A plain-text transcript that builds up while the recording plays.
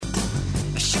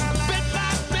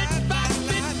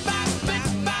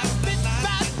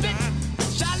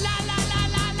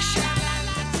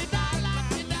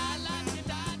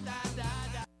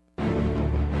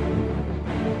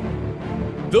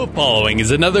The following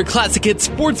is another Classic Hits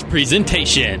sports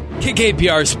presentation.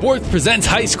 KKPR Sports presents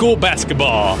high school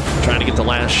basketball. Trying to get the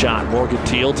last shot. Morgan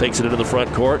Teal takes it into the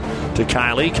front court to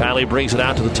Kylie. Kylie brings it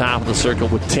out to the top of the circle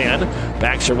with 10.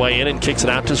 Backs her way in and kicks it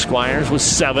out to Squires with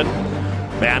 7.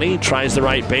 Maddie tries the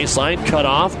right baseline. Cut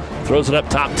off. Throws it up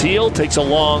top. Teal takes a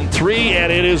long 3,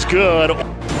 and it is good.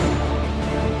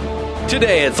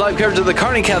 Today, it's live coverage of the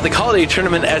Kearney Catholic Holiday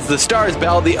Tournament as the Stars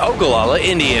battle the Ogallala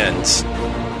Indians.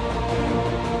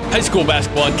 High school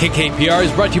basketball at KKPR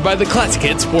is brought to you by the Classic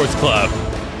Hits Sports Club.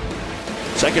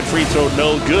 Second free throw,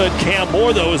 no good. Cam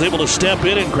Moore, though, is able to step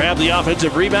in and grab the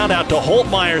offensive rebound out to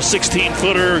Holtmeyer.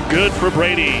 16-footer, good for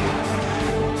Brady.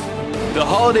 The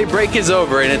holiday break is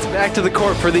over, and it's back to the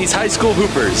court for these high school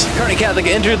hoopers. Kearney Catholic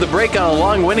entered the break on a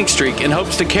long winning streak and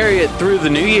hopes to carry it through the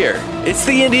new year. It's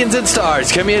the Indians and Stars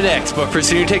coming in next, but for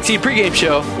Senior Tech Seed pregame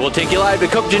show, we'll take you live to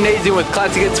Cope Gymnasium with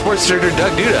Classic Hits Sports Director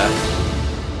Doug Duda.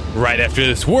 Right after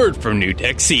this word from New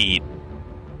Tech Seed.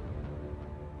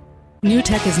 New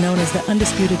Tech is known as the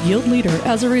undisputed yield leader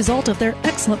as a result of their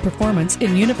excellent performance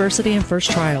in university and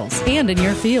first trials and in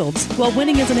your fields. While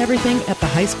winning isn't everything at the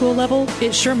high school level,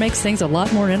 it sure makes things a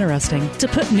lot more interesting. To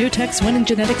put New Tech's winning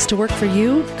genetics to work for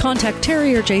you, contact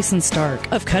Terry or Jason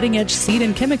Stark of Cutting Edge Seed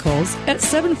and Chemicals at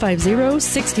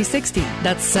 750-6060.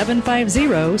 That's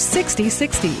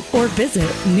 750-6060. Or visit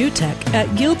newtech at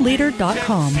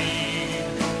yieldleader.com.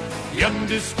 The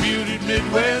undisputed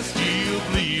Midwest yield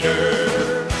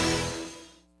leader.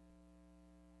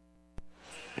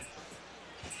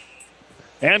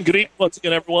 And good evening once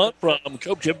again, everyone, from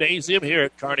Cope Gymnasium here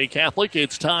at Kearney Catholic.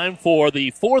 It's time for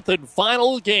the fourth and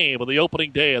final game of the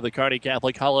opening day of the Kearney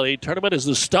Catholic Holiday Tournament as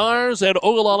the Stars and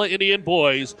Ogallala Indian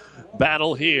boys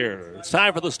battle here. It's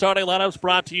time for the starting lineups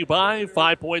brought to you by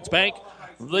 5 Points Bank,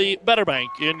 the Better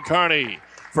Bank in Kearney.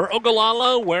 For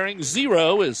Ogallala, wearing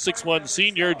 0 is 6'1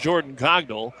 senior Jordan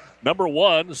Cognell. Number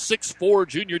 1, 6'4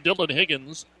 junior Dylan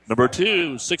Higgins. Number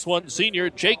 2, 6'1 senior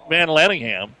Jake Van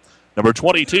Lanningham. Number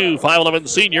 22, 5'11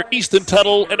 senior Easton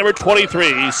Tuttle. And number 23,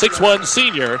 6'1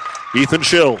 senior Ethan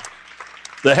Schill.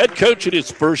 The head coach in his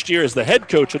first year as the head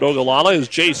coach at Ogallala is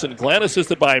Jason Glenn,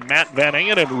 assisted by Matt Van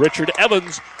Engen and Richard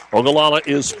Evans. Ogallala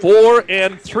is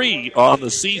 4-3 on the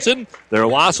season. Their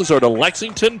losses are to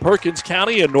Lexington, Perkins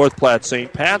County, and North Platte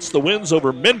St. Pat's. The wins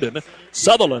over Minden,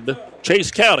 Sutherland,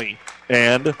 Chase County,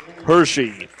 and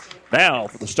Hershey. Now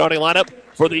for the starting lineup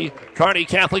for the Kearney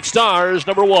Catholic Stars.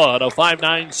 Number 1, a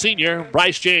 5'9 senior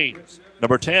Bryce James.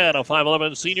 Number 10, a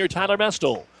 5'11 senior Tyler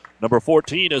Mestel. Number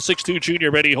 14, a 6'2 junior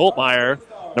Betty Holtmeyer.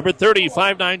 Number 30,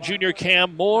 5'9 junior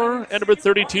Cam Moore. And number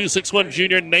 32, 6'1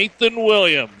 junior Nathan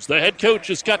Williams. The head coach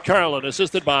is Scott Carlin,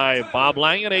 assisted by Bob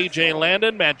Langen, A.J.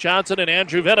 Landon, Matt Johnson, and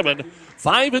Andrew Veneman.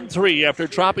 5-3 after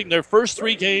dropping their first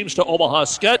 3 games to Omaha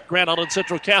Skutt, Grand Island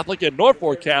Central Catholic, and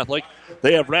Norfolk Catholic.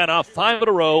 They have ran off 5 in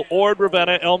a row: Ord,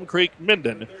 Ravenna, Elm Creek,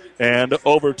 Minden, and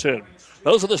Overton.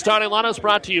 Those are the starting lineups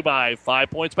brought to you by 5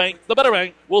 Points Bank. The Better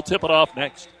Bank will tip it off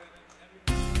next.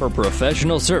 For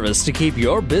professional service to keep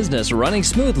your business running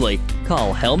smoothly,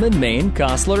 call Hellman, Maine,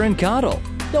 Kostler, and Cottle.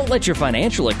 Don't let your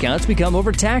financial accounts become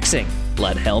overtaxing.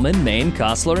 Let Hellman, Maine,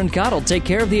 Kostler, and Cottle take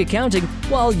care of the accounting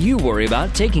while you worry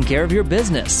about taking care of your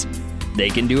business.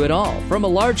 They can do it all, from a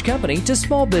large company to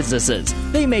small businesses.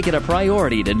 They make it a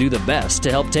priority to do the best to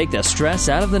help take the stress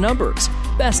out of the numbers.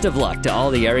 Best of luck to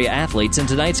all the area athletes in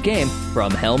tonight's game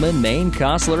from Hellman, Maine,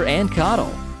 Kostler, and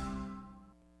Cottle.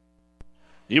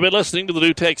 You've been listening to the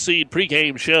New Tech Seed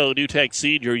pregame show. New Tech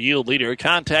Seed, your yield leader.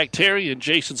 Contact Terry and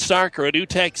Jason Stark, or a New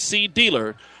Tech Seed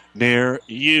dealer near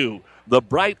you. The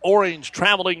bright orange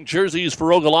traveling jerseys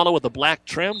for Ogallala with the black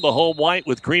trim. The home white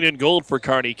with green and gold for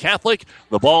Kearney Catholic.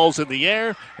 The ball's in the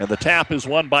air, and the tap is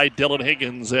won by Dylan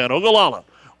Higgins. And Ogallala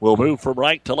will move from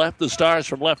right to left. The Stars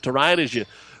from left to right as you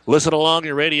listen along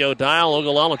your radio dial.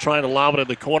 Ogallala trying to lob it in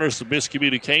the corner. Some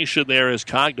miscommunication there as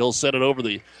Cognell sent it over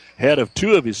the head of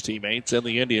 2 of his teammates, and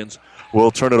the Indians will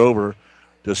turn it over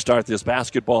to start this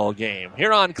basketball game.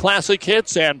 Here on Classic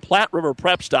Hits and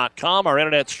PlatteRiverPreps.com, our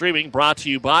internet streaming brought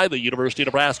to you by the University of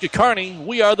Nebraska Kearney.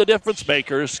 We are the difference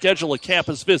makers. Schedule a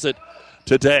campus visit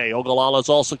today. Ogallala is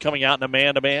also coming out in a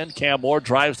man-to-man. Cam Moore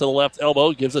drives to the left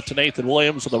elbow, gives it to Nathan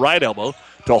Williams with the right elbow,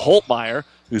 to Holtmeyer,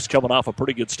 who's coming off a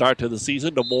pretty good start to the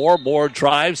season, to Moore. Moore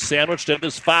drives, sandwiched, and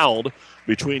is fouled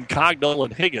between Cognell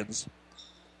and Higgins.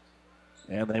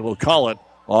 And they will call it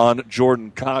on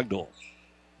Jordan Cognell.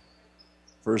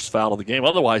 First foul of the game.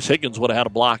 Otherwise, Higgins would have had a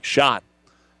blocked shot.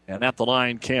 And at the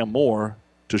line, Cam Moore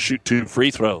to shoot 2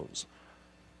 free throws.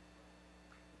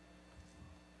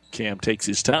 Cam takes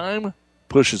his time,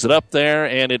 pushes it up there,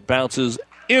 and it bounces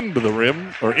into the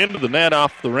rim, or into the net,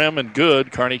 off the rim, and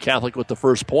good. Kearney Catholic with the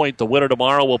first point. The winner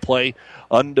tomorrow will play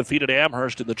undefeated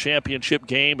Amherst in the championship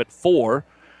game at 4,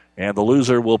 and the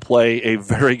loser will play a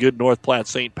very good North Platte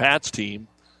St. Pat's team,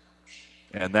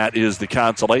 and that is the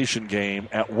consolation game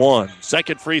at 1.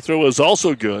 Second free throw is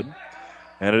also good,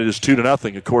 and it is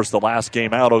 2-0. Of course, the last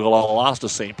game out, Ogallala lost to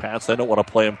St. Pat's. They don't want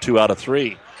to play them 2 out of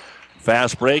 3.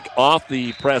 Fast break off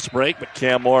the press break, but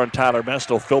Cam Moore and Tyler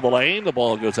Mestel fill the lane. The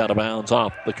ball goes out of bounds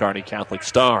off the Kearney Catholic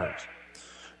Stars.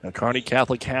 Now, Kearney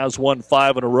Catholic has won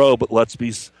 5 in a row, but let's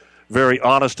be very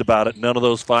honest about it. None of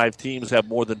those 5 teams have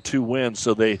more than 2 wins,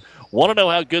 so they want to know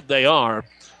how good they are,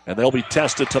 and they'll be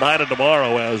tested tonight and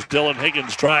tomorrow as Dylan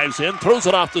Higgins drives in, throws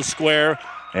it off the square,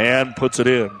 and puts it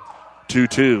in.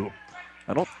 2-2.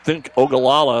 I don't think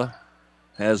Ogallala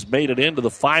has made it into the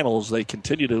finals. They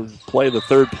continue to play the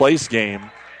third-place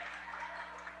game.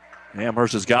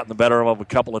 Amherst has gotten the better of them a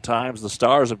couple of times. The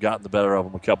Stars have gotten the better of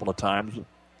them a couple of times.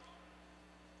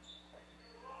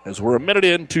 As we're a minute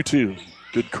in, 2-2.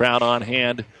 Good crowd on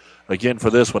hand again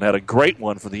for this one. Had a great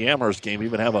one for the Amherst game.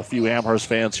 Even have a few Amherst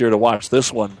fans here to watch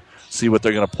this one. See what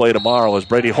they're going to play tomorrow as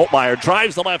Brady Holtmeyer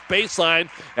drives the left baseline,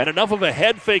 and enough of a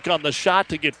head fake on the shot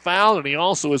to get fouled, and he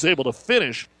also is able to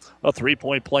finish a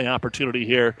 3-point play opportunity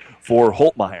here for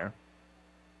Holtmeyer.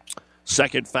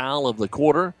 Second foul of the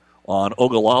quarter on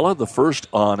Ogallala, the first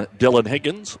on Dylan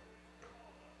Higgins.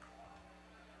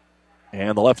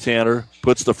 And the left-hander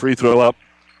puts the free throw up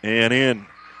and in.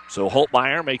 So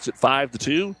Holtmeyer makes it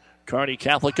 5-2. Kearney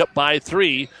Catholic up by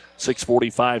 3.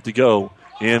 6:45 to go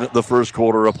in the first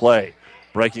quarter of play.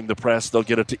 Breaking the press, they'll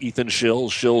get it to Ethan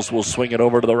Schills. Schills will swing it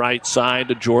over to the right side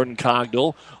to Jordan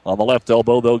Cogdill. On the left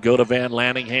elbow, they'll go to Van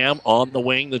Lanningham. On the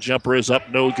wing, the jumper is up,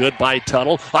 no good by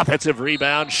Tuttle. Offensive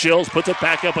rebound. Schills puts it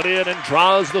back up and in and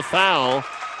draws the foul.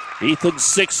 Ethan's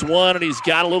 6'1", and he's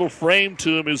got a little frame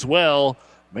to him as well.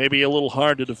 Maybe a little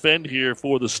hard to defend here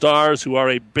for the Stars, who are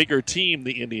a bigger team,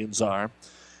 the Indians are.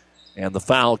 And the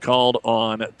foul called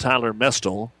on Tyler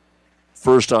Mestel.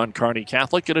 First on Kearney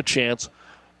Catholic, and a chance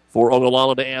for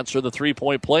Ogallala to answer the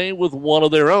 3-point play with one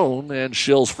of their own, and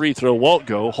Schill's free throw won't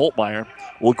go. Holtmeyer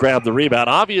will grab the rebound.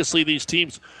 Obviously, these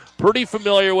teams pretty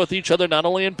familiar with each other, not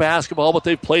only in basketball, but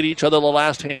they've played each other the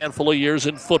last handful of years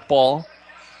in football.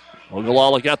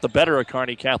 Ogallala got the better of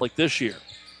Kearney Catholic this year.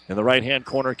 In the right-hand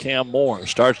corner, Cam Moore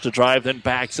starts to drive, then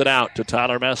backs it out to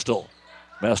Tyler Mestel.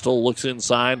 Mestel looks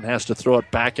inside and has to throw it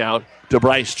back out to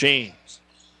Bryce James.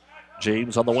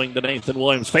 James on the wing to Nathan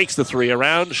Williams. Fakes the three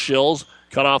around. Schills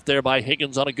cut off there by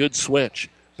Higgins on a good switch.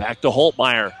 Back to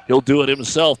Holtmeyer. He'll do it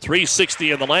himself.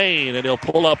 360 in the lane, and he'll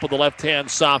pull up with the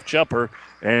left-hand soft jumper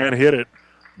and hit it.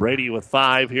 Brady with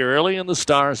 5 here early, and the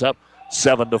Stars up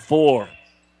 7-4.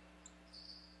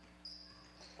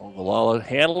 Ogallala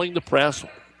handling the press.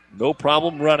 No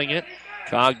problem running it.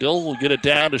 Cogdill will get it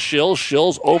down to Schills.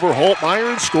 Schills over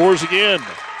Holtmeyer and scores again.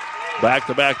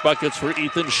 Back-to-back buckets for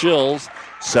Ethan Schills.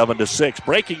 7-6.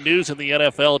 Breaking news in the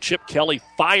NFL. Chip Kelly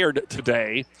fired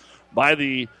today by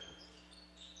the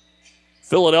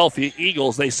Philadelphia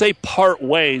Eagles. They say part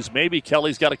ways. Maybe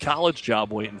Kelly's got a college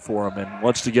job waiting for him and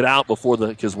wants to get out before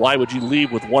because why would you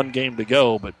leave with one game to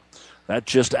go? But that's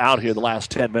just out here the last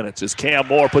 10 minutes as Cam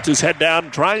Moore puts his head down,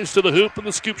 drives to the hoop, and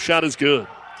the scoop shot is good.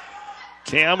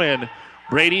 Cam and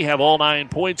Brady have all 9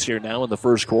 points here now in the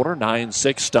first quarter.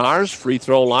 9-6 Stars. Free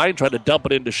throw line. Tried to dump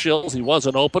it into Schills. He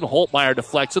wasn't open. Holtmeyer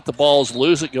deflects it. The ball's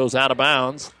loose. It goes out of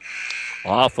bounds.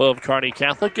 Off of Kearney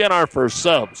Catholic and our first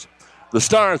subs. The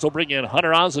Stars will bring in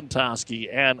Hunter Ozentowski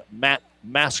and Matt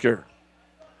Masker.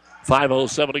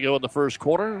 5:07 to go in the first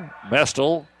quarter.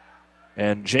 Mestel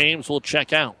and James will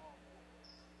check out.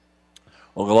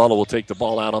 Ogallala will take the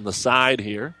ball out on the side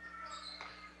here.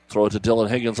 Throw it to Dylan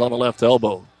Higgins on the left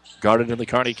elbow. Guarded in the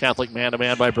Kearney Catholic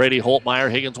man-to-man by Brady Holtmeyer.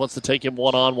 Higgins wants to take him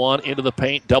one-on-one into the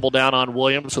paint. Double down on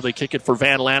Williams, so they kick it for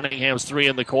Van Lanningham's 3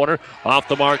 in the corner. Off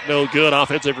the mark, no good.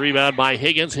 Offensive rebound by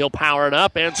Higgins. He'll power it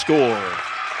up and score.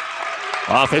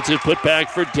 Offensive putback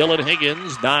for Dylan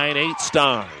Higgins. 9-8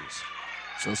 Stars.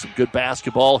 So some good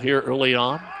basketball here early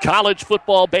on. College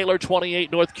football, Baylor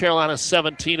 28, North Carolina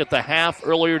 17 at the half.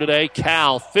 Earlier today,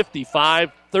 Cal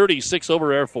 55-36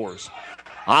 over Air Force.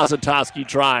 Ozentowski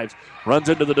drives, runs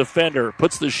into the defender,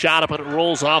 puts the shot up and it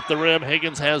rolls off the rim.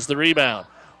 Higgins has the rebound.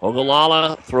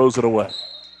 Ogallala throws it away.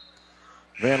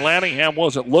 Van Lanningham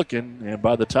wasn't looking, and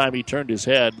by the time he turned his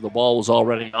head, the ball was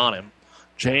already on him.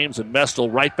 James and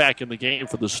Mestel right back in the game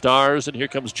for the Stars, and here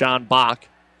comes John Bach.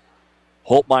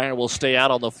 Holtmeyer will stay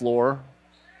out on the floor.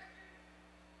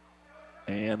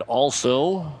 And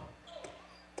also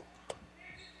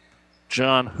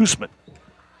John Hoosman.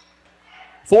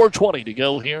 4:20 to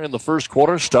go here in the first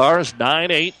quarter. Stars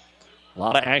 9-8 A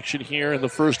lot of action here in the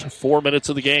first 4 minutes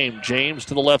of the game. James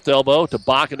to the left elbow, to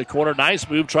Bach in the corner. Nice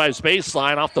move, tries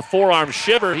baseline off the forearm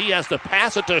shiver. He has to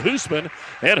pass it to Hoosman,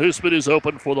 and Hoosman is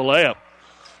open for the layup.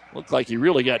 Looked like he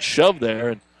really got shoved there,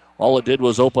 and all it did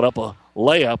was open up a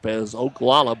layup as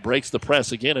Ogallala breaks the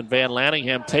press again, and Van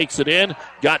Lanningham takes it in,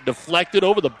 got deflected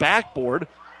over the backboard.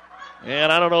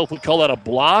 And I don't know if we call that a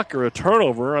block or a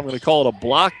turnover. I'm going to call it a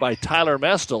block by Tyler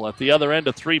Mestel. At the other end,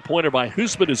 a three-pointer by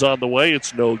Hoosman is on the way.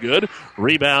 It's no good.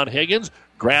 Rebound Higgins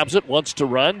grabs it, wants to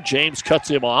run. James cuts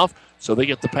him off. So they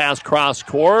get the pass cross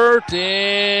court,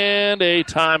 and a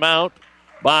timeout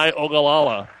by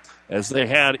Ogallala as they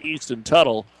had Easton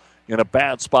Tuttle in a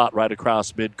bad spot right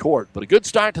across midcourt. But a good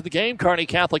start to the game. Kearney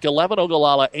Catholic 11,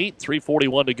 Ogallala 8,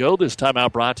 3:41 to go. This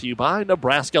timeout brought to you by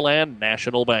Nebraska Land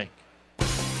National Bank.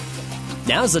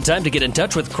 Now's the time to get in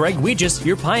touch with Craig Weegis,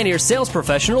 your Pioneer sales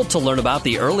professional, to learn about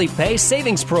the Early Pay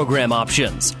Savings Program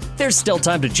options. There's still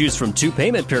time to choose from 2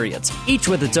 payment periods, each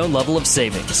with its own level of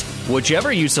savings.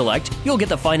 Whichever you select, you'll get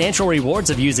the financial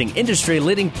rewards of using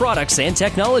industry-leading products and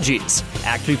technologies.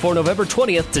 Act before November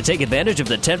 20th to take advantage of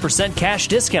the 10% cash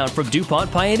discount from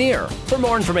DuPont Pioneer. For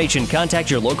more information, contact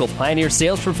your local Pioneer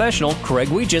sales professional, Craig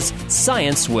Weegis.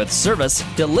 Science with service,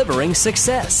 delivering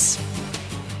success.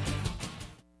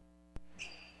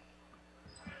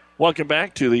 Welcome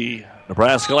back to the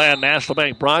Nebraska Land National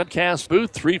Bank broadcast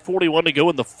booth. 3:41 to go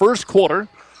in the first quarter.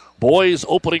 Boys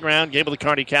opening round game of the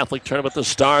Kearney Catholic Tournament. The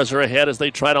Stars are ahead as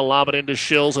they try to lob it into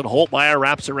Shills, and Holtmeyer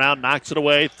wraps around, knocks it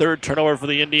away. Third turnover for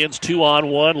the Indians.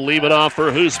 2-on-1. Leave it off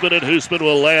for Hoosman, and Hoosman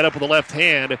will lay it up with the left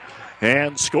hand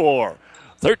and score.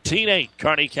 13-8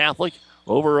 Kearney Catholic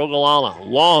over Ogallala.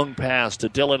 Long pass to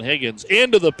Dylan Higgins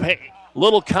into the paint.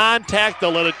 Little contact. They'll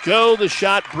let it go. The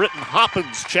shot, Britton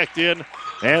Hoppins checked in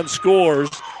and scores.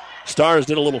 Stars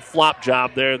did a little flop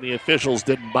job there, and the officials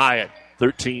didn't buy it.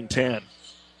 13-10.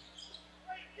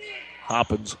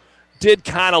 Hoppins did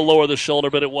kind of lower the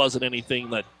shoulder, but it wasn't anything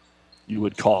that you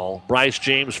would call. Bryce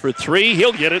James for 3.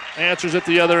 He'll get it. Answers at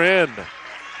the other end.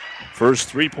 First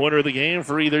three-pointer of the game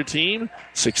for either team.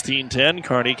 16-10.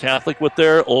 Kearney Catholic with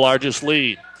their largest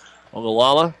lead.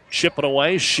 Ogallala chipping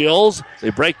away. Shills. They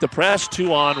break the press.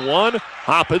 2-on-1.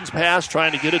 Hoppins pass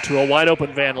trying to get it to a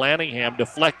wide-open Van Lanningham.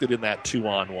 Deflected in that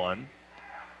 2-on-1.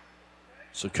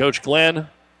 So Coach Glenn, of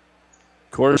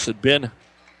course, had been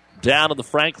down in the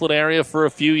Franklin area for a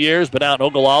few years, but out in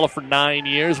Ogallala for 9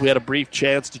 years. We had a brief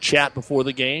chance to chat before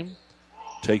the game.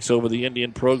 Takes over the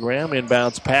Indian program.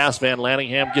 Inbounds pass. Van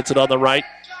Lanningham gets it on the right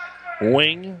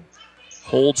wing.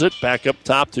 Holds it. Back up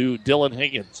top to Dylan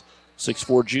Higgins.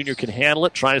 6'4" junior can handle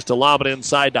it. Tries to lob it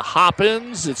inside to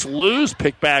Hoppins. It's loose.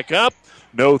 Picked back up.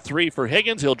 No 3 for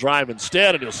Higgins. He'll drive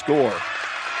instead, and he'll score.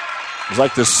 It's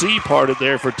like the C parted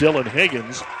there for Dylan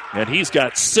Higgins, and he's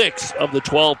got 6 of the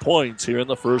 12 points here in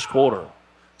the first quarter.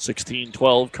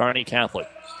 16-12, Kearney Catholic.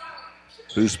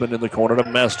 Hoosman in the corner to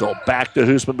Mestel. Back to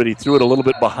Hoosman, but he threw it a little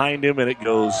bit behind him, and it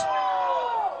goes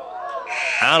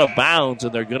out of bounds,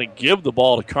 and they're going to give the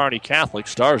ball to Kearney Catholic.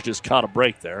 Stars just caught a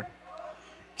break there.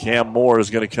 Cam Moore is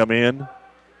going to come in,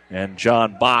 and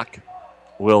John Bach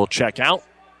will check out.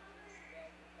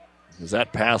 Because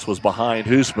that pass was behind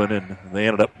Hoosman, and they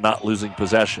ended up not losing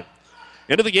possession.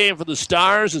 Into the game for the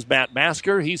Stars is Matt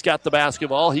Masker. He's got the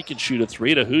basketball. He can shoot a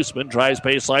 3 to Hoosman. Drives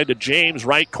baseline to James.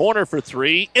 Right corner for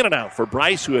 3. In and out for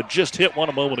Bryce, who had just hit one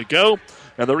a moment ago.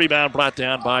 And the rebound brought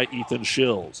down by Ethan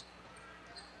Shills.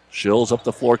 Shills up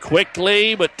the floor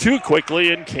quickly, but too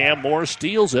quickly, and Cam Moore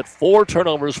steals it. 4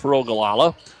 turnovers for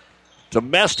Ogallala. To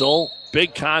Mestel.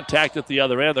 Big contact at the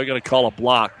other end. They're going to call a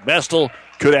block. Mestel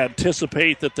could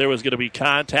anticipate that there was going to be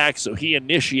contact, so he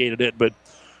initiated it, but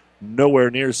nowhere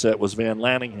near set was Van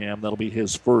Lanningham. That'll be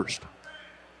his first.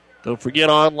 Don't forget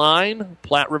online,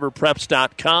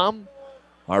 PlatteRiverPreps.com.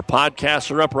 Our podcasts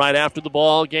are up right after the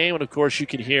ball game, and of course you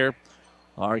can hear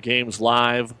our games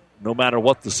live no matter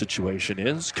what the situation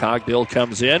is. Cogdill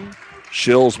comes in.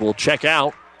 Shills will check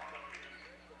out.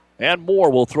 And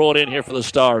Moore will throw it in here for the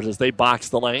Stars as they box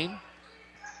the lane.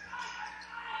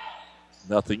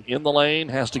 Nothing in the lane.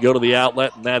 Has to go to the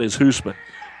outlet, and that is Hoosman.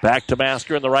 Back to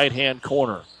Masker in the right-hand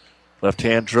corner.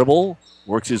 Left-hand dribble.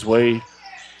 Works his way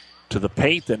to the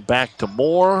paint, then back to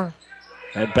Moore.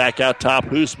 And back out top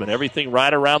Hoosman. Everything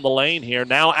right around the lane here.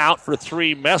 Now out for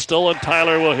 3, Mestel, and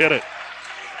Tyler will hit it.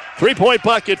 3-point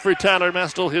bucket for Tyler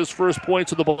Mestel. His first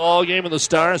points of the ball game, and the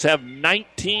Stars have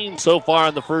 19 so far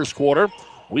in the first quarter.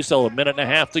 We still have a minute and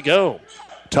a half to go.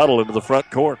 Tuttle into the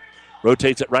front court.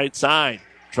 Rotates it right side.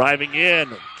 Driving in.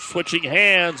 Switching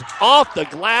hands. Off the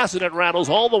glass, and it rattles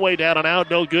all the way down and out.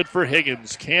 No good for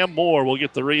Higgins. Cam Moore will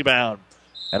get the rebound.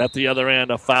 And at the other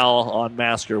end, a foul on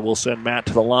Masker will send Matt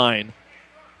to the line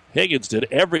Higgins did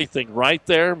everything right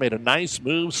there, made a nice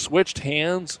move, switched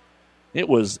hands. It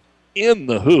was in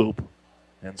the hoop,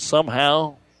 and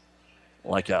somehow,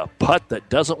 like a putt that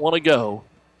doesn't want to go,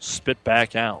 spit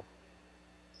back out.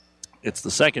 It's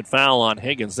the second foul on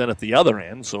Higgins then at the other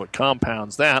end, so it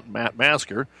compounds that. Matt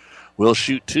Masker will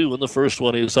shoot 2, and the first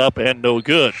one is up and no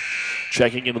good.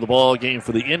 Checking into the ball game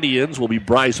for the Indians will be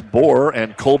Bryce Bohr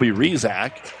and Colby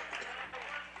Rezac.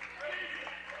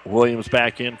 Williams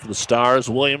back in for the Stars.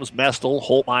 Williams, Mestel,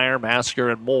 Holtmeyer, Masker,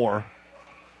 and Moore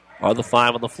are the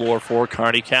 5 on the floor for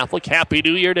Kearney Catholic. Happy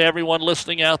New Year to everyone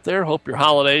listening out there. Hope your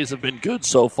holidays have been good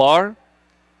so far.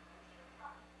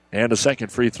 And a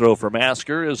second free throw for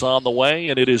Masker is on the way,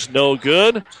 and it is no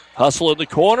good. Hustle in the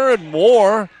corner, and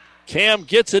Moore. Cam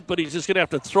gets it, but he's just going to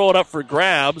have to throw it up for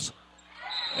grabs.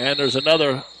 And there's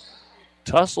another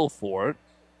tussle for it,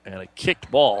 and a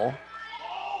kicked ball.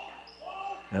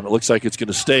 And it looks like it's going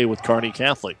to stay with Kearney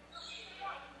Catholic.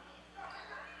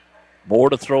 Moore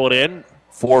to throw it in.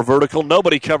 4 vertical.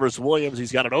 Nobody covers Williams.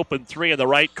 He's got an open 3 in the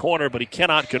right corner, but he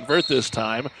cannot convert this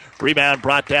time. Rebound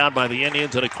brought down by the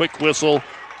Indians, and a quick whistle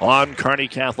on Kearney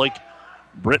Catholic.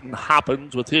 Britton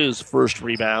Hoppins with his first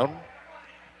rebound.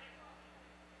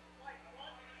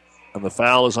 And the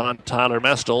foul is on Tyler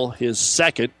Mestel, his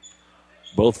second.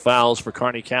 Both fouls for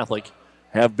Kearney Catholic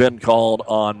have been called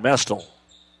on Mestel.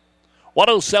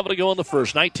 1:07 to go in the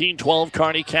first. 19-12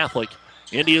 Kearney Catholic.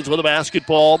 Indians with a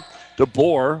basketball to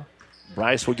Bohr.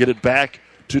 Bryce will get it back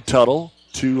to Tuttle,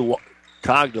 to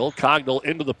Cogdill. Cogdill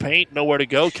into the paint, nowhere to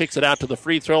go. Kicks it out to the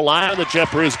free throw line. The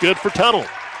jumper is good for Tuttle.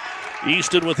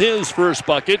 Easton with his first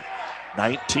bucket.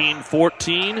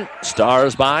 19-14.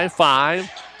 Stars by 5.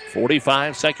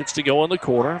 45 seconds to go in the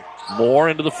quarter. Moore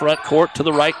into the front court to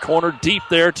the right corner. Deep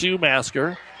there to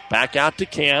Masker. Back out to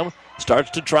Cam.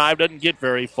 Starts to drive, doesn't get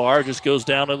very far, just goes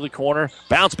down to the corner.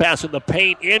 Bounce pass in the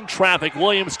paint, in traffic.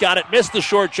 Williams got it, missed the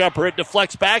short jumper. It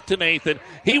deflects back to Nathan.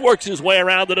 He works his way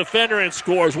around the defender and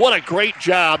scores. What a great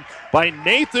job by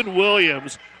Nathan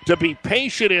Williams to be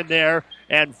patient in there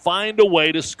and find a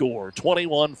way to score.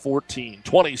 21-14,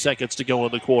 20 seconds to go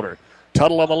in the quarter.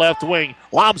 Tuttle on the left wing,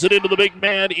 lobs it into the big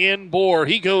man in Bohr.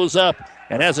 He goes up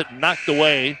and has it knocked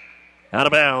away out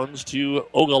of bounds to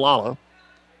Ogallala.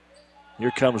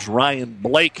 Here comes Ryan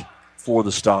Blake for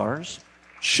the Stars.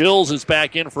 Shills is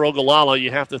back in for Ogallala.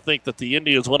 You have to think that the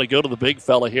Indians want to go to the big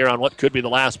fella here on what could be the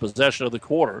last possession of the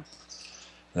quarter.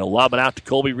 They'll lob it out to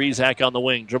Colby Rezac on the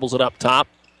wing. Dribbles it up top.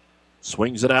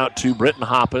 Swings it out to Britton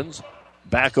Hoppins.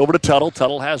 Back over to Tuttle.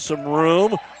 Tuttle has some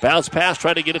room. Bounce pass,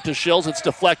 trying to get it to Shills. It's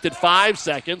deflected. 5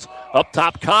 seconds. Up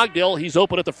top, Cogdill. He's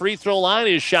open at the free throw line.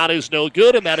 His shot is no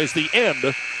good, and that is the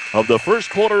end of the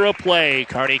first quarter of play.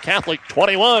 Kearney Catholic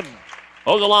 21.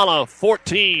 Ogallala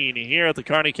 14 here at the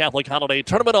Kearney Catholic Holiday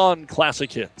Tournament on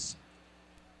Classic Hits.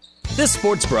 This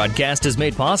sports broadcast is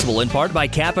made possible in part by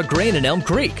Kappa Grain in Elm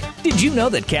Creek. Did you know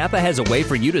that Kappa has a way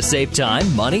for you to save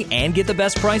time, money, and get the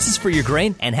best prices for your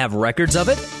grain and have records of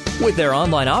it? With their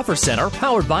online offer center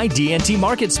powered by DNT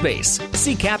Market Space.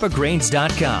 See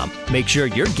kappagrains.com. Make sure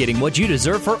you're getting what you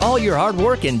deserve for all your hard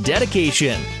work and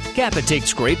dedication. Kappa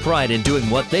takes great pride in doing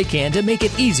what they can to make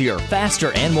it easier,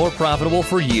 faster, and more profitable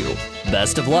for you.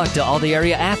 Best of luck to all the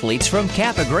area athletes from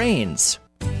Kappa Grains.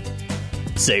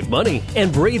 Save money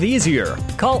and breathe easier.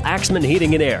 Call Axman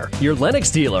Heating and Air, your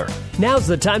Lennox dealer. Now's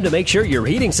the time to make sure your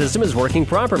heating system is working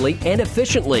properly and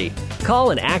efficiently. Call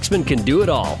and Axman can do it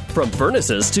all, from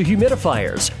furnaces to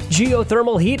humidifiers,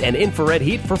 geothermal heat and infrared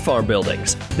heat for farm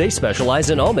buildings. They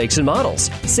specialize in all makes and models,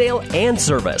 sale and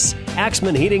service.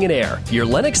 Axman Heating and Air, your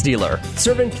Lennox dealer,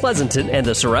 serving Pleasanton and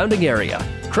the surrounding area.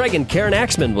 Craig and Karen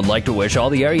Axman would like to wish all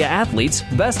the area athletes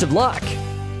best of luck.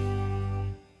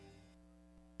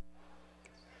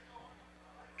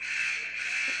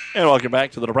 And welcome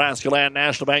back to the Nebraska Land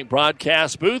National Bank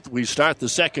broadcast booth. We start the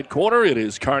second quarter. It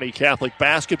is Kearney Catholic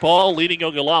basketball leading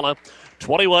Ogallala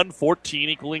 21-14,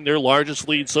 equaling their largest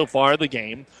lead so far in the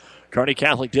game. Kearney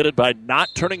Catholic did it by not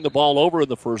turning the ball over in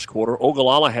the first quarter.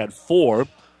 Ogallala had 4.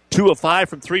 2 of 5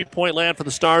 from three-point land for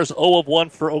the Stars. 0 of 1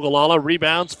 for Ogallala.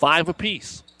 Rebounds, 5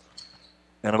 apiece.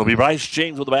 And it'll be Bryce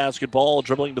James with the basketball,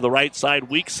 dribbling to the right side,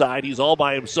 weak side. He's all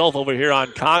by himself over here on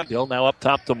Cogdill. Now up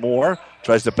top to Moore.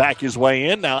 Tries to back his way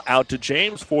in. Now out to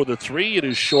James for the 3. It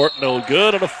is short, no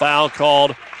good. And a foul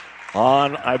called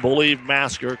on, I believe,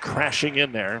 Masker, crashing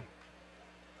in there.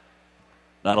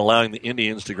 Not allowing the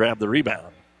Indians to grab the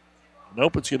rebound.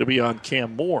 Nope, it's going to be on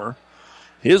Cam Moore.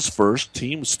 His first,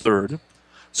 team's third.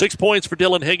 6 points for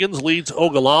Dylan Higgins, leads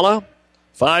Ogallala.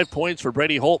 5 points for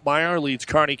Brady Holtmeyer, leads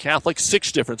Kearney Catholic.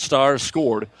 6 different Stars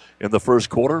scored in the first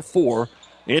quarter for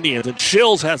Indians. And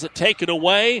Shills has it taken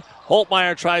away.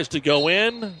 Holtmeyer tries to go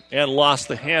in and lost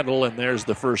the handle, and there's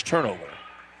the first turnover.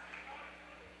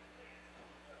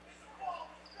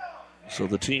 So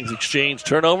the teams exchange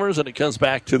turnovers, and it comes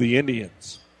back to the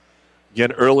Indians.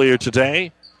 Again, earlier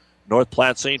today, North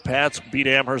Platte St. Pat's beat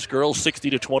Amherst girls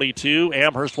 60-22.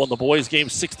 Amherst won the boys' game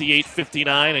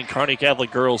 68-59, and Kearney Catholic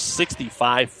girls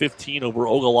 65-15 over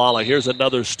Ogallala. Here's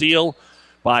another steal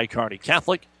by Kearney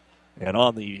Catholic. And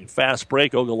on the fast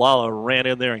break, Ogallala ran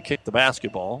in there and kicked the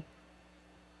basketball.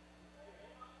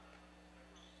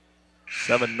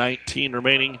 7:19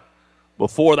 remaining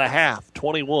before the half,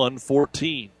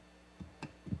 21-14.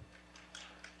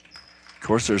 Of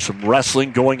course, there's some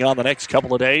wrestling going on the next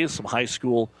couple of days, some high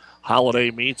school holiday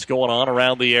meets going on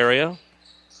around the area.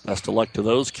 Best of luck to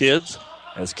those kids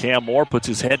as Cam Moore puts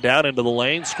his head down into the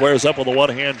lane, squares up with a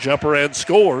one-hand jumper and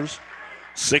scores.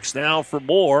 6 now for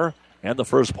Moore, and the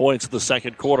first points of the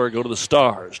second quarter go to the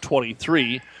Stars,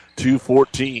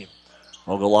 23-14.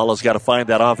 Ogallala's got to find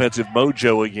that offensive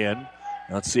mojo again.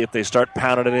 Let's see if they start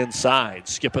pounding it inside.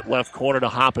 Skip it left corner to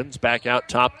Hoppins, back out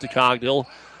top to Cogdill.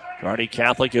 Kearney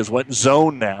Catholic has went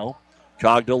zone now.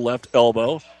 Cogdill left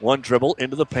elbow, one dribble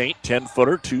into the paint,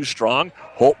 10-footer, too strong.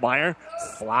 Holtmeyer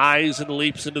flies and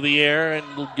leaps into the air and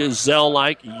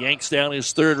gazelle-like yanks down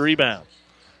his third rebound.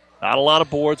 Not a lot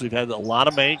of boards. We've had a lot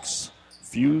of makes,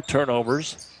 few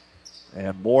turnovers,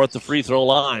 and more at the free throw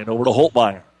line. Over to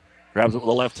Holtmeyer. Grabs it with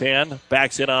the left hand,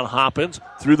 backs in on Hoppins,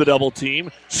 through the double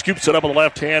team, scoops it up with the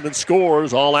left hand and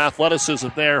scores. All athleticism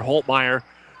there. Holtmeyer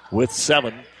with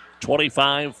 7.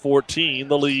 25-14.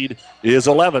 The lead is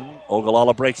 11.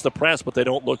 Ogallala breaks the press, but they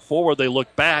don't look forward. They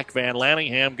look back. Van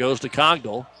Lanningham goes to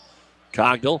Cogdill.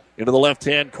 Cogdill into the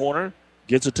left-hand corner.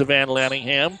 Gets it to Van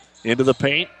Lanningham. Into the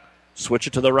paint. Switch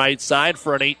it to the right side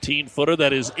for an 18-footer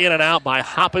that is in and out by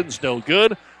Hoppins. No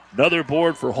good. Another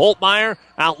board for Holtmeyer.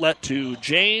 Outlet to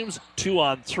James. 2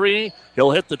 on 3. He'll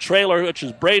hit the trailer, which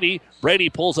is Brady. Brady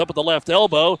pulls up at the left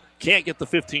elbow. Can't get the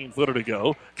 15-footer to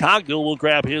go. Cogdill will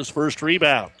grab his first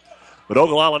rebound. But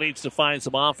Ogallala needs to find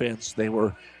some offense. They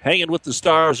were hanging with the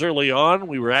Stars early on.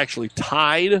 We were actually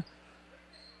tied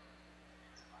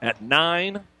at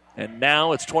 9, and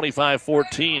now it's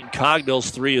 25-14. Cogdill's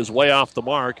 3 is way off the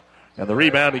mark. And the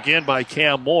rebound again by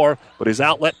Cam Moore, but his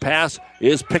outlet pass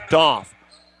is picked off.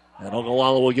 And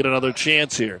Ogallala will get another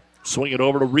chance here. Swing it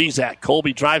over to Rezak.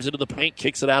 Colby drives into the paint,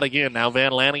 kicks it out again. Now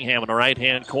Van Lanningham in the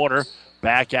right-hand corner.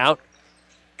 Back out.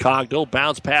 Cogdill,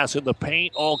 bounce pass in the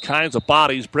paint, all kinds of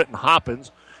bodies. Britton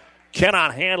Hoppins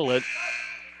cannot handle it.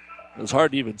 It was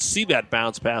hard to even see that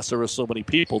bounce pass. There were so many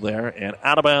people there, and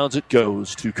out of bounds it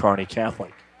goes to Kearney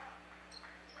Catholic.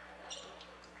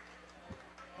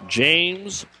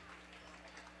 James,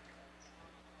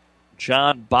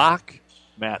 John Bach,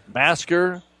 Matt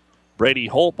Masker, Brady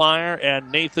Holtmeyer,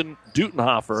 and Nathan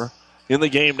Dutenhofer in the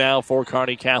game now for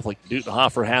Kearney Catholic.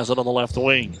 Dutenhofer has it on the left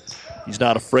wing. He's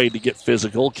not afraid to get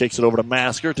physical. Kicks it over to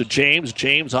Masker, to James.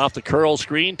 James off the curl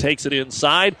screen. Takes it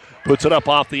inside. Puts it up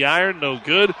off the iron. No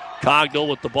good. Cogdill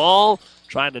with the ball.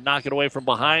 Trying to knock it away from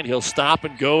behind. He'll stop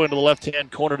and go into the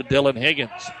left-hand corner to Dylan Higgins.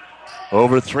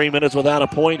 Over 3 minutes without a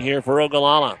point here for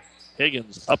Ogallala.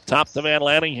 Higgins up top to Van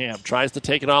Lanningham. Tries to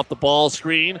take it off the ball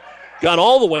screen. Got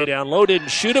all the way down low. Didn't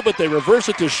shoot it, but they reverse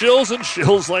it to Shills, and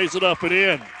Shills lays it up and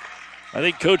in. I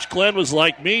think Coach Glenn was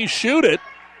like me, shoot it.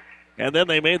 And then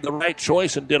they made the right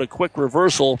choice and did a quick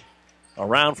reversal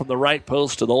around from the right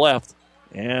post to the left.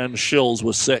 And Shills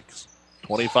was 6.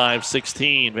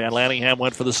 25-16. Van Lanningham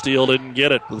went for the steal, didn't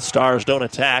get it. The Stars don't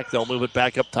attack. They'll move it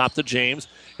back up top to James.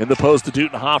 In the post to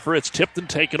Dutenhofer. It's tipped and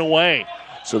taken away.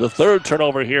 So the third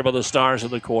turnover here by the Stars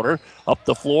in the quarter. Up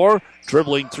the floor,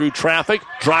 dribbling through traffic,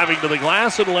 driving to the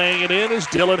glass and laying it in is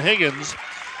Dylan Higgins.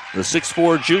 The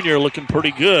 6'4 junior looking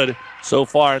pretty good so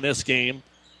far in this game,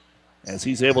 as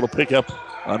he's able to pick up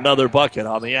another bucket.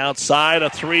 On the outside, a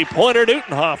three-pointer,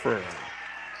 Dutenhofer.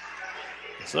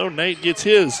 So Nate gets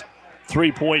his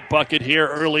three-point bucket here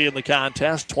early in the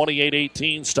contest.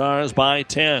 28-18, Stars by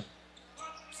 10.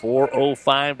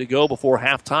 4:05 to go before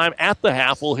halftime. At the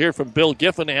half, we'll hear from Bill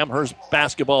Giffen, Amherst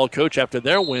basketball coach, after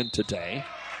their win today.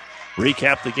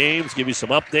 Recap the games, give you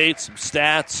some updates, some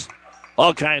stats,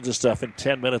 all kinds of stuff in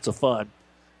 10 minutes of fun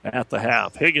at the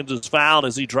half. Higgins is fouled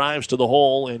as he drives to the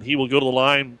hole, and he will go to the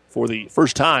line for the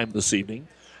first time this evening.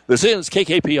 This is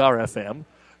KKPR-FM,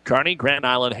 Kearney, Grand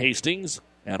Island, Hastings,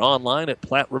 and online at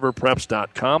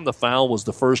PlatteRiverPreps.com. The foul was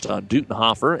the first on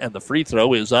Dutenhofer, and the free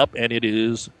throw is up, and it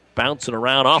is bouncing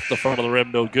around off the front of the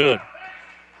rim, no good.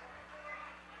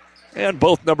 And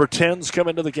both number 10s come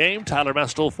into the game. Tyler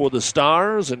Mestel for the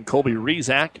Stars and Colby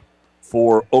Rezak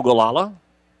for Ogallala.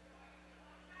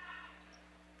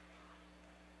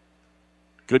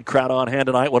 Good crowd on hand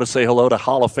tonight. Want to say hello to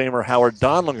Hall of Famer Howard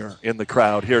Donlinger in the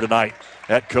crowd here tonight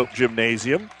at Cope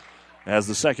Gymnasium as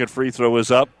the second free throw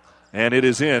is up, and it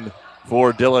is in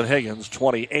for Dylan Higgins,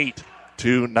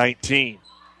 28-19.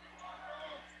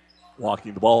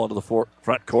 Walking the ball into the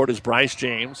front court is Bryce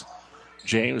James.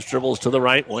 James dribbles to the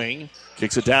right wing,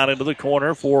 kicks it down into the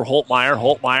corner for Holtmeyer.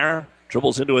 Holtmeyer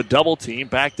dribbles into a double team.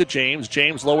 Back to James.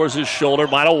 James lowers his shoulder.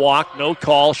 Might have walked. No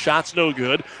call. Shot's no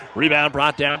good. Rebound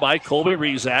brought down by Colby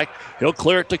Rezac. He'll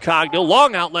clear it to Cogdill.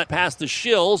 Long outlet pass to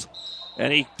Shills,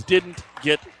 and he didn't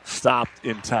get stopped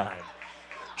in time.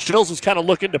 Shills was kind of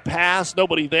looking to pass.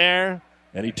 Nobody there,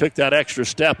 and he took that extra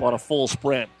step on a full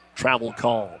sprint. Travel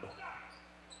called.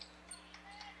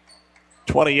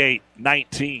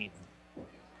 28-19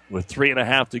 with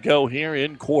 3.5 to go here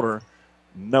in quarter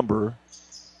number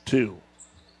 2.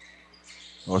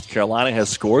 North Carolina has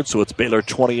scored, so it's Baylor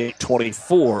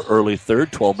 28-24 early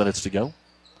third, 12 minutes to go.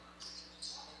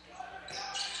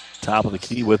 Top of the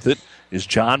key with it is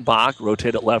John Bach,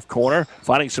 rotated left corner.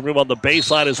 Finding some room on the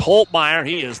baseline is Holtmeyer.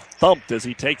 He is thumped as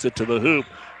he takes it to the hoop,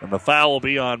 and the foul will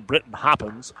be on Britton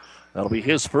Hoppins. That'll be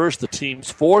his first, the team's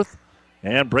fourth,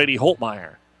 and Brady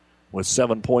Holtmeyer with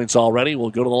 7 points already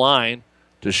will go to the line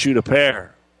to shoot a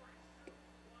pair.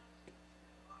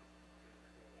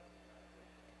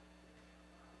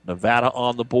 Nevada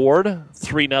on the board,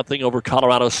 3-0 over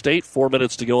Colorado State. 4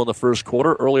 minutes to go in the first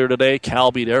quarter. Earlier today,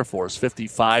 Cal beat Air Force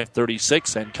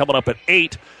 55-36. And coming up at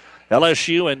 8,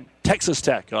 LSU and Texas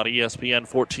Tech on ESPN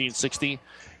 1460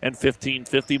 and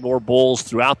 1550. More bowls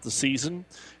throughout the season,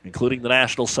 including the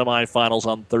national semifinals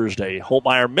on Thursday.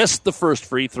 Holtmeyer missed the first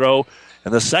free throw,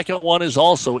 and the second one is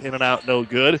also in and out, no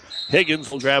good.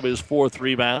 Higgins will grab his fourth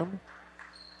rebound.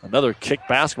 Another kick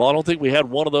basketball. I don't think we had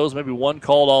one of those, maybe one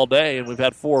called all day, and we've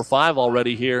had 4 or 5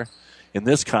 already here in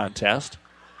this contest.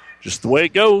 Just the way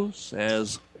it goes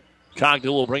as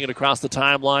Cogdill will bring it across the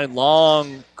timeline.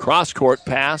 Long cross-court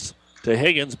pass to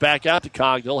Higgins. Back out to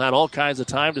Cogdill. Had all kinds of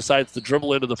time. Decides to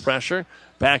dribble into the pressure.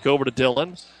 Back over to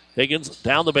Dillon. Higgins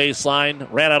down the baseline.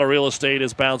 Ran out of real estate.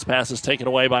 His bounce pass is taken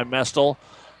away by Mestel.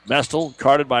 Mestel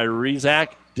carded by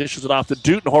Rezac. Dishes it off to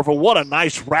Dutenhofer. What a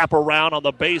nice wraparound on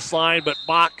the baseline, but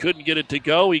Bach couldn't get it to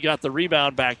go. He got the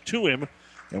rebound back to him,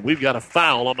 and we've got a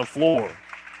foul on the floor.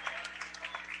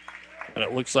 And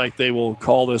it looks like they will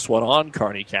call this one on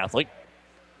Kearney Catholic,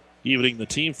 evening the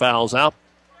team fouls out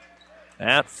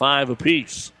at 5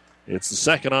 apiece. It's the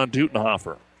second on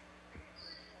Dutenhofer.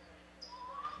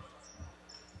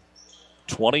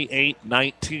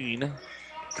 28-19.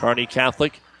 Kearney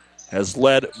Catholic has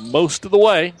led most of the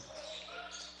way.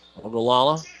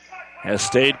 Ogallala has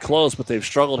stayed close, but they've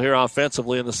struggled here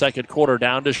offensively in the second quarter.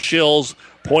 Down to Shills,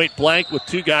 point blank with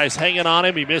 2 guys hanging on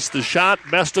him. He missed the shot.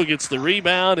 Mestel gets the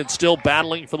rebound and still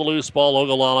battling for the loose ball.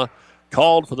 Ogallala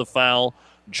called for the foul.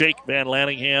 Jake Van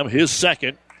Lanningham, his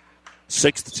second,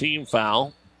 6th team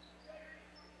foul.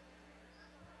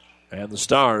 And the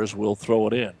Stars will throw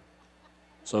it in.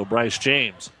 So Bryce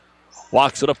James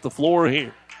walks it up the floor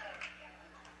here.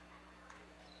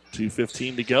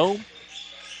 2:15 to go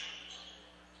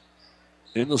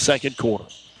in the second quarter.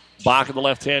 Bach in the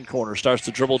left-hand corner starts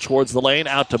to dribble towards the lane.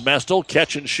 Out to Mestel.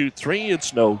 Catch and shoot 3.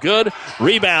 It's no good.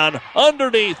 Rebound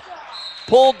underneath.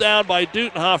 Pulled down by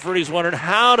Dutenhofer. He's wondering,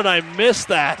 how did I miss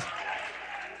that?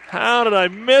 How did I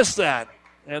miss that?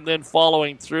 And then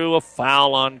following through, a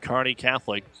foul on Kearney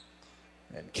Catholic.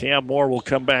 And Cam Moore will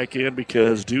come back in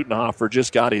because Dutenhofer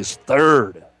just got his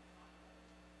third.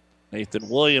 Nathan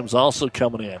Williams also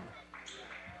coming in.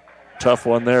 Tough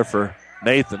one there for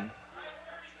Nathan.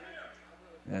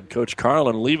 And Coach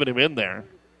Carlin leaving him in there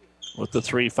with the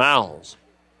 3 fouls.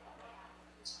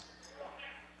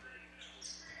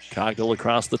 Cogdill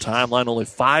across the timeline. Only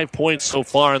 5 points so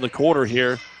far in the quarter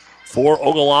here for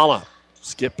Ogallala.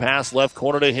 Skip pass left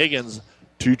corner to Higgins.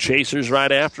 2 chasers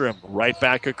right after him. Right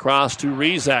back across to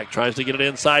Rezac. Tries to get it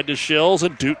inside to Shills,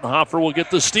 and Dutenhofer will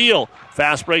get the steal.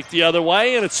 Fast break the other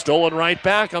way, and it's stolen right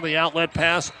back on the outlet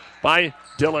pass by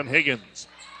Dylan Higgins.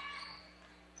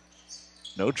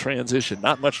 No transition.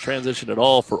 Not much transition at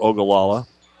all for Ogallala.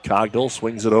 Cogdill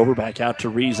swings it over back out to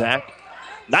Rezac.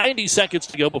 90 seconds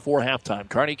to go before halftime.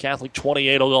 Kearney Catholic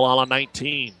 28, Ogallala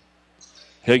 19.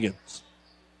 Higgins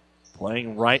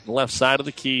playing right and left side of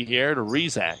the key here to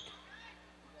Rezac.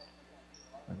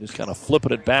 And just kind of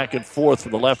flipping it back and forth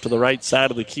from the left to the right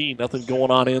side of the key. Nothing going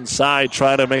on inside.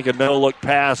 Trying to make a no-look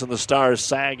pass, and the Stars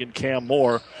sag, and Cam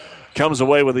Moore comes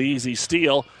away with an easy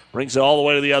steal. Brings it all the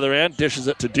way to the other end. Dishes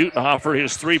it to Dutenhofer.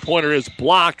 His three-pointer is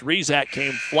blocked. Rezac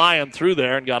came flying through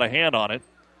there and got a hand on it.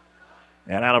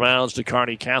 And out of bounds to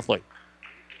Kearney Catholic.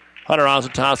 Hunter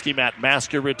Ozentowski, Matt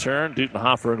Masker return.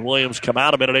 Dutenhofer and Williams come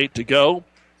out. 1:08 to go.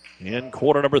 in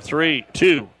quarter number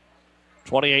 2.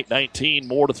 28-19,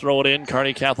 more to throw it in.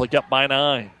 Kearney Catholic up by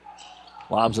 9.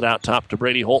 Lobs it out top to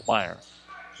Brady Holtmeyer.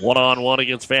 One-on-one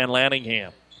against Van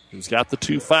Lanningham, who's got the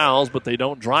 2 fouls, but they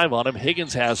don't drive on him.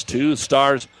 Higgins has 2. The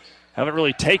Stars haven't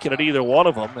really taken it, either one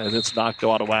of them, as it's knocked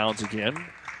out of bounds again.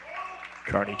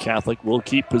 Kearney Catholic will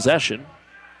keep possession.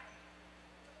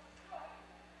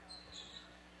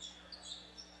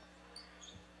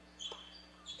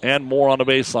 And more on the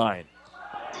baseline.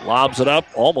 Lobs it up,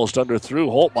 almost underthrew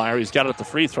Holtmeyer. He's got it at the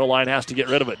free throw line, has to get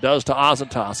rid of it. Does to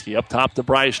Ozentowski. Up top to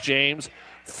Bryce James.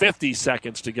 50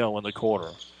 seconds to go in the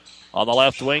quarter. On the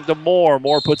left wing to Moore.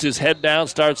 Moore puts his head down,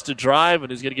 starts to drive,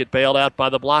 and he's going to get bailed out by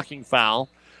the blocking foul.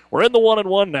 We're in the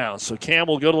 1-and-1 now, so Cam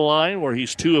will go to the line where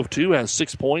he's 2 of 2, has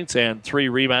 6 points and 3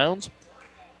 rebounds.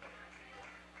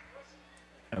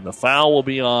 And the foul will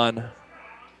be on,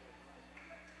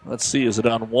 let's see, is it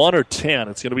on 1 or 10?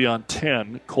 It's going to be on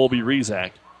 10, Colby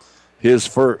Rezac, his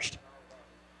first.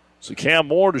 So Cam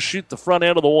Moore to shoot the front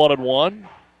end of the 1-and-1.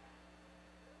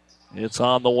 It's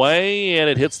on the way, and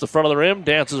it hits the front of the rim,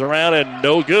 dances around, and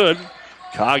no good.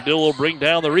 Cogdill will bring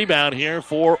down the rebound here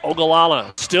for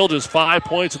Ogallala. Still just 5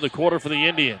 points in the quarter for the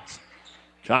Indians.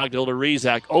 Cogdill to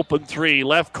Rezac, open 3,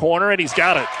 left corner, and he's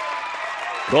got it.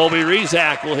 Colby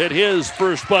Rezac will hit his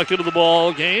first bucket of the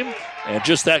ball game, and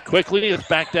just that quickly, it's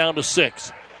back down to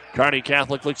 6. Kearney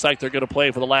Catholic looks like they're going to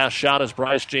play for the last shot as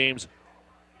Bryce James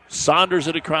saunders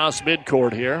it across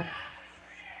midcourt here.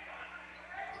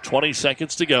 20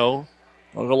 seconds to go.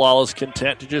 Ogallala's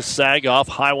content to just sag off.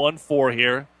 High 1-4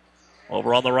 here.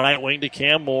 Over on the right wing to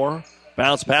Cam Moore.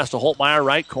 Bounce pass to Holtmeyer,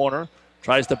 right corner.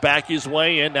 Tries to back his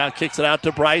way in. Now kicks it out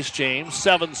to Bryce James.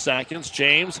 7 seconds.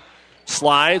 James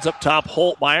slides up top.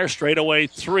 Holtmeyer straightaway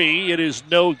 3. It is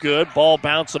no good. Ball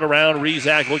bouncing around.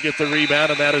 Rezac will get the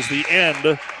rebound, and that is the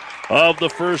end of the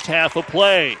first half of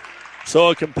play. So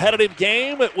a competitive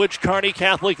game at which Kearney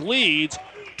Catholic leads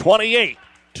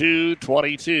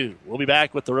 28-22. We'll be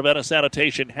back with the Ravenna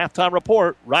Sanitation halftime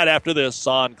report right after this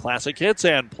on Classic Hits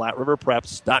and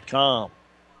PlatteRiverPreps.com.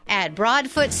 At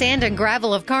Broadfoot Sand and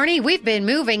Gravel of Kearney, we've been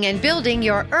moving and building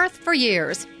your earth for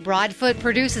years. Broadfoot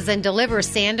produces and delivers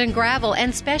sand and gravel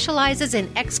and specializes in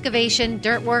excavation,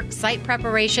 dirt work, site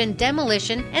preparation,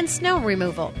 demolition, and snow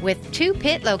removal, with 2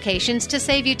 pit locations to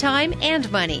save you time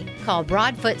and money. Call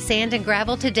Broadfoot Sand and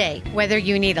Gravel today, whether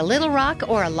you need a little rock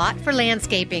or a lot for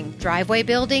landscaping, driveway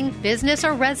building, business,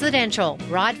 or residential.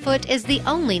 Broadfoot is the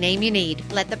only name you need.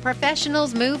 Let the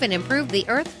professionals move and improve the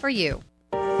earth for you.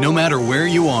 No matter where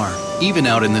you are, even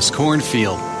out in this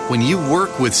cornfield, when you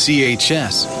work with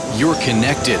CHS, you're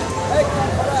connected.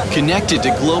 Connected to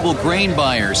global grain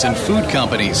buyers and food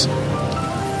companies.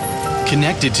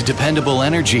 Connected to dependable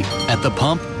energy at the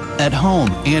pump, at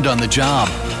home, and on the job.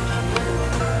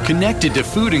 Connected to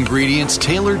food ingredients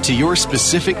tailored to your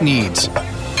specific needs.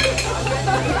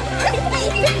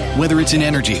 Whether it's in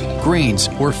energy, grains,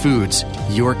 or foods,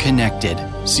 you're connected.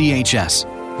 CHS.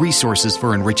 Resources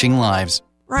for enriching lives.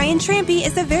 Ryan Trampy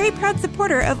is a very proud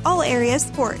supporter of all area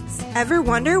sports. Ever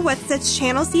wonder what sets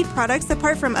Channel Seed products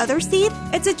apart from other seed?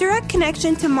 It's a direct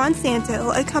connection to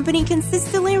Monsanto, a company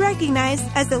consistently recognized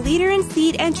as a leader in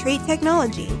seed and trait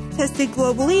technology. Tested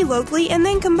globally, locally, and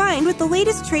then combined with the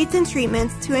latest traits and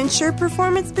treatments to ensure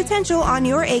performance potential on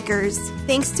your acres.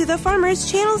 Thanks to the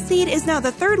farmers, Channel Seed is now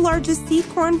the 3rd largest seed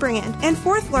corn brand and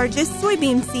 4th largest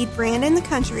soybean seed brand in the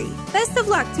country. Best of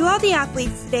luck to all the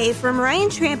athletes today from Ryan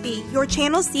Trampy, your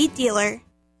Channel Seed dealer.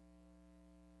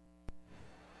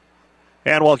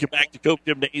 And welcome back to Cope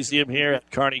Gymnasium here at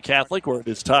Kearney Catholic, where it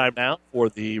is time now for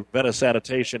the Ravenna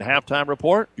Sanitation halftime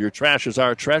report. Your trash is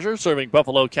our treasure, serving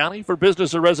Buffalo County for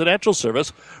business and residential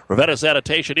service. Ravenna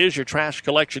Sanitation is your trash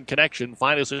collection connection.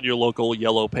 Find us in your local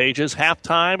yellow pages.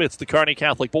 Halftime, it's the Kearney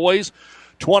Catholic boys,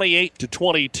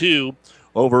 28-22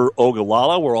 over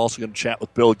Ogallala. We're also going to chat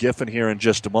with Bill Giffen here in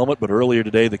just a moment, but earlier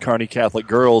today, the Kearney Catholic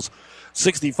girls,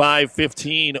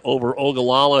 65-15 over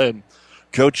Ogallala. And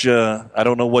Coach, I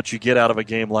don't know what you get out of a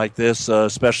game like this,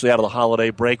 especially out of the holiday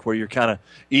break where you're kind of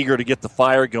eager to get the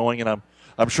fire going, and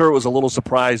I'm sure it was a little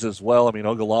surprise as well. I mean,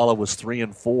 Ogallala was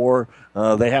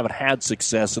 3-4. They haven't had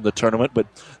success in the tournament, but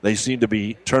they seem to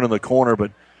be turning the corner,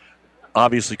 but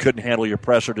obviously couldn't handle your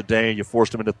pressure today. You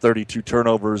forced them into 32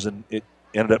 turnovers, and it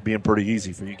ended up being pretty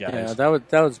easy for you guys. Yeah,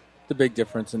 that was the big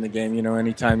difference in the game. You know,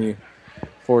 anytime you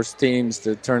force teams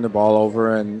to turn the ball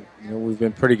over, and we've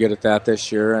been pretty good at that this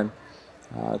year, and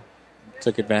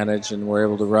took advantage and were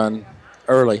able to run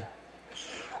early.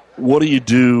 What do you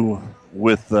do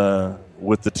with the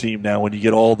team now when you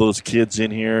get all those kids in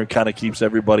here? It kind of keeps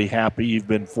everybody happy. You've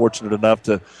been fortunate enough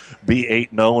to be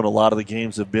 8-0, and a lot of the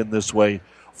games have been this way.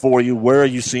 for you. Where are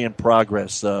you seeing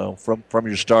progress from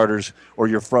your starters or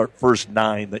your first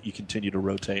 9 that you continue to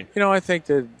rotate? I think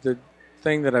the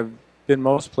thing that I've been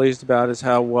most pleased about is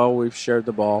how well we've shared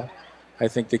the ball. I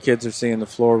think the kids are seeing the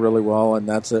floor really well, and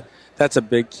that's a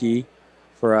big key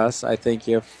for us. I think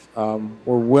if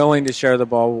we're willing to share the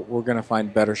ball, we're going to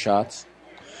find better shots.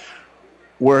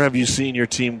 Where have you seen your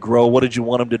team grow? What did you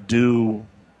want them to do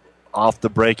off the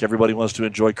break? Everybody wants to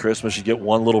enjoy Christmas. You get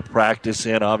one little practice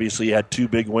in. Obviously, you had 2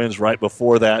 big wins right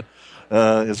before that.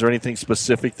 Is there anything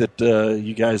specific that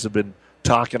you guys have been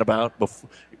talking about?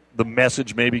 The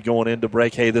message maybe going into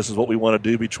break, hey, this is what we want to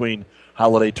do between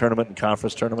holiday tournament and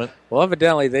conference tournament? Well,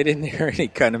 evidently they didn't hear any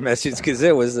kind of message because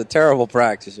it was a terrible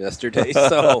practice yesterday.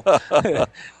 So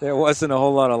there wasn't a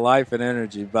whole lot of life and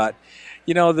energy. But,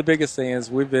 the biggest thing is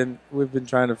we've been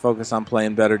trying to focus on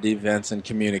playing better defense and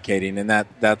communicating, and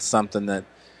that's something that,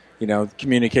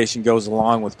 communication goes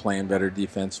along with playing better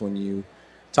defense. When you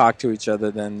talk to each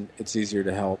other, then it's easier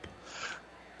to help.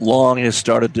 Long has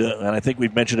started to, and I think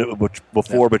we've mentioned it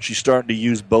before, but she's starting to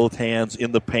use both hands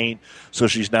in the paint, so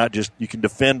she's not just, you can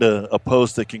defend a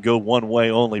post that can go one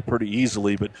way only pretty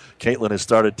easily, but Caitlin has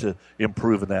started to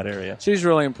improve in that area. She's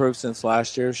really improved since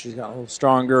last year. She's got a little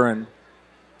stronger and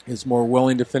is more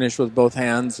willing to finish with both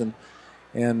hands and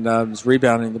is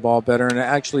rebounding the ball better and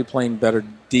actually playing better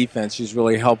defense. She's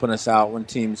really helping us out when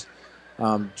teams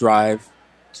drive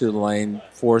to the lane,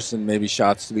 forcing maybe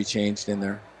shots to be changed in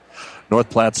there. North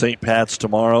Platte St. Pat's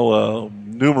tomorrow.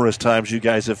 Numerous times you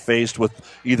guys have faced with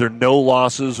either no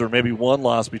losses or maybe one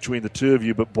loss between the two of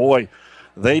you, but boy,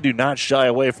 they do not shy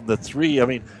away from the 3. I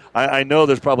mean, I know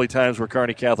there's probably times where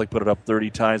Kearney Catholic put it up 30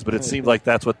 times, but it seemed like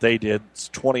that's what they did. It's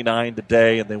 29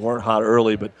 today, and they weren't hot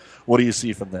early, but what do you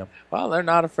see from them? Well, they're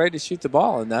not afraid to shoot the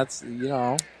ball, and that's,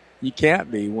 you can't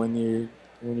be when you're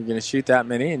going to shoot that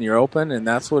many and you're open, and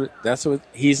that's what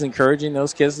he's encouraging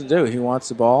those kids to do. He wants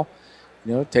the ball.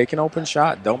 Take an open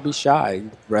shot. Don't be shy.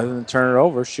 Rather than turn it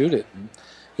over, shoot it. And,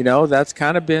 that's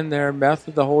kind of been their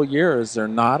method the whole year is they're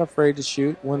not afraid to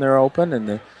shoot when they're open,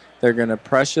 and they're going to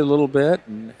press you a little bit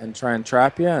and try and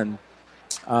trap you. And,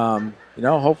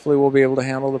 hopefully we'll be able to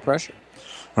handle the pressure.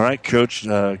 All right, Coach,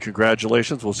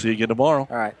 congratulations. We'll see you again tomorrow.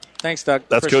 All right. Thanks, Doug.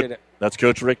 Appreciate it. That's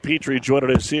Coach Rick Petrie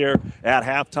joining us here at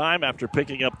halftime after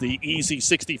picking up the easy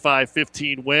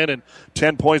 65-15 win and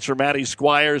 10 points for Maddie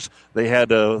Squires. They had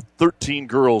 13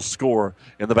 girls score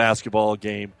in the basketball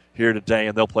game here today,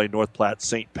 and they'll play North Platte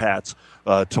St. Pat's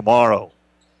tomorrow.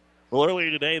 Well,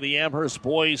 earlier today, the Amherst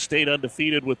boys stayed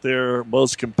undefeated with their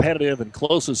most competitive and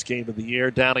closest game of the year,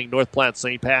 downing North Platte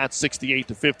St. Pat's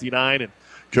 68-59. And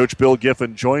Coach Bill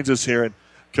Giffen joins us here. And,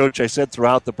 Coach, I said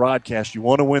throughout the broadcast, you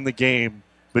want to win the game,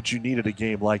 but you needed a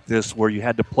game like this where you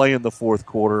had to play in the fourth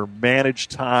quarter, manage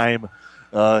time,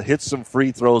 hit some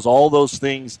free throws, all those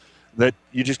things that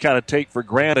you just kind of take for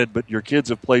granted, but your kids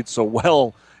have played so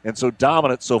well and so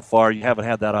dominant so far, you haven't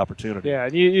had that opportunity. Yeah,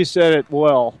 and you said it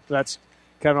well. That's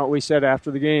kind of what we said after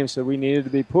the game, so we needed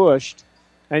to be pushed.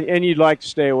 And you'd like to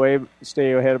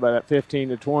stay ahead by that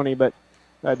 15-20, but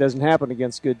that doesn't happen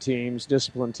against good teams,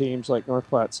 disciplined teams like North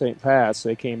Platte St. Pat's.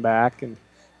 They came back and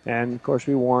of course,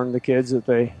 we warned the kids that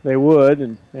they would,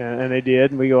 and they did.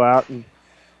 And we go out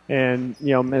and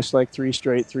miss like 3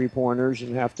 straight 3-pointers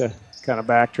and have to kind of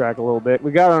backtrack a little bit.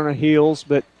 We got on our heels,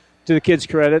 but to the kids'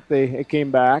 credit, they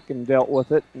came back and dealt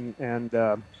with it. And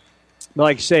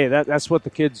like you say, that's what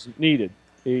the kids needed.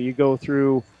 You go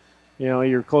through,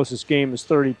 your closest game is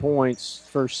 30 points,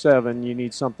 first 7. You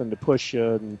need something to push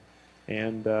you,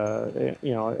 and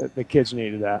the kids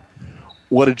needed that.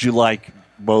 What did you like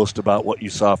most about what you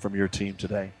saw from your team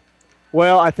today?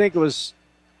 Well, I think it was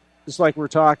just like we're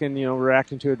talking,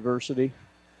 reacting to adversity.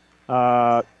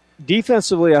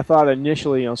 Defensively, I thought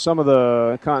initially, some of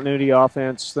the continuity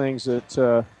offense things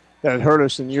that had hurt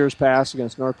us in years past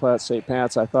against North Platte St.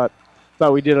 Pat's, I thought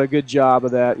we did a good job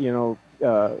of that,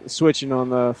 switching on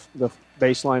the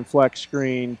baseline flex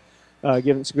screen,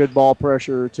 giving some good ball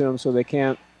pressure to them so they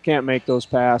can't make those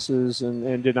passes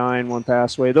and denying one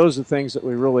pass away. Those are the things that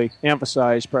we really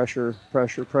emphasize, pressure,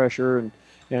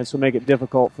 and so make it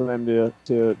difficult for them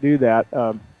to do that.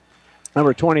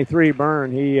 Number 23,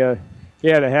 Byrne, he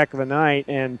had a heck of a night,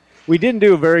 and we didn't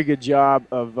do a very good job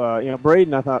of,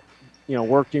 Braden, I thought,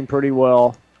 worked him pretty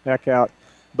well, heck out.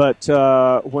 But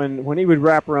when he would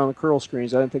wrap around the curl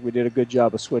screens, I didn't think we did a good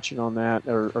job of switching on that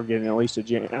or getting at least a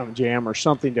jam or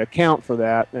something to account for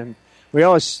that. And we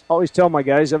always tell my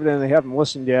guys, evidently they haven't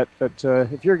listened yet, but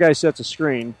if your guy sets a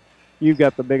screen, you've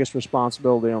got the biggest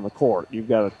responsibility on the court. You've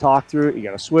got to talk through it, you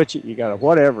got to switch it, you got to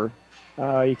whatever.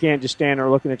 you can't just stand there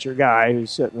looking at your guy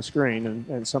who's sitting the screen,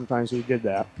 and sometimes we did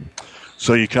that.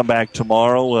 So you come back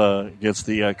tomorrow against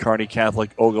the Kearney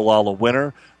Catholic Ogallala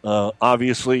winner.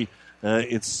 Obviously,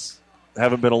 it's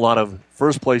haven't been a lot of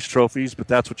first-place trophies, but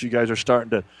that's what you guys are starting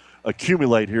to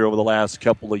accumulate here over the last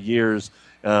couple of years.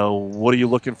 What are you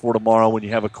looking for tomorrow when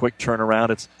you have a quick turnaround?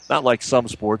 It's not like some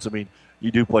sports. I mean, you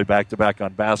do play back-to-back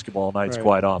on basketball nights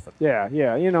quite often. Yeah,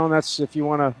 and that's if you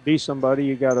want to be somebody,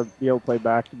 you got to be able to play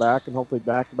back-to-back and hopefully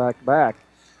back-to-back-to-back.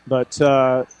 But,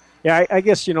 I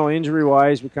guess,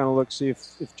 injury-wise, we kind of look, see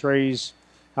if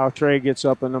how Trey gets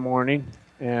up in the morning,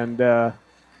 and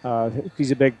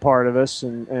he's a big part of us.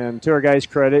 And to our guys'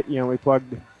 credit, we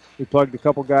plugged a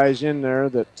couple guys in there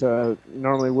that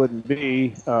normally wouldn't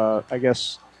be. I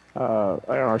guess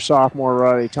our sophomore,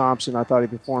 Riley Thompson, I thought he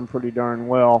performed pretty darn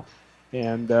well.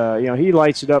 And, he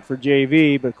lights it up for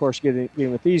JV, but, of course, getting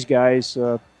with these guys,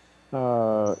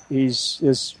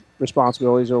 his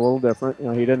responsibilities are a little different.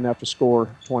 He doesn't have to score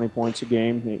 20 points a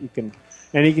game. He can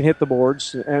hit the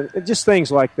boards. And just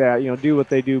things like that, do what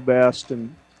they do best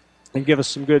and give us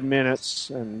some good minutes.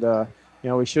 And,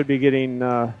 we should be getting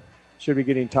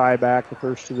Ty back the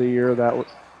first of the year.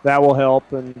 That will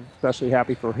help, and especially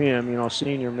happy for him.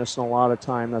 Senior missing a lot of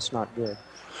time. That's not good.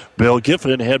 Bill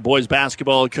Giffen, head boys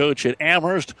basketball coach at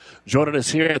Amherst, joining us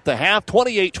here at the half.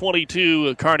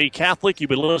 28-22 Kearney Catholic. You've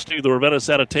been listening to the Ravenna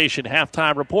Sanitation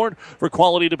Halftime Report. For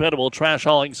quality, dependable trash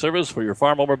hauling service for your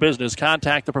farm or business,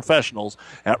 contact the professionals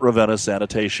at Ravenna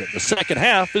Sanitation. The second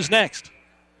half is next.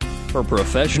 For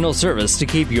professional service to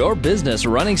keep your business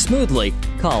running smoothly,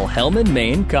 call Hellman,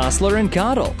 Maine, Kostler, and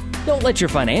Cottle. Don't let your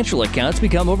financial accounts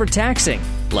become overtaxing.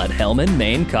 Let Hellman,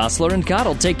 Maine, Kostler, and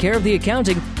Cottle take care of the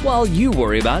accounting while you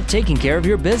worry about taking care of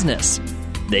your business.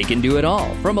 They can do it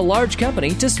all, from a large company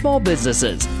to small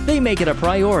businesses. They make it a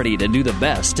priority to do the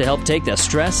best to help take the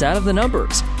stress out of the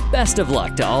numbers. Best of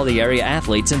luck to all the area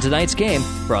athletes in tonight's game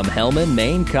from Hellman,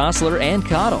 Maine, Kostler, and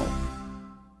Cottle.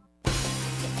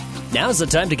 Now's the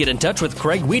time to get in touch with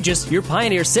Craig Weegis, your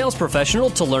Pioneer sales professional,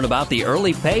 to learn about the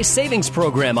Early Pay Savings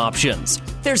Program options.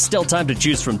 There's still time to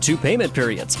choose from 2 payment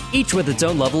periods, each with its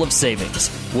own level of savings.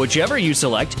 Whichever you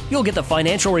select, you'll get the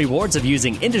financial rewards of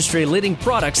using industry-leading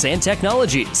products and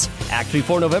technologies. Act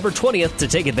before November 20th to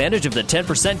take advantage of the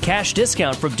 10% cash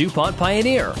discount from DuPont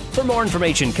Pioneer. For more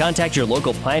information, contact your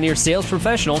local Pioneer sales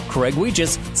professional, Craig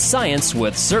Weegis. Science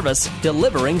with service,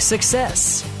 delivering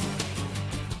success.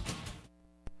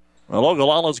 Well,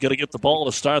 Ogallala's going to get the ball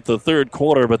to start the third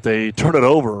quarter, but they turn it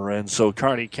over, and so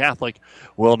Kearney Catholic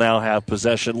will now have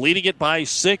possession, leading it by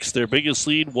 6. Their biggest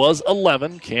lead was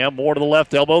 11. Cam Moore to the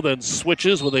left elbow, then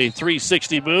switches with a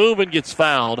 360 move and gets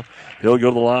fouled. He'll go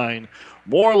to the line.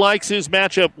 Moore likes his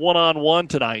matchup one-on-one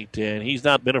tonight, and he's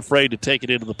not been afraid to take it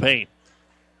into the paint.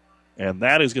 And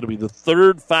that is going to be the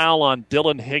third foul on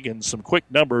Dylan Higgins. Some quick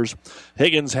numbers.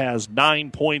 Higgins has 9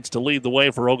 points to lead the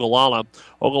way for Ogallala.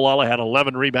 Ogallala had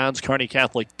 11 rebounds. Kearney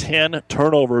Catholic 10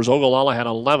 turnovers. Ogallala had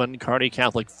 11. Kearney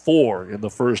Catholic 4 in the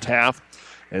first half.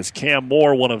 As Cam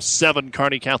Moore, one of 7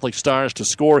 Kearney Catholic stars to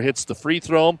score, hits the free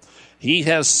throw. He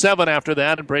has 7 after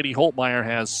that, and Brady Holtmeyer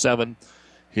has 7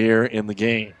 here in the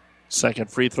game.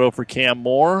 Second free throw for Cam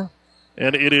Moore.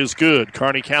 And it is good.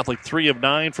 Kearney Catholic 3 of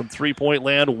 9 from three-point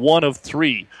land, 1 of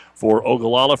 3 for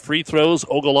Ogallala. Free throws,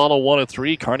 Ogallala 1 of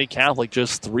 3. Kearney Catholic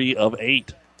just 3 of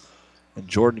 8. And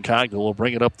Jordan Cogdill will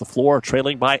bring it up the floor,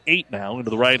 trailing by 8 now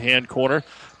into the right-hand corner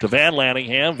to Van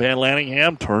Lanningham. Van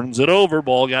Lanningham turns it over.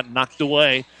 Ball got knocked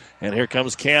away. And here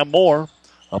comes Cam Moore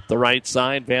up the right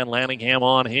side. Van Lanningham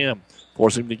on him.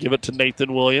 Force him to give it to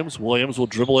Nathan Williams. Williams will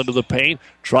dribble into the paint,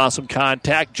 draw some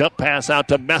contact, jump pass out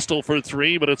to Mestel for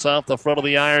 3, but it's off the front of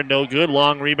the iron, no good.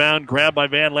 Long rebound, grabbed by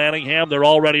Van Lanningham. They're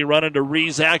already running to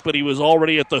Rezac, but he was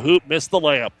already at the hoop, missed the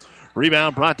layup.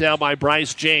 Rebound brought down by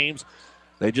Bryce James.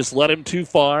 They just let him too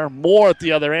far. Moore at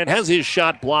the other end has his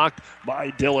shot blocked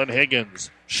by Dylan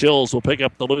Higgins. Shills will pick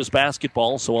up the loose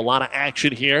basketball, so a lot of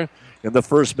action here in the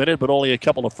first minute, but only a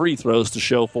couple of free throws to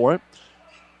show for it.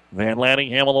 Van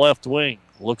Lanningham on the left wing.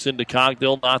 Looks into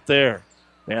Cogdill, not there.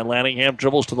 Van Lanningham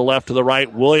dribbles to the left, to the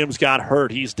right. Williams got hurt.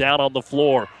 He's down on the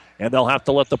floor, and they'll have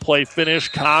to let the play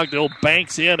finish. Cogdill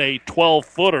banks in a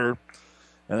 12-footer,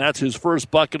 and that's his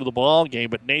first bucket of the ball game.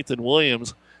 But Nathan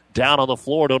Williams down on the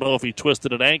floor. Don't know if he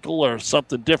twisted an ankle or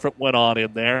something different went on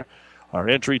in there. Our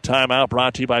entry timeout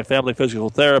brought to you by Family Physical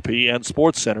Therapy and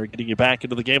Sports Center, getting you back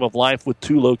into the game of life with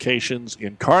 2 locations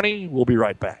in Kearney. We'll be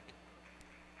right back.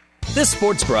 This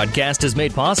sports broadcast is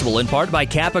made possible in part by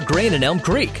Kappa Grain in Elm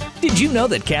Creek. Did you know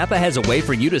that Kappa has a way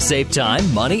for you to save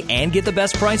time, money, and get the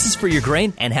best prices for your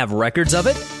grain and have records of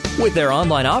it? With their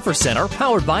online offer center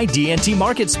powered by DNT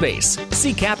MarketSpace.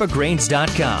 See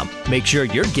KappaGrains.com. Make sure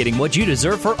you're getting what you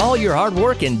deserve for all your hard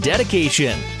work and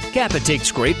dedication. Kappa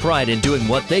takes great pride in doing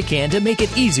what they can to make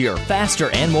it easier, faster,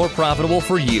 and more profitable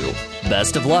for you.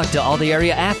 Best of luck to all the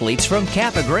area athletes from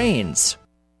Kappa Grains.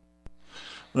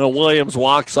 Well, Williams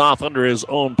walks off under his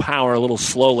own power a little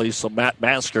slowly, so Matt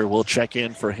Masker will check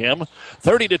in for him.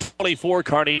 30-24,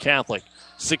 Kearney Catholic.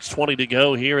 6:20 to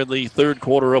go here in the third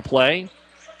quarter of play.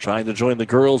 Trying to join the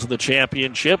girls in the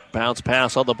championship. Bounce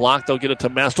pass on the block. They'll get it to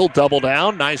Mestel. Double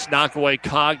down. Nice knockaway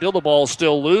Cogdill. The ball's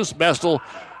still loose. Mestel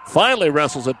finally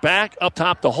wrestles it back. Up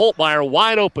top to Holtmeyer.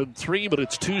 Wide open three, but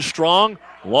it's too strong.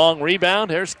 Long rebound.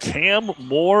 There's Cam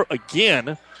Moore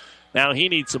again. Now he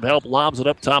needs some help. Lobs it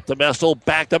up top to Mestel.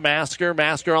 Back to Masker.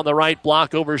 Masker on the right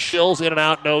block over Shills. In and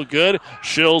out, no good.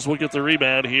 Shills will get the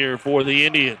rebound here for the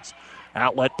Indians.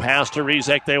 Outlet pass to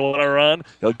Rezek. They want to run.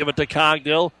 He'll give it to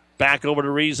Cogdill. Back over to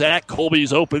Rezak.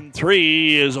 Colby's open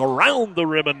three is around the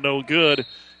rim and no good.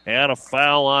 And a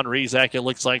foul on Rezak. It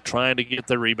looks like trying to get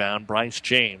the rebound. Bryce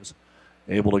James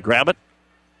able to grab it.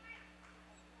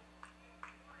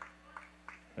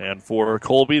 And for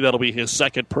Colby, that'll be his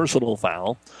second personal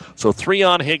foul. So 3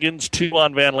 on Higgins, 2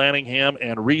 on Van Lanningham,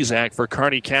 and Rezak for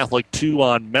Kearney Catholic, 2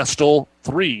 on Mestel,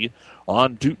 3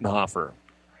 on Dutenhofer.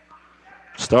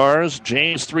 Stars,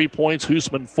 James 3 points,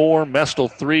 Hoosman 4, Mestel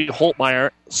 3,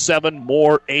 Holtmeyer 7,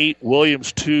 Moore 8,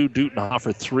 Williams 2,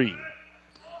 Dutenhofer 3.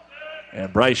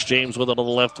 And Bryce James with it on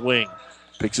the left wing.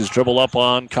 Picks his dribble up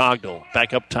on Cogdill.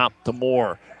 Back up top to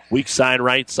Moore. Weak side,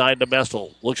 right side to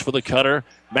Mestel. Looks for the cutter.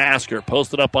 Masker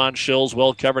posted up on Shills.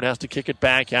 Well covered, has to kick it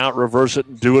back out, reverse it,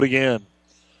 and do it again.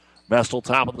 Mestel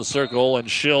top of the circle, and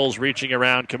Shills reaching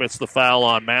around commits the foul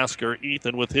on Masker.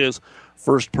 Ethan with his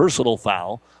first personal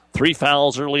foul. 3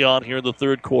 fouls early on here in the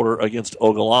third quarter against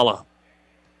Ogallala.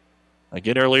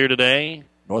 Again earlier today,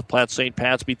 North Platte St.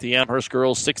 Pat's beat the Amherst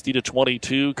girls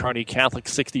 60-22. Kearney Catholic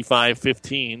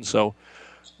 65-15. So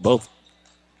both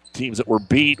teams that were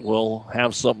beat will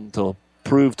have something to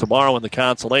prove tomorrow in the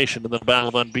consolation and then the battle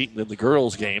of unbeaten in the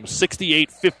girls' game.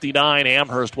 68-59,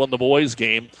 Amherst won the boys'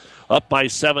 game. Up by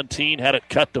 17, had it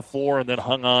cut to 4, and then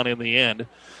hung on in the end.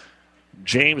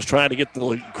 James trying to get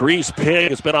the grease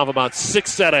pig. It's been off about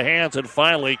 6 set of hands, and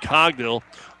finally Cogdill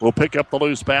will pick up the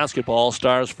loose basketball.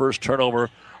 Stars' first turnover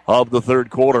of the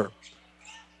third quarter.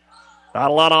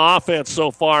 Not a lot of offense so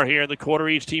far here in the quarter.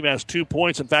 Each team has 2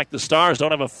 points. In fact, the Stars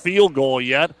don't have a field goal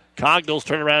yet. Cogdill's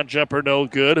turnaround jumper no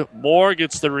good. Moore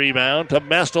gets the rebound to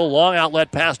Mestel. Long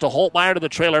outlet pass to Holtmeyer to the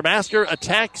trailer. Masker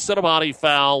attacks and a body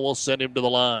foul will send him to the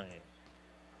line.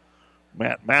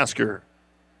 Matt Masker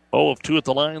 0 of 2 at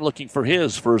the line, looking for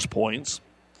his first points.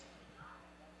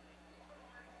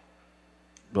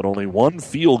 But only 1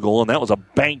 field goal, and that was a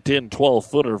banked-in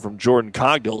 12-footer from Jordan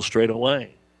Cogdill straight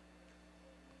away.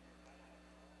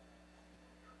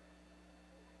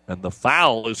 And the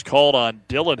foul is called on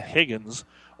Dylan Higgins,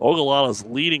 Ogallala's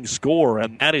leading scorer,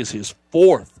 and that is his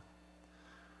 4th.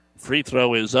 Free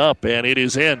throw is up, and it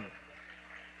is in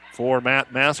for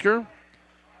Matt Masker.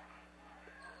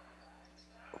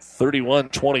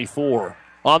 31-24.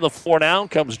 On the floor now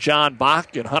comes John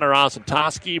Bach and Hunter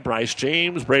Ozentoski, Bryce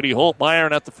James, Brady Holtmeyer,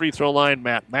 and at the free throw line,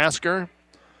 Matt Masker.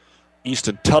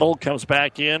 Easton Tuttle comes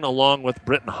back in along with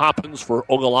Britton Hoppins for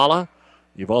Ogallala.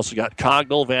 You've also got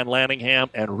Cogdill, Van Lanningham,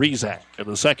 and Rezak. And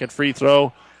the second free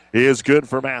throw is good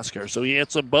for Masker. So he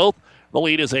hits them both. The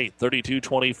lead is 8,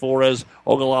 32-24 as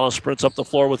Ogallala sprints up the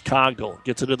floor with Cogdill.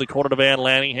 Gets it in the corner to Van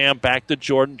Lanningham. Back to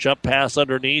Jordan. Jump pass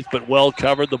underneath, but well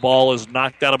covered. The ball is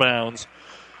knocked out of bounds.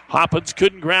 Hoppins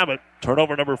couldn't grab it.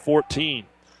 Turnover number 14.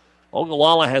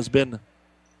 Ogallala has been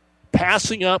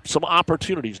passing up some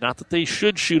opportunities. Not that they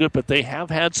should shoot it, but they have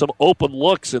had some open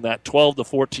looks in that 12 to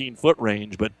 14-foot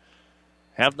range, but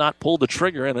have not pulled the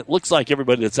trigger, and it looks like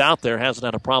everybody that's out there hasn't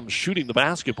had a problem shooting the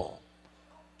basketball.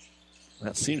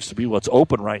 That seems to be what's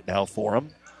open right now for him.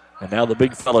 And now the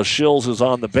big fella Shills is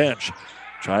on the bench.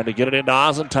 Trying to get it into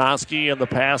Ozentoski, and the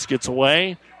pass gets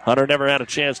away. Hunter never had a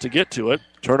chance to get to it.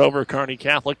 Turnover, Kearney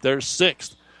Catholic, their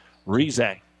 6th.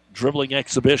 Rezak, dribbling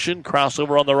exhibition.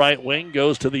 Crossover on the right wing.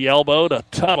 Goes to the elbow to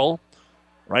Tuttle.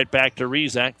 Right back to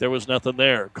Rezak. There was nothing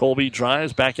there. Colby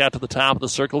drives back out to the top of the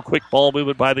circle. Quick ball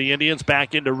movement by the Indians.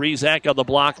 Back into Rezak on the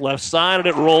block left side, and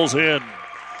it rolls in.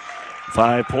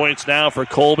 5 points now for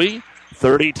Colby.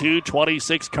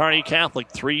 32-26 Kearney Catholic.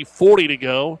 3:40 to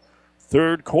go.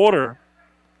 Third quarter.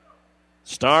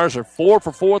 Stars are 4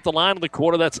 for 4 at the line of the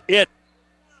quarter. That's it.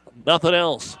 Nothing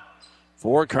else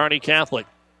for Kearney Catholic.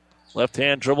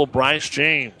 Left-hand dribble, Bryce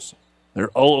James.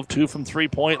 They're 0 of 2 from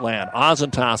three-point land.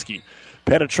 Ozentoski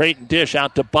penetrating dish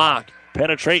out to Bach.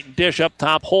 Penetrating dish up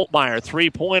top, Holtmeyer.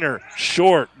 Three-pointer,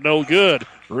 short, no good.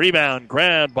 Rebound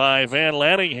grabbed by Van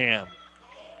Lanningham.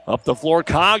 Up the floor,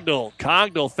 Cogdill.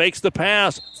 Cogdill fakes the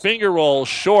pass. Finger roll,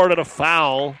 short, and a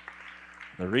foul.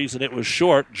 The reason it was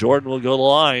short, Jordan will go to the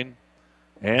line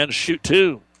and shoot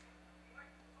two.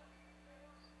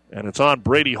 And it's on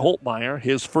Brady Holtmeyer,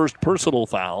 his first personal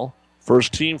foul.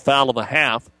 First team foul of the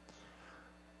half.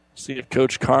 See if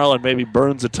Coach Carlin maybe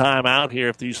burns a timeout here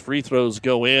if these free throws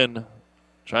go in.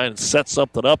 Try and set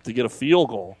something up to get a field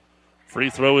goal. Free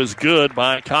throw is good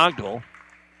by Cogdill.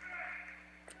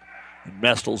 And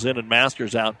Mestel's in and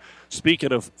Masters out.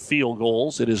 Speaking of field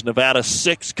goals, it is Nevada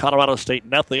 6, Colorado State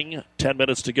nothing. 10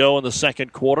 minutes to go in the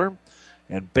second quarter.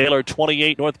 And Baylor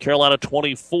 28, North Carolina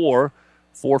 24.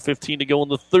 4:15 to go in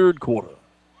the third quarter.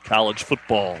 College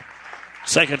football.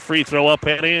 Second free throw up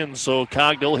and in, so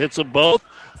Cogdill hits them both.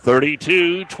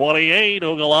 32-28.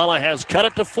 Ogallala has cut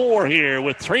it to 4 here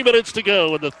with 3 minutes to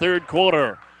go in the third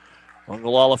quarter.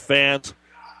 Ogallala fans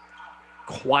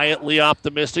quietly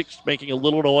optimistic, making a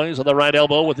little noise on the right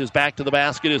elbow with his back to the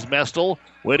basket is Mestel.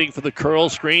 Waiting for the curl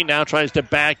screen, now tries to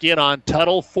back in on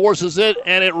Tuttle, forces it,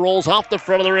 and it rolls off the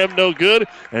front of the rim, no good.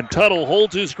 And Tuttle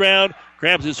holds his ground,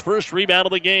 grabs his first rebound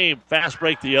of the game. Fast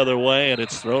break the other way, and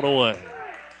it's thrown away.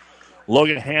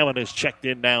 Logan Hammond is checked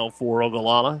in now for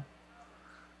Ogallala.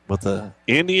 But the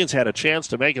Indians had a chance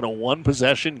to make it a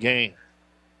one-possession game.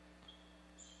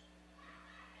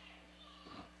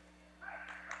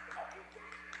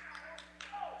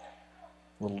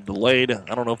 A little delayed.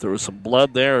 I don't know if there was some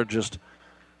blood there or just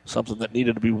something that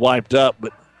needed to be wiped up,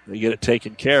 but they get it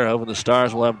taken care of, and the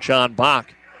Stars will have John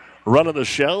Bach running the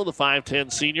show. The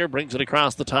 5'10 senior brings it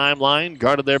across the timeline,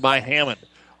 guarded there by Hammond.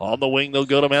 On the wing, they'll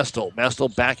go to Mestel.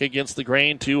 Mestel back against the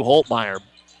grain to Holtmeyer.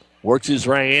 Works his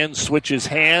way in, switches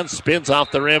hands, spins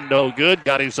off the rim, no good.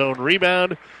 Got his own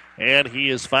rebound, and he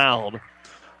is fouled.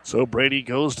 So Brady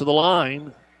goes to the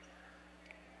line.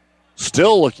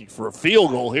 Still looking for a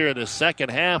field goal here in the second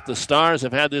half. The Stars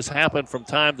have had this happen from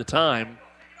time to time.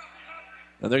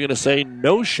 And they're going to say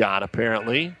no shot,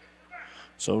 apparently.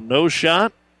 So no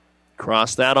shot.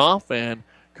 Cross that off, and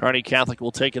Kearney Catholic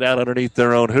will take it out underneath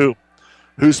their own hoop.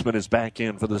 Hoosman is back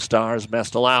in for the Stars.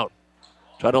 Mestel out.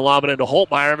 Try to lob it into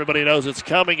Holtmeyer. Everybody knows it's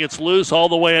coming. It's loose all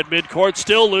the way at midcourt.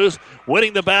 Still loose.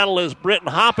 Winning the battle is Britton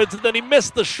Hoppins, and then he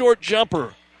missed the short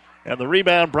jumper. And the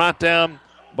rebound brought down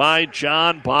by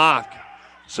John Bach.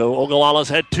 So Ogallala's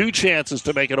had 2 chances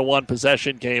to make it a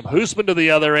one-possession game. Hoosman to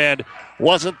the other end.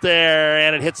 Wasn't there,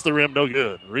 and it hits the rim. No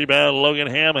good. Rebound, Logan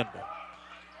Hammond.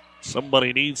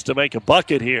 Somebody needs to make a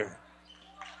bucket here.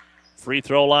 Free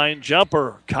throw line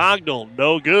jumper. Cogdill,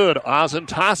 no good.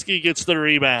 Ozentowski gets the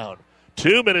rebound.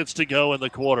 2 minutes to go in the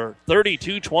quarter.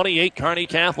 32-28 Kearney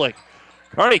Catholic.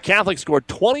 Kearney Catholic scored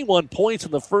 21 points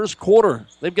in the first quarter.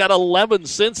 They've got 11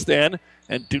 since then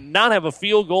and do not have a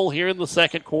field goal here in the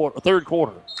third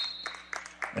quarter.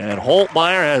 And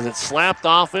Holtmeyer has it slapped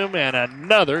off him, and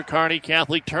another Kearney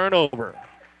Catholic turnover.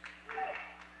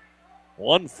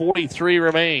 1:43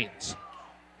 remains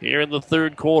here in the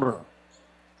third quarter.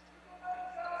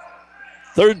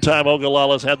 Third time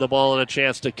Ogallala's had the ball and a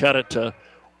chance to cut it to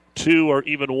 2 or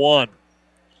even 1.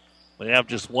 They have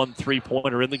just 1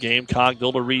 3-pointer in the game.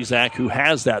 Cogdill to Rezac, who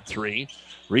has that 3.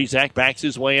 Rezac backs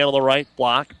his way in on the right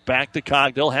block. Back to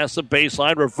Cogdill, has the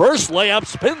baseline. Reverse layup,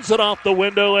 spins it off the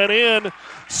window and in.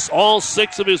 All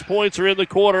 6 of his points are in the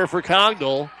quarter for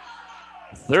Cogdill.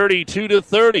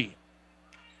 32-30.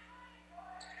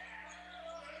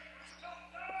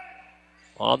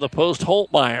 On the post,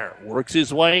 Holtmeyer works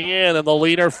his way in, and the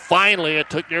leader finally, it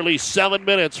took nearly 7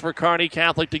 minutes for Kearney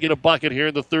Catholic to get a bucket here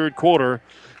in the third quarter.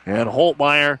 And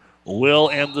Holtmeyer will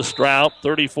end the drought,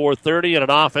 34-30, and an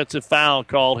offensive foul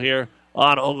called here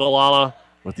on Ogallala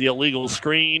with the illegal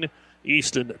screen.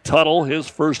 Easton Tuttle, his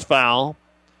first foul,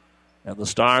 and the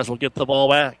Stars will get the ball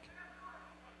back.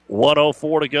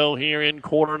 1:04 to go here in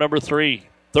quarter number 3.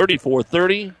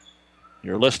 34-30.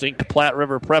 You're listening to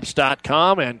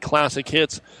PlatteRiverPreps.com and Classic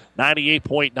Hits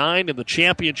 98.9 in the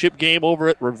championship game over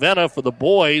at Ravenna for the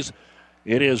boys.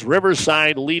 It is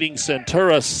Riverside leading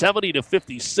Centura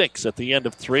 70-56 at the end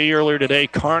of 3. Earlier today,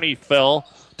 Kearney fell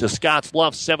to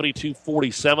Scottsbluff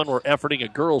 72-47. We're efforting a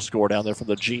girls' score down there from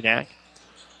the GNAC.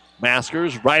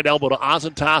 Maskers, right elbow to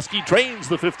Ozentowski, drains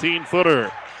the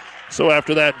 15-footer. So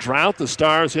after that drought, the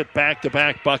Stars hit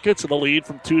back-to-back buckets, and the lead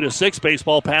from 2-6.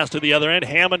 Baseball pass to the other end.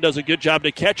 Hammond does a good job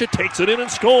to catch it, takes it in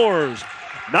and scores.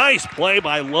 Nice play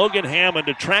by Logan Hammond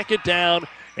to track it down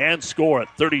and score it.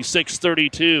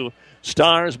 36-32.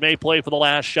 Stars may play for the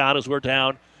last shot as we're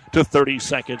down to 30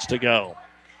 seconds to go.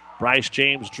 Bryce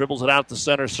James dribbles it out the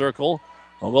center circle.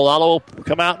 Ogallala will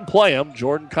come out and play him.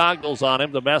 Jordan Cogdill's on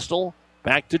him. The Mestel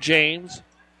back to James.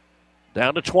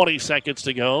 Down to 20 seconds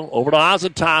to go. Over to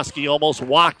Ozatoski. Almost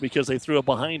walked because they threw it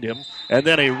behind him. And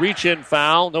then a reach-in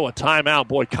foul. No, a timeout.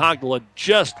 Boy, Cogdill had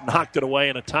just knocked it away,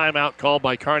 and a timeout called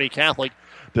by Kearney Catholic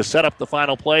to set up the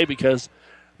final play because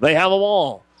they have them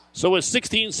all. So with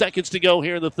 16 seconds to go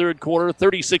here in the third quarter,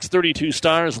 36-32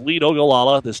 Stars lead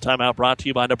Ogallala. This timeout brought to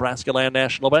you by Nebraska Land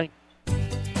National Bank.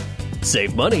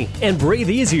 Save money and breathe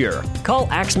easier. Call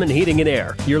Axman Heating and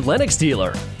Air, your Lennox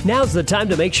dealer. Now's the time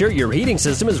to make sure your heating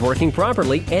system is working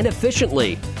properly and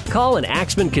efficiently. Call and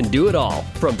Axman can do it all,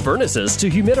 from furnaces to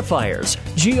humidifiers,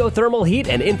 geothermal heat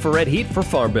and infrared heat for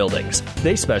farm buildings.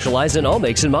 They specialize in all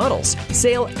makes and models,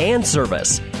 sale and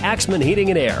service. Axman Heating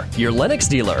and Air, your Lennox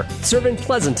dealer, serving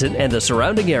Pleasanton and the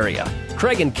surrounding area.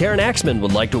 Craig and Karen Axman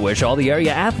would like to wish all the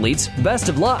area athletes best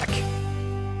of luck.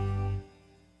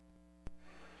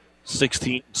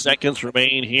 16 seconds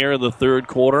remain here in the third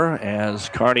quarter as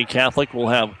Kearney Catholic will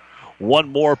have one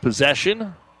more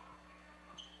possession.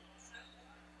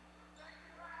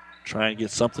 Try and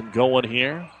get something going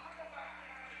here.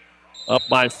 Up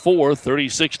by 4,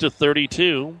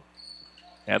 36-32.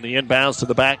 And the inbounds to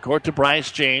the backcourt to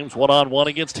Bryce James. One-on-one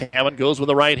against Hammond. Goes with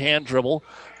a right-hand dribble.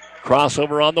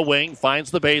 Crossover on the wing,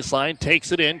 finds the baseline,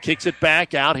 takes it in, kicks it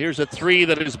back out. Here's a three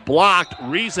that is blocked.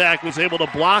 Rizak was able to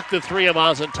block the three of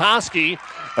Ozantoski.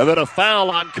 And then a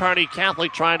foul on Kearney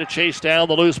Catholic trying to chase down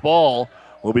the loose ball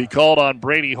will be called on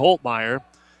Brady Holtmeyer.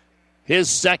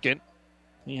 His second.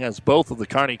 He has both of the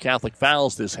Kearney Catholic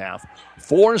fouls this half.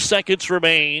 4 seconds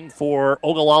remain for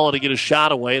Ogallala to get a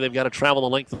shot away. They've got to travel the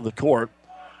length of the court.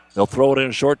 They'll throw it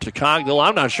in short to Cogdill.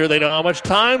 I'm not sure they know how much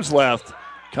time's left.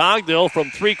 Cogdill from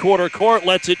three-quarter court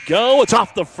lets it go. It's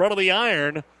off the front of the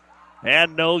iron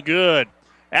and no good.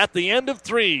 At the end of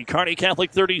 3, Kearney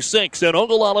Catholic 36 and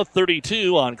Ogallala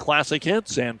 32 on Classic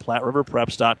Hits and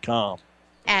PlatteRiverPreps.com.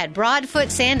 At Broadfoot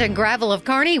Sand and Gravel of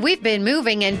Kearney, we've been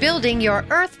moving and building your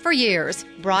earth for years.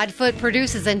 Broadfoot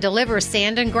produces and delivers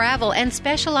sand and gravel and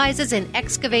specializes in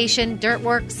excavation, dirt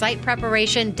work, site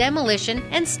preparation, demolition,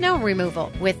 and snow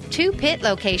removal, with 2 pit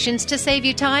locations to save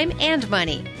you time and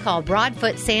money. Call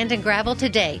Broadfoot Sand and Gravel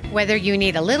today, whether you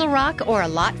need a little rock or a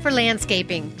lot for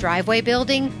landscaping, driveway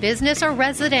building, business, or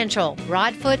residential.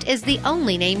 Broadfoot is the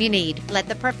only name you need. Let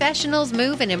the professionals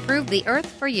move and improve the earth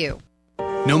for you.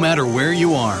 No matter where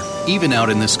you are, even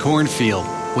out in this cornfield,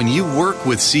 when you work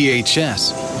with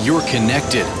CHS, you're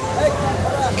connected.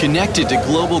 Connected to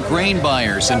global grain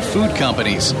buyers and food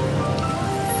companies.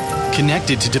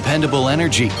 Connected to dependable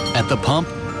energy at the pump,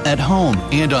 at home,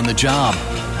 and on the job.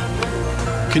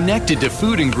 Connected to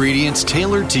food ingredients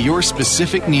tailored to your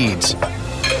specific needs.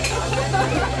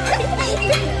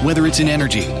 Whether it's in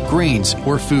energy, grains,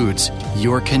 or foods,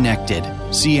 you're connected.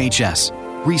 CHS,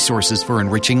 resources for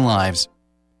enriching lives.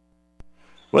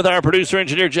 With our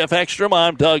producer-engineer Jeff Ekstrom,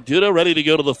 I'm Doug Duda, ready to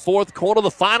go to the fourth quarter, the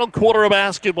final quarter of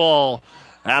basketball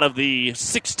out of the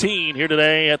 16 here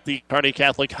today at the Kearney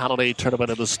Catholic Holiday Tournament.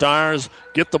 And the Stars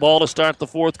get the ball to start the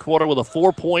fourth quarter with a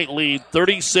 4-point lead,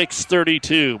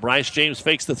 36-32. Bryce James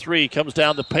fakes the three, comes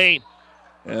down the paint,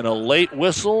 and a late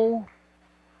whistle.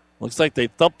 Looks like they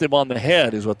thumped him on the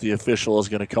head is what the official is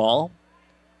going to call.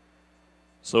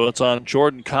 So it's on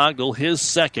Jordan Cogdill, his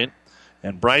second.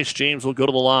 And Bryce James will go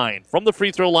to the line. From the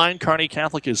free throw line, Kearney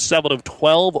Catholic is 7 of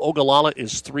 12. Ogallala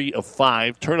is 3 of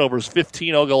 5. Turnovers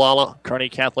 15 Ogallala. Kearney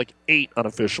Catholic 8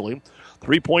 unofficially.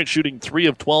 3-point shooting 3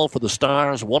 of 12 for the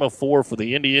Stars. 1 of 4 for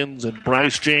the Indians. And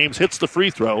Bryce James hits the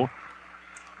free throw.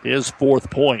 His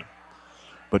 4th point.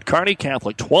 But Kearney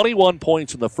Catholic 21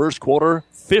 points in the first quarter.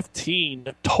 15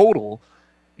 total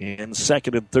in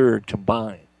second and third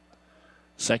combined.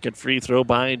 Second free throw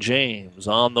by James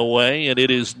on the way, and it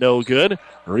is no good.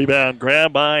 Rebound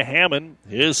grab by Hammond,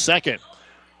 his second.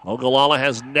 Ogallala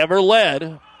has never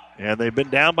led, and they've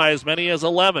been down by as many as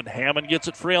 11. Hammond gets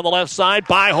it free on the left side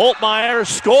by Holtmeyer,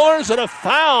 scores, and a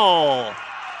foul.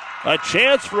 A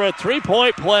chance for a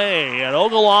 3-point play, and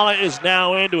Ogallala is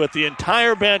now into it. The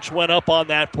entire bench went up on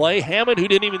that play. Hammond, who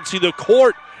didn't even see the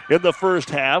court in the first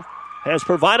half, has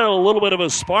provided a little bit of a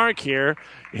spark here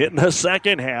in the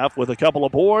second half with a couple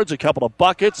of boards, a couple of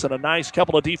buckets, and a nice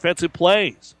couple of defensive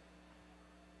plays.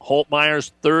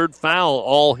 Holtmeyer's third foul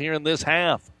all here in this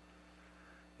half.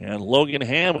 And Logan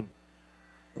Hammond,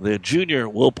 the junior,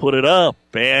 will put it up,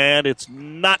 and it's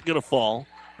not going to fall.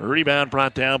 Rebound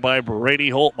brought down by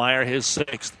Brady Holtmeyer, his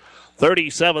 6th.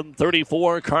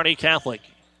 37-34, Kearney Catholic.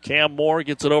 Cam Moore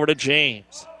gets it over to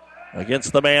James.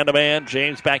 Against the man-to-man,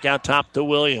 James back out top to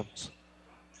Williams.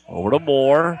 Over to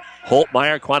Moore.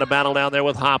 Holtmeyer, quite a battle down there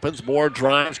with Hoppins. More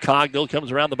drives. Cogdill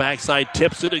comes around the backside,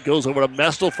 tips it. It goes over to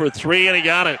Mestel for three, and he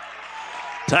got it.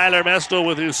 Tyler Mestel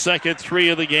with his second three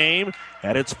of the game,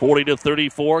 and it's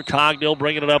 40-34. Cogdill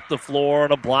bringing it up the floor,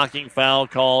 and a blocking foul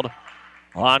called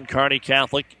on Kearney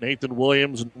Catholic. Nathan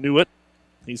Williams knew it.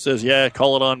 He says, yeah,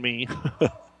 call it on me.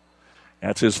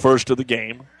 That's his first of the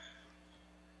game.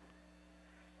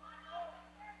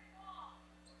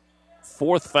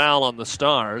 Fourth foul on the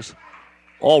Stars.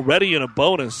 Already in a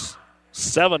bonus,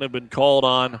 7 have been called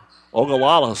on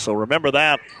Ogallala. So remember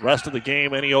that. Rest of the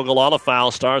game, any Ogallala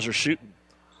foul, Stars are shooting.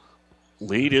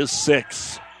 Lead is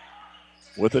 6.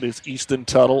 With it is Easton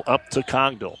Tuttle up to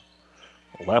Cogdill.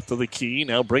 Left of the key,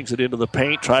 now brings it into the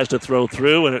paint, tries to throw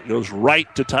through, and it goes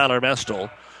right to Tyler Mestel.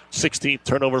 16th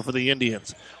turnover for the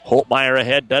Indians. Holtmeyer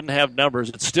ahead, doesn't have numbers.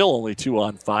 It's still only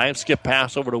 2-on-5. Skip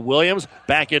pass over to Williams,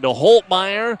 back into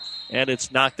Holtmeyer, and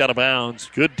it's knocked out of bounds.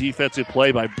 Good defensive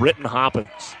play by Britton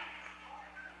Hoppins.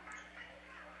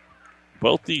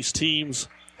 Both these teams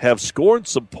have scored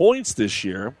some points this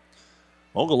year.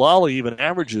 Ogallala even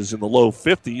averages in the low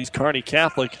 50s. Kearney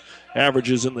Catholic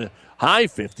averages in the high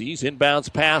 50s.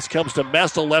 Inbounds pass comes to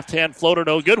Mestel. Left-hand floater,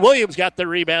 no good. Williams got the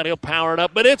rebound. He'll power it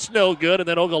up, but it's no good. And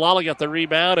then Ogallala got the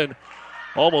rebound and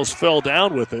almost fell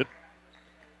down with it.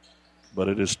 But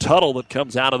it is Tuttle that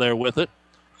comes out of there with it.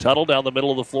 Tuttle down the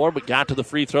middle of the floor, but got to the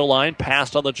free throw line.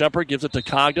 Passed on the jumper, gives it to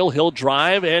Cogdill. He'll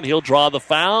drive, and he'll draw the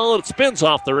foul. It spins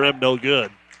off the rim, no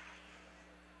good.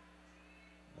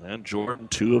 And Jordan,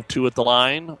 2 of 2 at the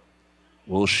line,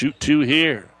 will shoot 2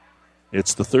 here.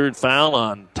 It's the third foul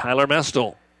on Tyler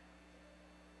Mestel.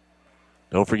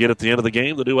 Don't forget, at the end of the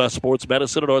game, the New West Sports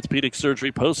Medicine and Orthopedic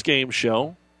Surgery post-game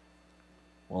show.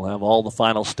 We'll have all the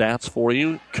final stats for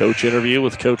you. Coach interview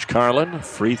with Coach Carlin.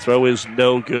 Free throw is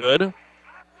no good.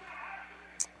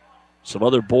 Some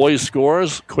other boys'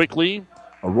 scores quickly.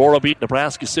 Aurora beat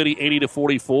Nebraska City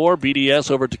 80-44. BDS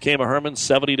over Takema Herman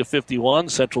 70-51.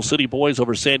 Central City boys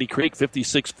over Sandy Creek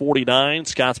 56-49.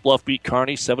 Scottsbluff beat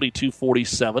Kearney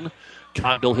 72-47.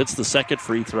 Cogdill hits the second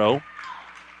free throw.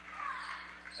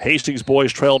 Hastings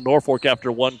boys trailed Norfolk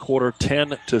after one quarter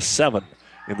 10-7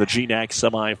 in the GNAC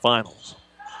semifinals.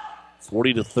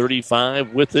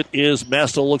 40-35. With it is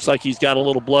Mestel. Looks like he's got a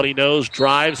little bloody nose.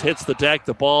 Drives, hits the deck.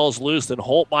 The ball's loose. Then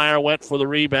Holtmeyer went for the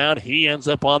rebound. He ends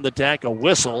up on the deck. A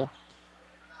whistle.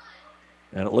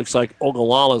 And it looks like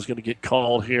Ogallala is going to get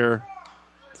called here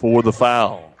for the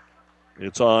foul.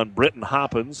 It's on Britton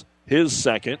Hoppins, his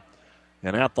second.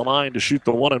 And at the line to shoot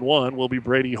the 1-and-1 will be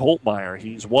Brady Holtmeyer.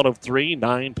 He's 1 of 3,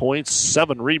 9 points,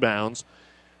 7 rebounds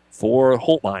for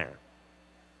Holtmeyer.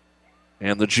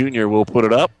 And the junior will put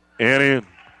it up and in.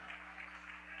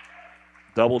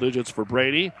 Double digits for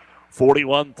Brady.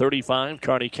 41-35,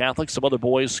 Kearney Catholic. Some other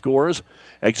boys' scores.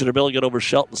 Exeter Milligan over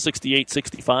Shelton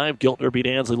 68-65. Giltner beat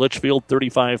Ansley Litchfield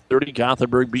 35-30.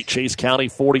 Gothenburg beat Chase County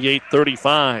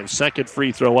 48-35. Second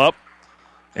free throw up.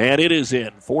 And it is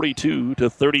in,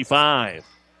 42-35.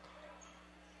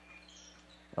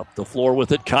 Up the floor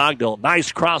with it, Cogdill.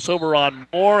 Nice crossover on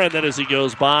Moore, and then as he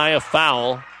goes by, a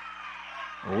foul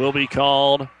will be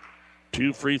called.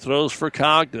 2 free throws for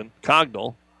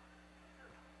Cogdill.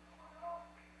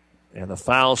 And the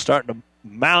foul starting to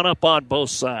mount up on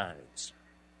both sides.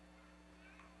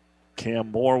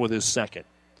 Cam Moore with his second.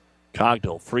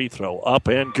 Cogdill, free throw, up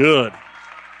and good.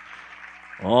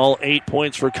 All 8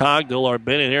 points for Cogdill are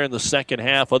been in here in the second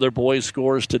half. Other boys'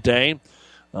 scores today.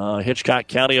 Hitchcock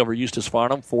County over Eustis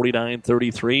Farnham,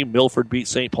 49-33. Milford beat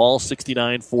St. Paul,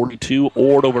 69-42.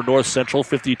 Ord over North Central,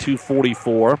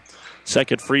 52-44.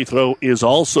 Second free throw is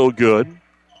also good.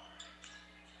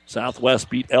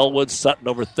 Southwest beat Elwood. Sutton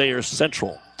over Thayer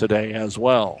Central today as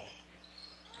well.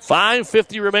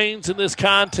 5:50 remains in this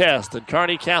contest, and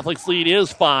Kearney Catholic's lead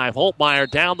is 5. Holtmeyer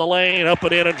down the lane, up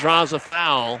and in, and draws a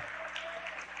foul.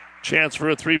 Chance for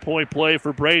a three-point play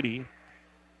for Brady.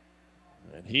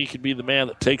 And he could be the man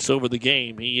that takes over the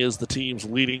game. He is the team's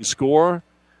leading scorer.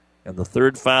 And the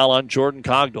third foul on Jordan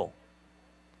Cogdill.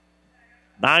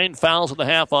 9 fouls in the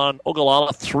half on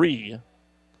Ogallala, 3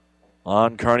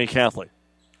 on Kearney Catholic.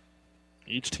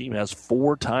 Each team has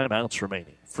 4 timeouts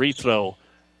remaining. Free throw,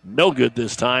 no good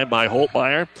this time by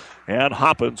Holtmeyer. And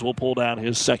Hoppins will pull down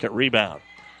his second rebound.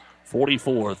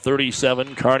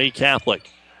 44-37, Kearney Catholic.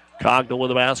 Cogdill with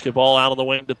the basketball out of the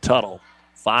wing to Tuttle.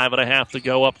 5.5 to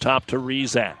go up top to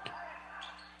Rezak.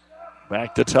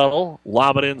 Back to Tuttle.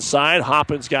 Lob it inside.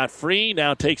 Hoppins got free.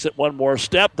 Now takes it one more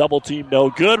step. Double team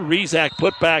no good. Rezak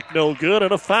put back no good.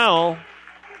 And a foul.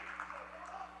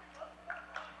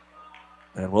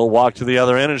 And we'll walk to the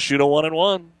other end and shoot a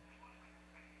 1-and-1.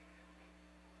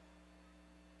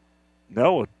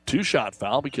 No, a two-shot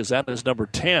foul because that is number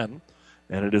 10,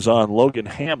 and it is on Logan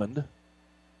Hammond,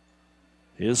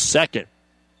 his second.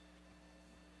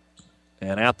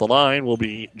 And at the line will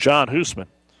be John Hoosman.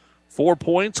 4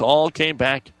 points, all came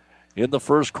back in the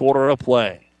first quarter of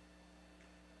play.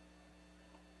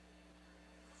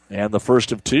 And the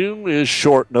first of two is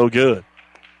short, no good.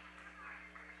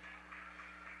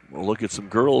 We'll look at some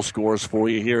girls' scores for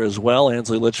you here as well.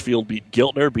 Ansley Litchfield beat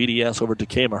Giltner. BDS over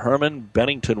Takema Herman.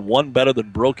 Bennington won better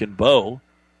than Broken Bow.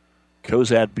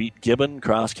 Cozad beat Gibbon.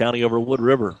 Cross County over Wood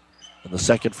River. And the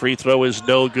second free throw is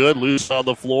no good. Loose on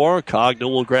the floor.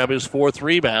 Cogdill will grab his fourth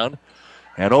rebound.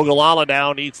 And Ogallala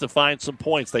now needs to find some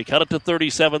points. They cut it to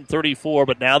 37-34,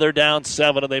 but now they're down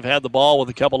 7, and they've had the ball with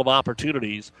a couple of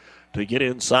opportunities to get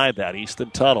inside that.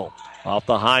 Easton Tuttle off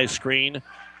the high screen.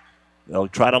 They'll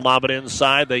try to lob it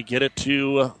inside. They get it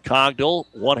to Cogdill.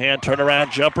 One-hand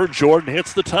turnaround jumper. Jordan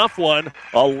hits the tough one.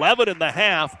 11 in the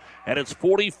half, and it's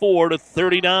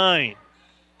 44-39.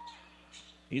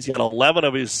 He's got 11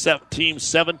 of his team's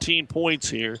 17 points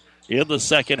here in the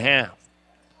second half.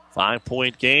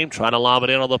 5-point game. Trying to lob it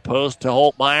in on the post to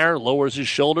Holtmeyer. Lowers his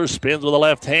shoulders, spins with the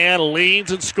left hand,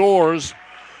 leans and scores.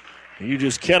 You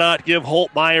just cannot give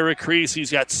Holtmeyer a crease.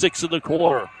 He's got 6 in the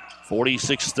quarter.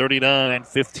 46-39,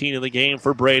 15 in the game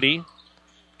for Brady.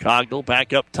 Cogdill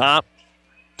back up top.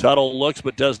 Tuttle looks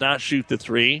but does not shoot the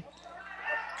three.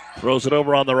 Throws it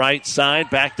over on the right side.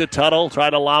 Back to Tuttle. Try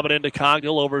to lob it into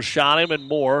Cogdill. Overshot him and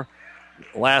more.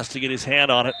 Last to get his hand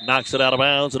on it. Knocks it out of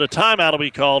bounds. And a timeout will be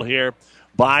called here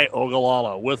by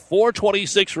Ogallala. With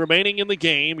 4:26 remaining in the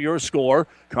game, your score,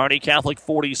 Kearney Catholic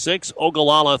 46,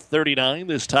 Ogallala 39.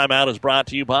 This timeout is brought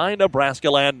to you by Nebraska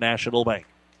Land National Bank.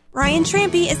 Ryan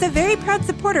Trampy is a very proud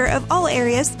supporter of all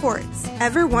area sports.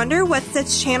 Ever wonder what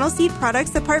sets Channel Seed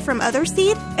products apart from other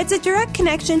seed? It's a direct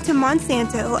connection to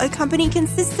Monsanto, a company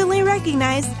consistently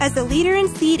recognized as a leader in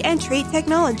seed and trait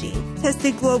technology.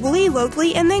 Tested globally,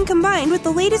 locally, and then combined with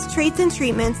the latest traits and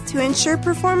treatments to ensure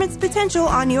performance potential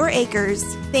on your acres.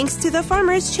 Thanks to the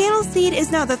farmers, Channel Seed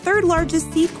is now the 3rd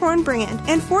largest seed corn brand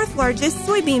and 4th largest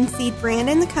soybean seed brand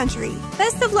in the country.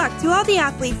 Best of luck to all the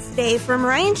athletes today from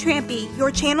Ryan Trampy,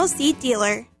 your Channel Seed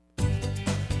dealer.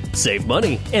 Save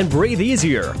money and breathe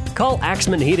easier. Call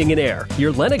Axman Heating and Air,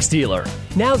 your Lennox dealer.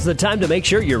 Now's the time to make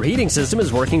sure your heating system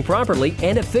is working properly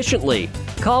and efficiently.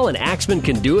 Call and Axman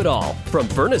can do it all, from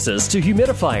furnaces to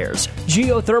humidifiers,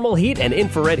 geothermal heat and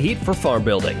infrared heat for farm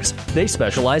buildings. They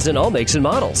specialize in all makes and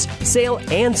models, sale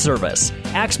and service.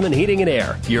 Axman Heating and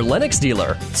Air, your Lennox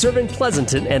dealer, serving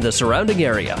Pleasanton and the surrounding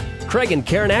area. Craig and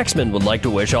Karen Axman would like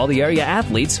to wish all the area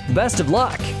athletes best of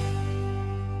luck.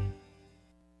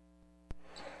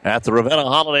 At the Ravenna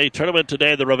Holiday Tournament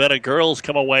today, the Ravenna girls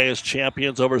come away as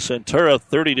champions over Centura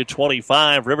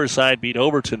 30-25. Riverside beat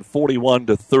Overton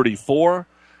 41-34.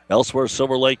 Elsewhere,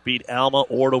 Silver Lake beat Alma.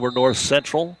 Ord over North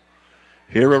Central.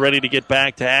 Here we're ready to get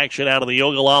back to action out of the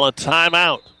Ogallala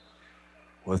timeout.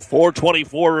 With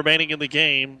 4:24 remaining in the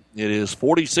game, it is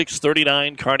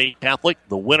 46-39 Kearney Catholic.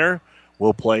 The winner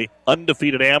will play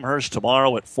undefeated Amherst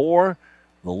tomorrow at 4.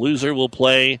 The loser will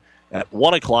play at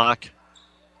 1 o'clock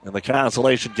in the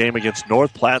consolation game against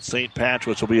North Platte St. Patch,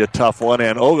 which will be a tough one,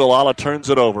 and Ogallala turns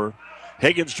it over.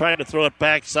 Higgins trying to throw it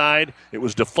backside. It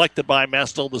was deflected by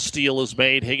Mestel. The steal is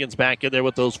made. Higgins back in there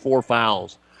with those 4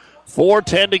 fouls.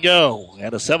 4:10 to go,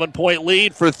 and a 7-point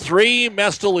lead for 3.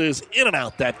 Mestel is in and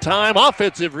out that time.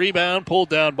 Offensive rebound pulled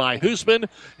down by Hoosman.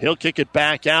 He'll kick it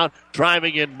back out,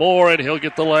 driving in Moore, and he'll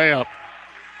get the layup.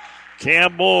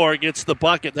 Cam Moore gets the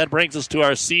bucket. That brings us to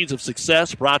our Seeds of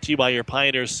Success, brought to you by your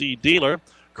Pioneer Seed dealer,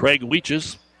 Craig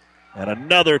Weeches. And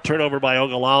another turnover by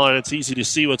Ogallala, and it's easy to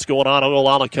see what's going on.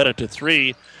 Ogallala cut it to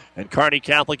 3, and Kearney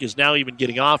Catholic is now even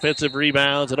getting offensive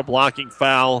rebounds and a blocking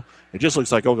foul. It just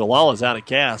looks like Ogallala's out of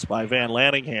gas by Van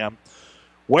Lanningham.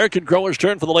 Where can growers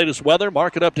turn for the latest weather,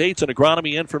 market updates, and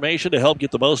agronomy information to help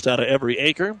get the most out of every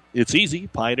acre? It's easy.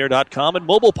 Pioneer.com and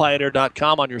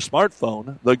mobilepioneer.com on your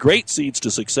smartphone. The great seeds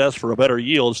to success for a better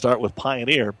yield start with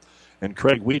Pioneer and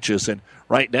Craig Weeches. And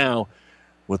right now,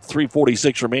 with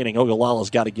 3:46 remaining, Ogallala's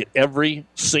got to get every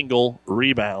single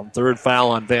rebound. 3rd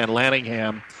foul on Van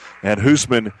Lanningham, and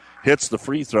Hoosman hits the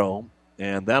free throw,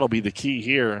 and that'll be the key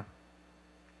here,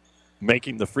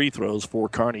 making the free throws for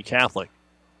Kearney Catholic.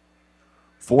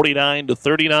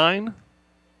 49-39.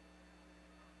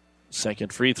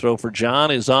 Second free throw for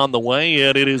John is on the way,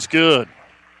 and it is good.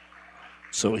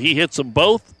 So he hits them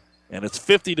both, and it's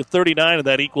 50-39, and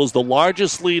that equals the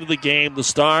largest lead of the game. The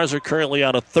Stars are currently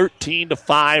on a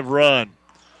 13-5 run.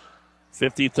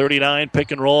 50-39,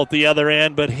 pick and roll at the other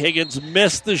end, but Higgins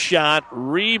missed the shot.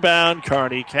 Rebound,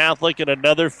 Kearney Catholic, and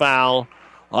another foul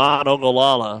on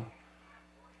Ogallala.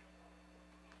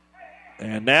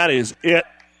 And that is it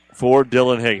for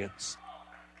Dylan Higgins.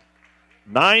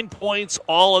 9 points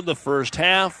all in the first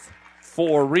half.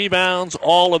 4 rebounds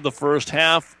all in the first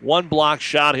half. 1 block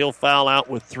shot. He'll foul out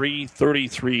with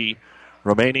 3:33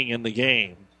 remaining in the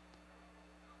game.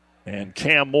 And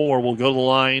Cam Moore will go to the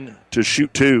line to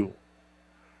shoot 2.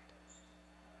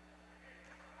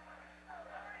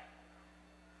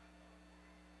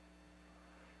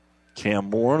 Cam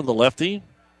Moore, the lefty,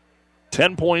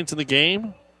 10 points in the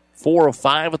game, 4 of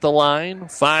 5 at the line,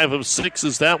 5 of 6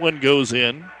 as that one goes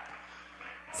in.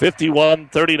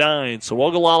 51-39. So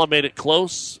Ogallala made it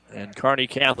close, and Kearney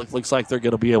Catholic looks like they're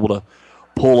going to be able to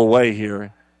pull away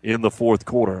here in the fourth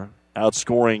quarter,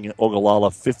 outscoring Ogallala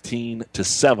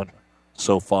 15-7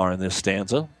 so far in this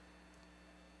stanza.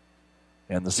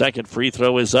 And the second free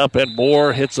throw is up, and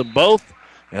Moore hits them both,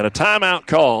 and a timeout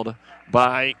called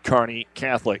by Kearney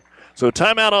Catholic. So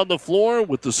timeout on the floor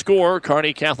with the score,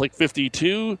 Kearney Catholic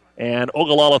 52 and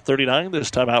Ogallala 39. This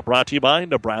timeout brought to you by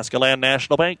Nebraska Land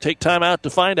National Bank. Take time out to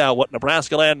find out what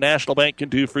Nebraska Land National Bank can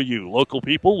do for you. Local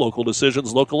people, local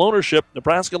decisions, local ownership.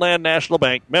 Nebraska Land National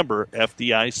Bank, member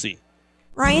FDIC.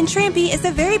 Ryan Trampy is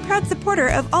a very proud supporter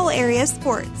of all area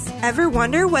sports. Ever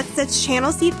wonder what sets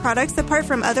Channel Seed products apart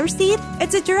from other seed?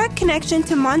 It's a direct connection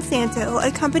to Monsanto, a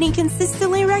company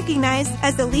consistently recognized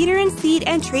as a leader in seed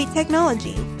and trait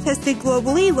technology. Tested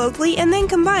globally, locally, and then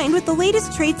combined with the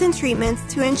latest traits and treatments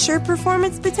to ensure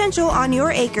performance potential on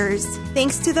your acres.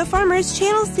 Thanks to the farmers,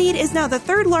 Channel Seed is now the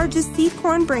 3rd largest seed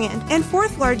corn brand and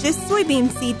 4th largest soybean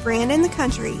seed brand in the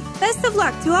country. Best of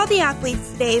luck to all the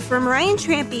athletes today from Ryan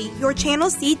Trampy, your Channel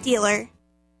Seed dealer.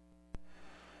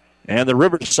 And the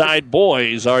Riverside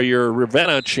boys are your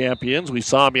Ravenna champions. We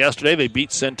saw them yesterday. They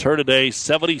beat Center today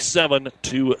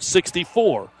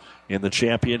 77-64 in the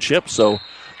championship. So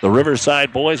the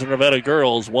Riverside boys and Ravenna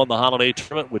girls won the holiday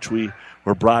tournament, which we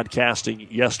were broadcasting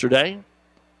yesterday.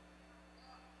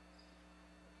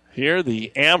 Here,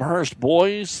 the Amherst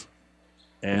boys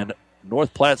and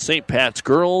North Platte St. Pat's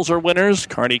girls are winners.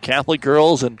 Kearney Catholic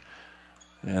girls and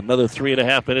another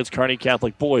 3.5 minutes. Kearney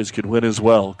Catholic boys could win as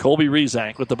well. Colby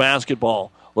Rezac with the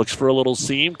basketball. Looks for a little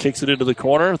seam. Kicks it into the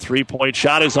corner. 3-point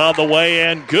shot is on the way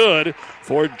and good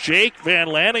for Jake Van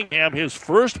Lanningham. His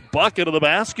first bucket of the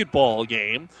basketball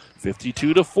game.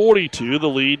 52-42. The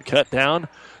lead cut down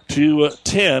to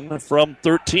 10 from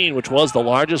 13, which was the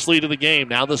largest lead of the game.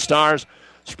 Now the Stars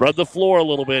spread the floor a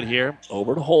little bit here.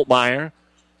 Over to Holtmeyer.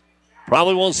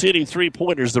 Probably won't see any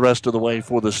three-pointers the rest of the way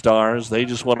for the Stars. They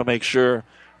just want to make sure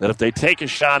that if they take a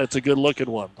shot, it's a good-looking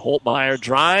one. Holtmeyer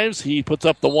drives. He puts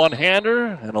up the one-hander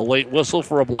and a late whistle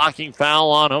for a blocking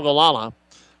foul on Ogallala.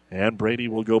 And Brady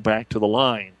will go back to the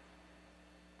line.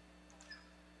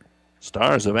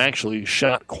 Stars have actually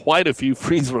shot quite a few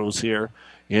free throws here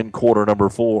in quarter number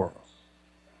 4.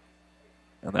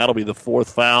 And that'll be the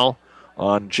 4th foul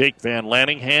on Jake Van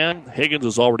Lanningham. Higgins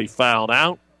is already fouled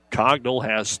out. Cognell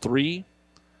has 3.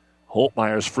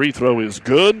 Holtmeyer's free throw is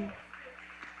good.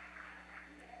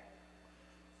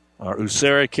 Our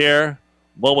UseraCare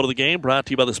moment of the game brought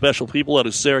to you by the special people at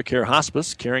UseraCare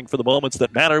Hospice, caring for the moments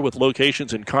that matter with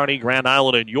locations in Kearney, Grand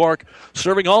Island, and York,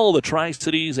 serving all of the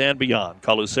Tri-Cities and beyond.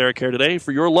 Call UseraCare today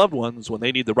for your loved ones when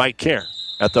they need the right care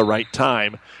at the right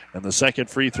time. And the second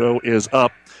free throw is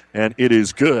up, and it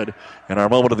is good. And our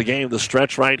moment of the game, the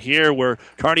stretch right here where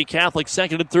Kearney Catholic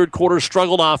second and third quarter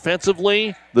struggled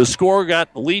offensively. The score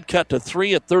got the lead cut to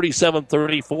 3 at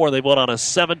 37-34. They went on a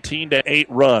 17-8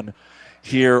 run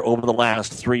here over the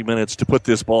last 3 minutes to put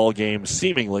this ball game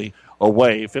seemingly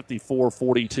away,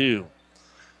 54-42.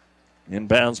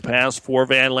 Inbounds pass for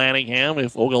Van Lanningham.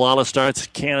 If Ogallala starts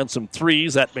canning some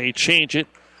threes, that may change it.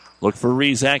 Look for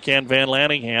Rezac and Van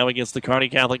Lanningham against the Kearney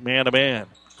Catholic man-to-man.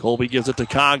 Colby gives it to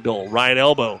Cognell, right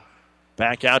elbow.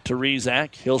 Back out to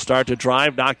Rezac. He'll start to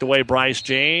drive, knocked away Bryce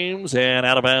James, and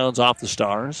out of bounds off the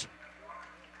Stars.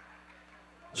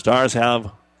 Stars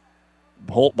have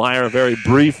Holtmeyer a very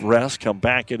brief rest, come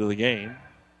back into the game.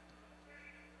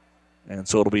 And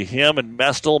so it'll be him and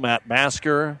Mestel, Matt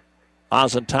Masker,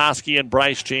 Ozentowski, and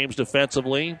Bryce James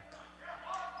defensively.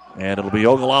 And it'll be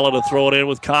Ogallala to throw it in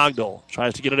with Cognell.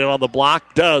 Tries to get it in on the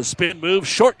block. Does. Spin move.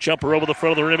 Short jumper over the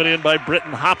front of the rim and in by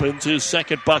Britton Hoppins, his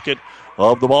second bucket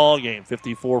of the ball game.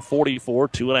 54-44,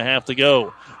 2.5 to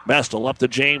go. Mestel up to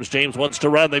James. James wants to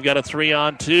run. They've got a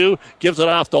 3-on-2. Gives it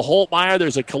off to Holtmeyer.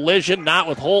 There's a collision. Not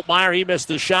with Holtmeyer. He missed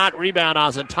the shot. Rebound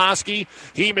Ozentowski.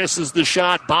 He misses the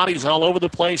shot. Bodies all over the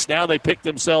place. Now they pick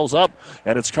themselves up.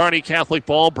 And it's Kearney Catholic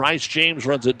ball. Bryce James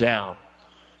runs it down.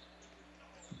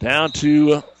 Down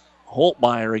to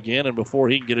Holtmeyer again, and before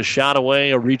he can get a shot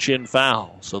away, a reach-in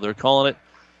foul. So they're calling it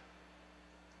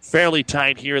fairly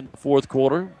tight here in the fourth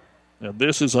quarter. And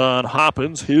this is on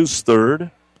Hoppins, his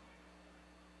third.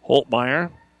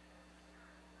 Holtmeyer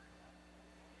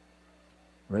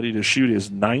ready to shoot his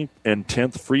 9th and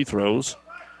 10th free throws.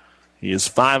 He is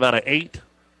 5 out of 8.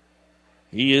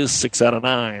 He is 6 out of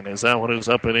 9 as that one is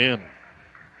up and in.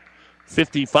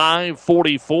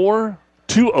 55-44.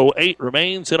 2:08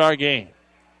 remains in our game.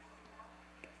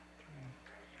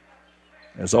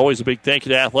 As always, a big thank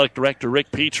you to Athletic Director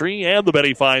Rick Petrie and the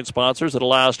Betty Fine sponsors that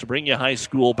allow us to bring you high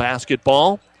school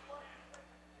basketball.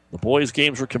 The boys'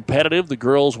 games were competitive. The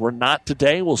girls were not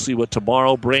today. We'll see what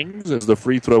tomorrow brings as the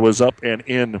free throw is up and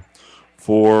in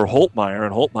for Holtmeyer.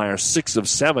 And Holtmeyer 6 of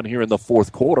 7 here in the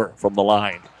fourth quarter from the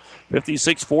line.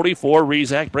 56-44.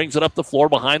 Rezac brings it up the floor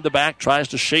behind the back. Tries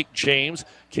to shake James.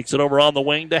 Kicks it over on the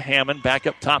wing to Hammond. Back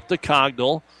up top to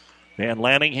Cogdell. And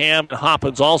Lanningham and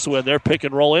Hoppins also in there. Pick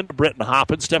and roll into Britton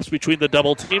Hoppins. Steps between the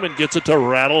double team and gets it to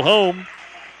rattle home.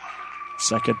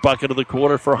 Second bucket of the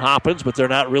quarter for Hoppins, but they're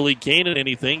not really gaining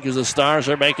anything because the Stars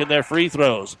are making their free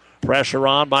throws. Pressure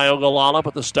on by Ogallala,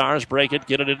 but the Stars break it,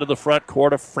 get it into the front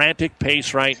court. A frantic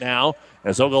pace right now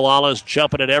as Ogallala is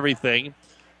jumping at everything.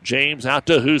 James out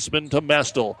to Hoosman to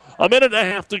Mestel. A minute and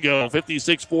a half to go.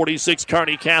 56-46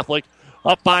 Kearney Catholic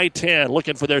up by 10,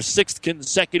 looking for their 6th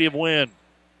consecutive win.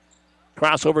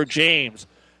 Crossover James.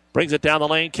 Brings it down the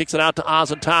lane, kicks it out to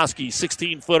Ozentowski.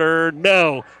 16-footer,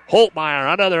 no.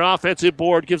 Holtmeyer, another offensive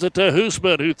board, gives it to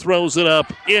Hoosman, who throws it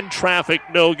up in traffic,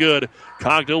 no good.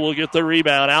 Cogdell will get the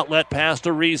rebound. Outlet pass to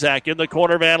Rezac. In the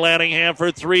corner, Van Lanningham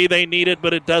for 3. They need it,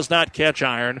 but it does not catch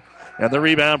iron. And the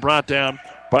rebound brought down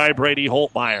by Brady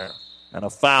Holtmeyer. And a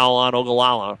foul on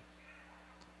Ogallala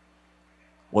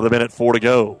with 1:04 to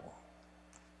go.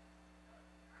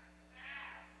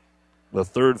 The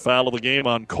third foul of the game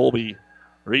on Colby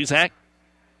Rezac.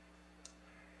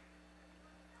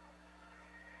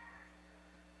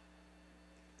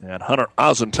 And Hunter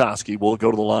Ozentowski will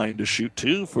go to the line to shoot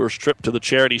 2. First trip to the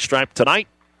charity stripe tonight.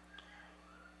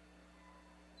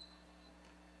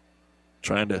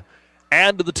 Trying to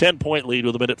add to the 10-point lead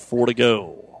with 1:04 to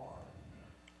go.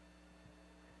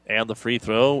 And the free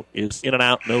throw is in and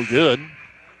out, no good.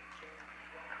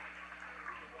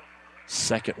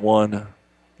 Second one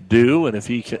due, and if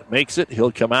he makes it,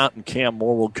 he'll come out and Cam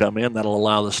Moore will come in. That'll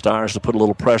allow the Stars to put a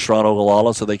little pressure on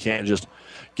Ogallala so they can't just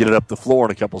get it up the floor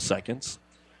in a couple seconds.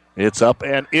 It's up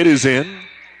and it is in.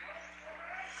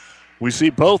 We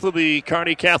see both of the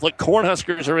Kearney Catholic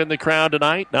Cornhuskers are in the crowd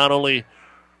tonight. Not only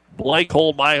Blake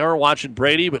Holtmeyer watching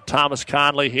Brady, but Thomas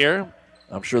Conley here.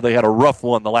 I'm sure they had a rough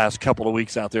one the last couple of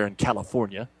weeks out there in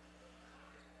California.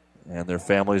 And their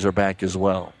families are back as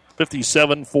well.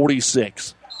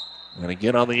 57-46. And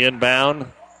again on the inbound,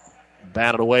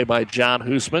 batted away by John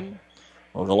Hoosman.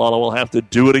 Ogallala will have to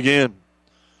do it again.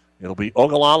 It'll be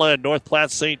Ogallala and North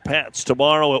Platte St. Pat's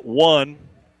tomorrow at 1.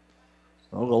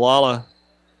 Ogallala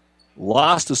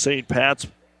lost to St. Pat's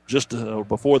just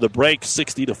before the break,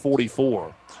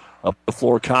 60-44. Up the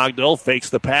floor, Cogdell fakes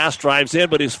the pass, drives in,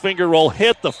 but his finger roll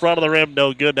hit the front of the rim.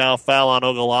 No good. Now foul on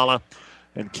Ogallala.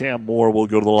 And Cam Moore will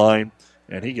go to the line,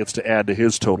 and he gets to add to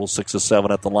his total, 6 of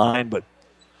 7 at the line, but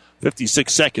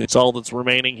 56 seconds, all that's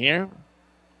remaining here.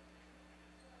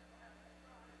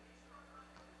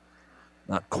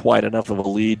 Not quite enough of a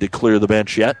lead to clear the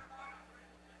bench yet.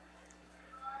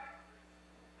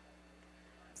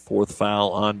 Fourth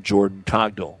foul on Jordan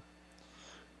Cogdell.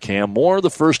 Cam Moore, the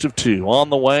first of 2, on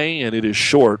the way, and it is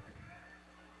short.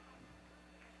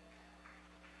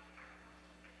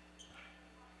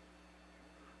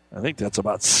 I think that's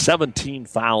about 17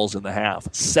 fouls in the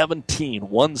half. 17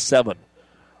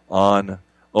 on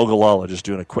Ogallala. Just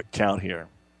doing a quick count here.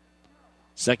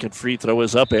 Second free throw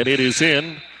is up, and it is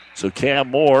in. So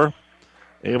Cam Moore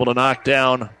able to knock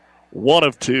down 1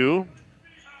 of 2.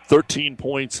 13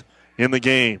 points in the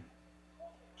game.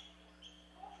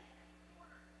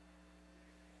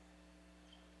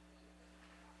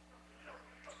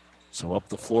 So up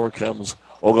the floor comes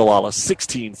Ogallala.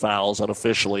 16 fouls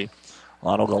unofficially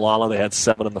on Ogallala. They had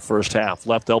 7 in the first half.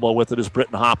 Left elbow with it is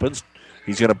Britton Hoppins.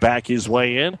 He's going to back his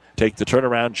way in, take the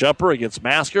turnaround jumper against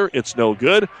Masker. It's no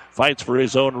good. Fights for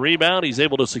his own rebound. He's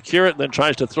able to secure it and then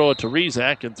tries to throw it to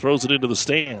Rezac and throws it into the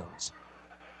stands.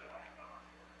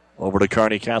 Over to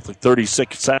Kearney Catholic,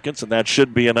 36 seconds, and that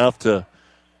should be enough to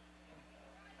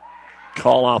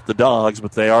call off the Dogs,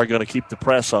 but they are going to keep the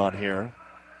press on here.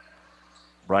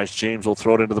 Bryce James will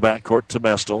throw it into the backcourt to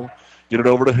Mestel. Get it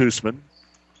over to Hoosman.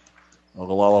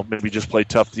 Ogallala maybe just play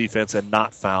tough defense and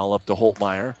not foul up to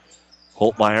Holtmeyer.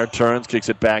 Holtmeyer turns, kicks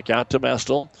it back out to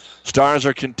Mestel. Stars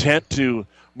are content to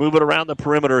move it around the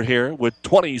perimeter here with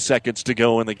 20 seconds to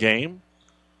go in the game.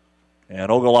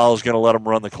 And Ogallala is going to let them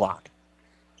run the clock.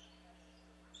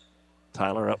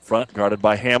 Tyler up front, guarded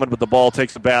by Hammond, but the ball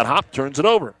takes a bad hop, turns it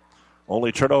over.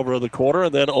 Only turnover of the quarter,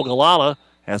 and then Ogallala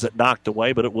has it knocked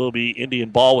away, but it will be Indian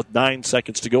ball with 9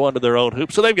 seconds to go under their own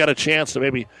hoop. So they've got a chance to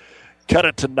maybe cut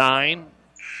it to 9.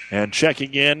 And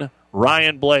checking in,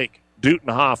 Ryan Blake,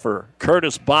 Dutenhofer,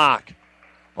 Curtis Bach.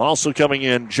 Also coming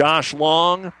in, Josh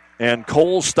Long and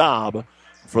Cole Staub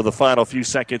for the final few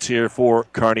seconds here for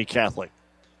Kearney Catholic.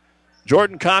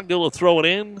 Jordan Cogdill will throw it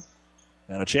in.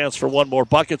 And a chance for one more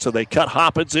bucket, so they cut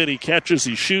Hoppins in. He catches,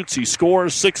 he shoots, he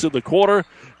scores. 6 in the quarter.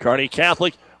 Kearney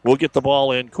Catholic will get the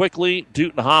ball in quickly.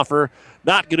 Dutenhofer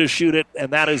not going to shoot it,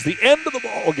 and that is the end of the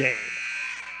ball game.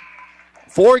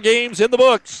 4 games in the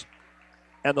books.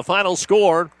 And the final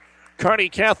score, Kearney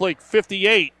Catholic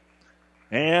 58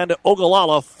 and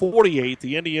Ogallala 48.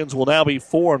 The Indians will now be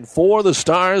 4-4. The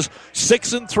Stars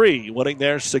 6-3, winning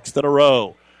their 6th in a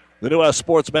row. The New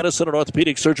Sports Medicine and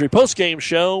Orthopedic Surgery postgame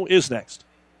show is next.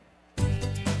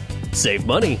 Save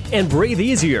money and breathe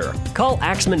easier. Call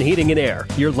Axman Heating and Air,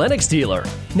 your Lennox dealer.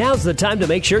 Now's the time to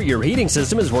make sure your heating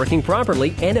system is working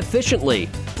properly and efficiently.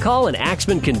 Call and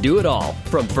Axman can do it all,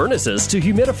 from furnaces to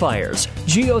humidifiers,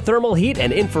 geothermal heat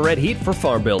and infrared heat for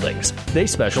farm buildings. They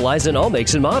specialize in all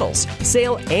makes and models,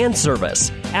 sale and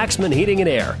service. Axman Heating and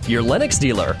Air, your Lennox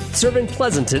dealer, serving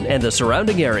Pleasanton and the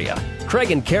surrounding area.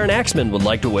 Craig and Karen Axman would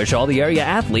like to wish all the area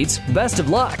athletes best of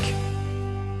luck.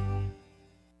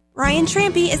 Ryan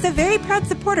Trampy is a very proud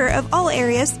supporter of all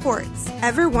area sports.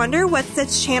 Ever wonder what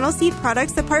sets Channel Seed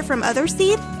products apart from other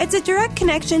seed? It's a direct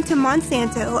connection to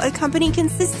Monsanto, a company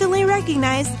consistently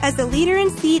recognized as a leader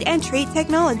in seed and trait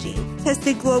technology.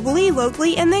 Tested globally,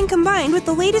 locally, and then combined with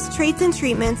the latest traits and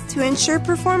treatments to ensure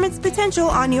performance potential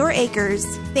on your acres.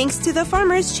 Thanks to the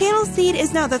farmers, Channel Seed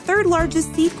is now the 3rd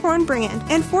largest seed corn brand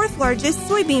and 4th largest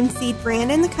soybean seed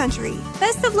brand in the country.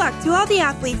 Best of luck to all the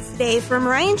athletes today from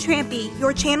Ryan Trampy,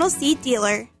 your Channel Seed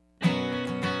dealer.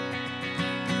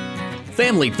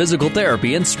 Family Physical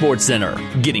Therapy and Sports Center,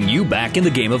 getting you back in the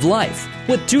game of life.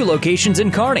 With 2 locations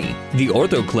in Kearney, the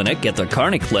Ortho Clinic at the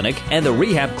Kearney Clinic and the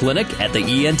Rehab Clinic at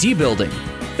the ENT Building.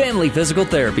 Family Physical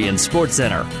Therapy and Sports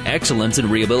Center, excellence in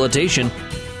rehabilitation.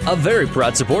 A very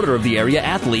proud supporter of the area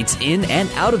athletes in and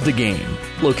out of the game.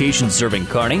 Locations serving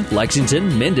Kearney,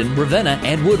 Lexington, Minden, Ravenna,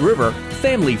 and Wood River.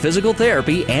 Family Physical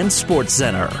Therapy and Sports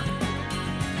Center.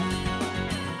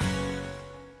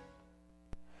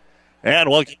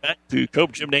 And welcome back to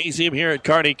Cope Gymnasium here at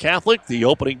Kearney Catholic. The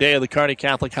opening day of the Kearney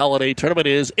Catholic Holiday Tournament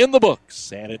is in the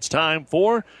books, and it's time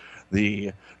for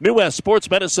the New West Sports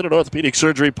Medicine and Orthopedic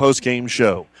Surgery postgame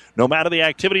show. No matter the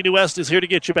activity, New West is here to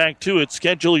get you back to it.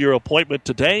 Schedule your appointment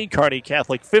today. Kearney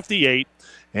Catholic 58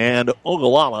 and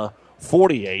Ogallala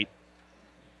 48.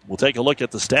 We'll take a look at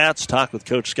the stats, talk with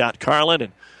Coach Scott Carlin,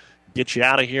 and get you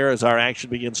out of here as our action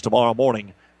begins tomorrow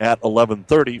morning at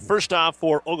 11:30. First off,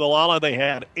 for Ogallala, they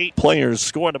had 8 players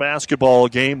score in the basketball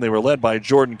game. They were led by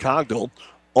Jordan Cogdill.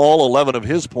 All 11 of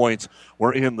his points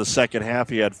were in the second half.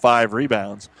 He had 5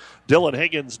 rebounds. Dylan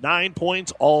Higgins, 9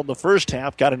 points, all in the first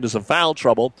half. Got into some foul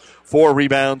trouble. 4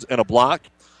 rebounds and a block.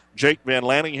 Jake Van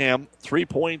Lanningham, 3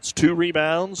 points, 2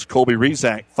 rebounds. Colby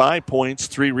Rezac, 5 points,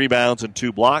 3 rebounds, and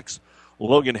 2 blocks.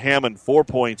 Logan Hammond, 4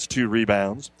 points, 2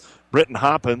 rebounds. Britton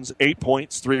Hoppins, 8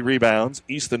 points, 3 rebounds.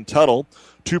 Easton Tuttle,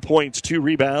 2 points, 2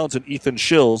 rebounds. And Ethan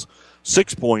Schills,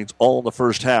 6 points, all in the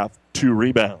first half, 2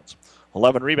 rebounds.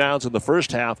 11 rebounds in the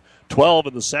first half, 12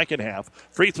 in the second half.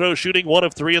 Free throw shooting, 1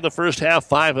 of 3 in the first half,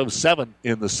 5 of 7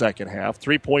 in the second half.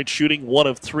 3-point shooting, 1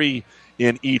 of 3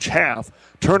 in each half.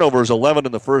 Turnovers, 11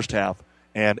 in the first half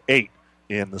and 8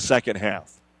 in the second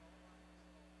half.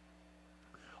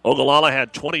 Ogallala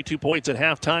had 22 points at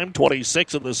halftime,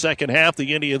 26 in the second half.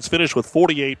 The Indians finished with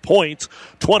 48 points,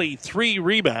 23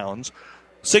 rebounds,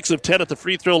 6 of 10 at the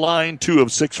free throw line, 2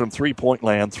 of 6 from three-point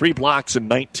land, 3 blocks and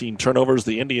 19 turnovers.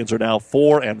 The Indians are now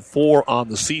 4-4 on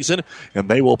the season, and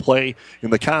they will play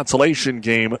in the consolation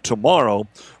game tomorrow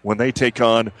when they take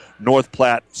on North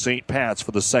Platte St. Pat's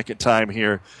for the second time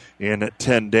here in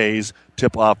 10 days.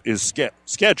 Tip-off is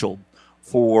scheduled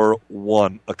for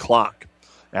 1 o'clock.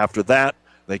 After that,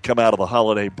 they come out of the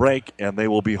holiday break, and they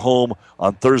will be home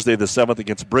on Thursday the 7th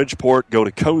against Bridgeport, go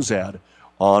to Cozad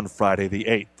on Friday the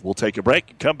 8th. We'll take a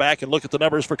break and come back and look at the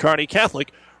numbers for Kearney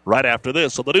Catholic right after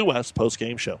this on the New West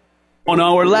postgame show. On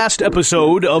our last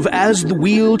episode of As the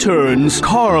Wheel Turns,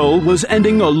 Carl was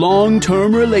ending a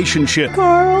long-term relationship.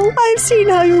 Carl, I've seen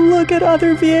how you look at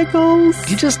other vehicles.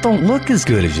 You just don't look as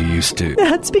good as you used to.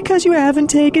 That's because you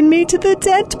haven't taken me to the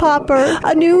Dent Popper.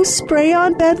 A new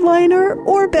spray-on bed liner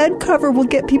or bed cover will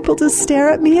get people to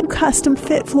stare at me, and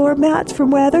custom-fit floor mats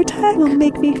from WeatherTech will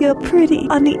make me feel pretty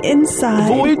on the inside.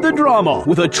 Avoid the drama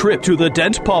with a trip to the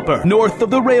Dent Popper, north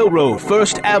of the railroad,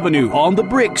 1st Avenue, on the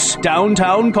Bricks,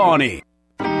 downtown Kearney.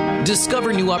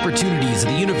 Discover new opportunities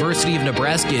at the University of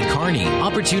Nebraska at Kearney.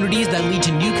 Opportunities that lead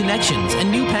to new connections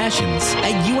and new passions.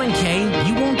 At UNK,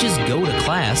 you won't just go to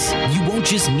class. You won't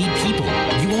just meet people.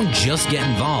 You won't just get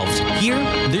involved. Here,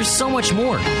 there's so much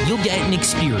more. You'll get an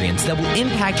experience that will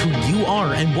impact who you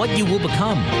are and what you will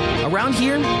become. Around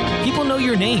here, people know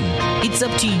your name. It's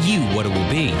up to you what it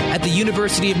will be. At the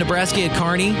University of Nebraska at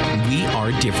Kearney, we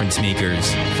are difference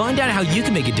makers. Find out how you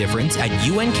can make a difference at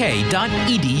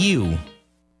unk.edu.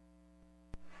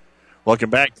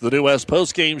 Welcome back to the New West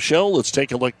postgame show. Let's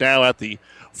take a look now at the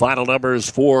final numbers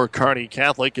for Kearney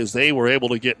Catholic, as they were able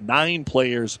to get 9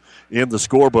 players in the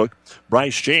scorebook.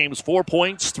 Bryce James, 4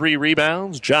 points, 3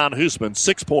 rebounds. John Hoosman,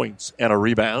 6 points and a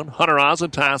rebound. Hunter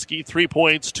Ozentowski, 3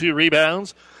 points, 2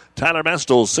 rebounds. Tyler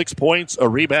Mestel, 6 points, a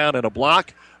rebound, and a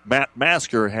block. Matt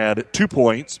Masker had 2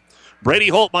 points.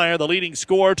 Brady Holtmeyer, the leading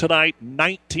scorer tonight,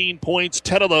 19 points.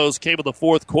 10 of those came in the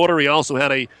fourth quarter. He also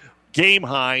had a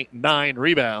game-high 9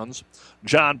 rebounds.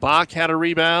 John Bach had a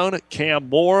rebound. Cam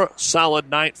Moore, solid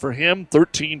night for him,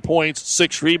 13 points,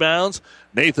 6 rebounds.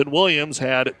 Nathan Williams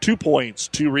had 2 points,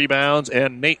 2 rebounds,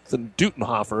 and Nathan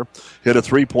Dutenhofer hit a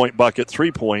 3-point bucket,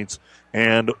 3 points,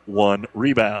 and 1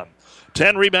 rebound.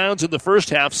 10 rebounds in the first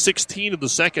half, 16 in the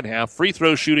second half. Free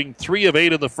throw shooting 3 of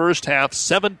 8 in the first half,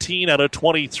 17 out of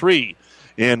 23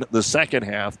 in the second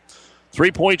half.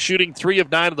 3-point shooting 3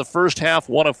 of 9 in the first half,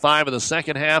 1 of 5 in the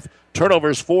second half.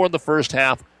 Turnovers 4 in the first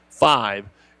half, 5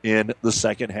 in the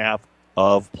second half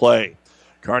of play.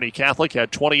 Kearney Catholic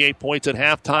had 28 points at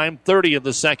halftime, 30 in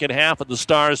the second half, and the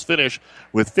Stars finish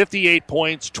with 58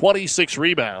 points, 26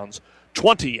 rebounds,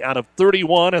 20 out of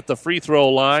 31 at the free throw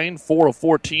line, 4 of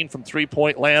 14 from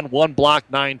three-point land, 1 block,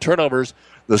 9 turnovers.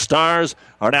 The Stars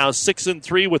are now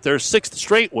 6-3 with their 6th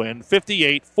straight win,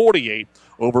 58-48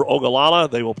 over Ogallala.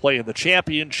 They will play in the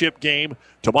championship game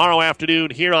tomorrow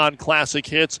afternoon here on Classic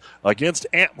Hits against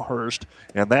Amherst,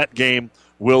 and that game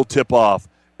will tip off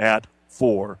at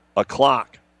 4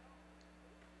 o'clock.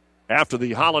 After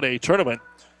the holiday tournament,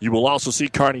 you will also see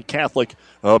Kearney Catholic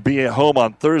be at home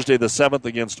on Thursday the 7th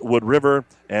against Wood River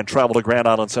and travel to Grand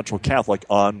Island Central Catholic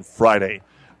on Friday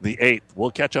the 8th.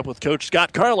 We'll catch up with Coach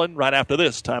Scott Carlin right after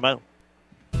this timeout.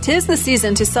 'Tis the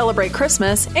season to celebrate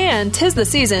Christmas, and 'tis the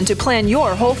season to plan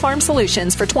your whole farm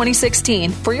solutions for 2016.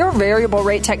 For your variable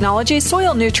rate technology,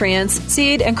 soil nutrients,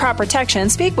 seed, and crop protection,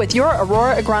 speak with your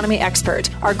Aurora agronomy expert.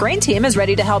 Our grain team is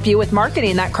ready to help you with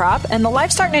marketing that crop, and the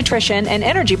livestock nutrition and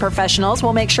energy professionals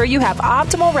will make sure you have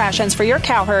optimal rations for your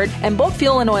cow herd and bulk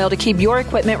fuel and oil to keep your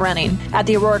equipment running. At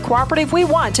the Aurora Cooperative, we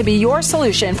want to be your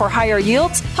solution for higher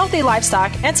yields, healthy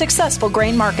livestock, and successful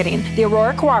grain marketing. The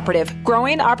Aurora Cooperative,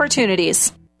 growing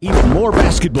opportunities. Even more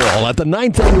basketball at the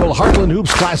 9th Annual Heartland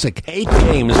Hoops Classic. 8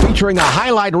 games featuring a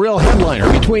highlight reel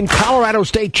headliner between Colorado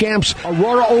State champs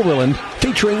Aurora Overland,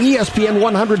 featuring ESPN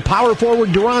 100 power forward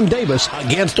Deron Davis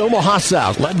against Omaha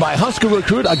South, led by Husker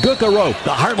recruit Aguka Rope.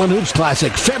 The Heartland Hoops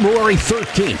Classic, February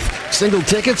 13th. Single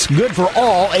tickets good for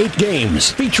all 8 games,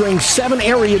 featuring 7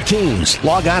 area teams.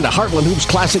 Log on to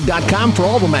heartlandhoopsclassic.com for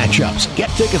all the matchups.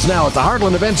 Get tickets now at the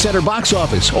Heartland Event Center box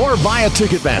office or via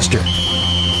Ticketmaster.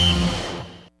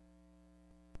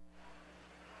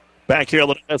 Back here on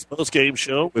the West Postgame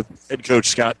Show with head coach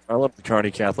Scott Carlin of the Kearney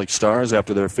Catholic Stars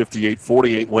after their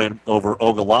 58-48 win over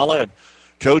Ogallala. And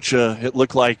Coach, it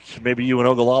looked like maybe you and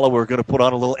Ogallala were going to put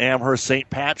on a little Amherst St.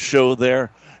 Pat's show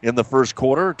there in the first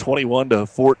quarter,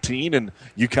 21-14, and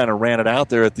you kind of ran it out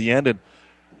there at the end. And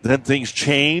then things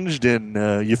changed,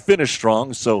 and you finished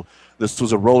strong. So this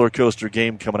was a roller coaster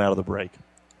game coming out of the break.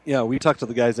 Yeah, we talked to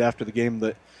the guys after the game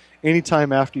that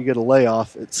anytime after you get a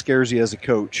layoff, it scares you as a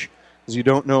coach. Because you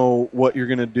don't know what you're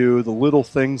going to do, the little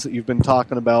things that you've been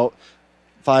talking about,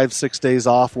 5-6 days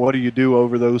off, what do you do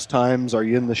over those times? Are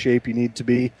you in the shape you need to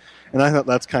be? And I thought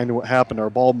that's kind of what happened.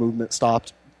 Our ball movement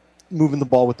stopped, moving the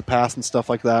ball with the pass and stuff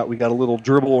like that. We got a little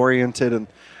dribble-oriented, and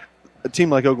a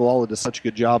team like Ogallala does such a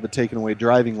good job of taking away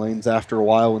driving lanes after a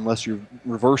while unless you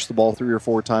reverse the ball 3 or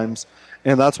 4 times.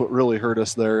 And that's what really hurt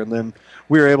us there. And then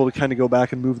we were able to kind of go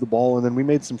back and move the ball, and then we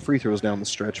made some free throws down the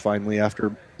stretch finally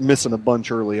after missing a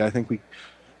bunch early. I think we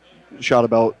shot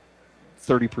about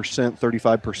 30%,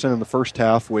 35% in the first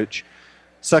half, which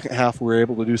second half we were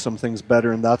able to do some things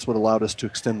better, and that's what allowed us to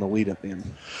extend the lead at the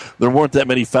end. There weren't that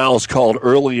many fouls called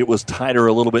early. It was tighter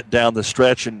a little bit down the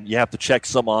stretch, and you have to check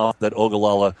some off that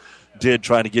Ogallala did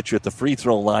trying to get you at the free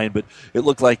throw line, but it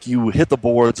looked like you hit the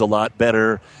boards a lot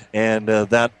better, and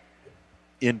that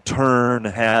in turn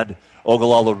had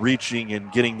Ogallala reaching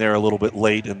and getting there a little bit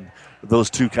late, and those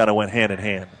two kind of went hand in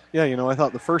hand. Yeah, I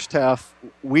thought the first half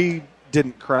we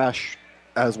didn't crash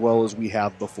as well as we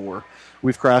have before.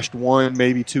 We've crashed one,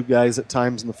 maybe two guys at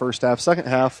times in the first half. Second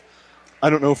half, I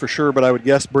don't know for sure, but I would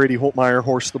guess Brady Holtmeyer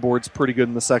horsed the boards pretty good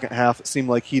in the second half. It seemed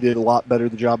like he did a lot better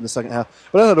the job in the second half.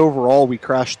 But I thought overall we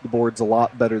crashed the boards a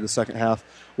lot better the second half,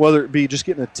 whether it be just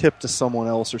getting a tip to someone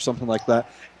else or something like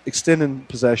that. Extending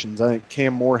possessions. I think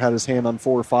Cam Moore had his hand on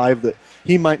 4 or 5 that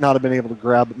he might not have been able to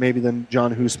grab, but maybe then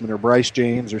John Hoosman or Bryce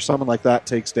James or someone like that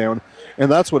takes down.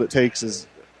 And that's what it takes, is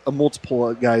a multiple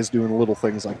of guys doing little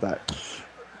things like that.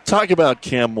 Talk about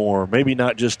Cam Moore, maybe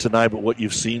not just tonight, but what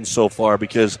you've seen so far,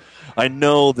 because I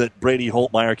know that Brady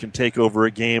Holtmeyer can take over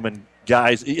a game, and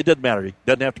guys, it doesn't matter. It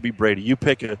doesn't have to be Brady. You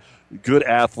pick a good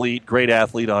athlete, great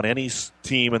athlete on any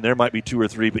team, and there might be 2 or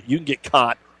 3, but you can get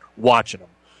caught watching them.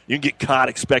 You can get caught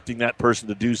expecting that person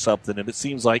to do something, and it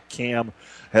seems like Cam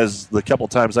has, the couple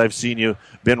times I've seen you,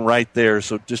 been right there.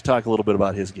 So just talk a little bit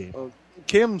about his game.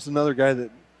 Cam's another guy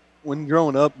that, when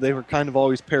growing up, they were kind of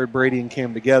always paired Brady and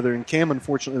Cam together, and Cam,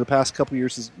 unfortunately, the past couple of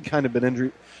years has kind of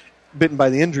been bitten by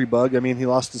the injury bug. I mean, he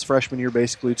lost his freshman year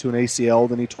basically to an ACL,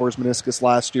 then he tore his meniscus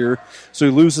last year, so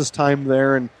he loses time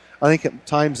there, and I think at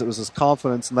times it was his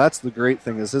confidence, and that's the great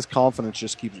thing, is his confidence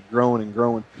just keeps growing and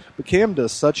growing. But Cam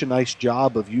does such a nice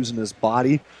job of using his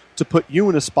body to put you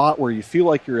in a spot where you feel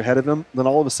like you're ahead of him, then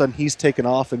all of a sudden he's taken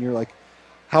off, and you're like,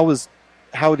 how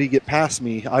did he get past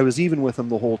me? I was even with him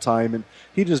the whole time, and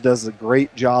he just does a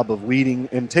great job of leading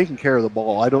and taking care of the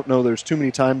ball. I don't know, there's too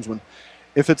many times when,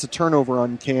 if it's a turnover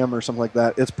on Cam or something like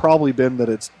that, it's probably been that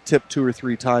it's tipped 2 or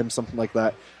 3 times, something like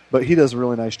that. But he does a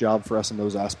really nice job for us in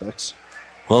those aspects.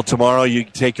 Well, tomorrow you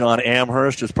take on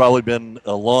Amherst. It's probably been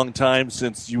a long time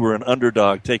since you were an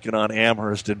underdog taking on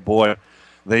Amherst, and boy,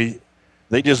 they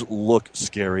just look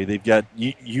scary. They've got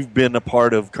you've been a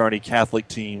part of Kearney Catholic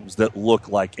teams that look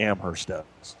like Amherst does.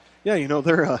 Yeah,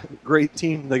 they're a great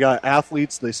team. They got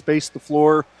athletes. They space the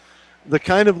floor. They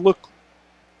kind of look,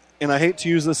 and I hate to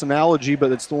use this analogy,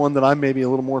 but it's the one that I'm maybe a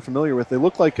little more familiar with. They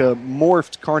look like a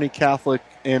morphed Kearney Catholic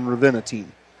and Ravenna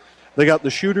team. They got the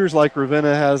shooters like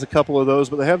Ravenna has a couple of those,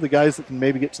 but they have the guys that can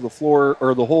maybe get to the floor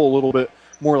or the hole a little bit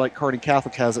more like Kearney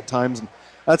Catholic has at times, and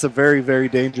that's a very, very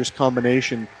dangerous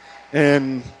combination.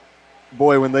 And,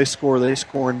 boy, when they score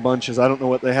in bunches. I don't know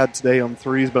what they had today on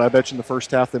threes, but I bet you in the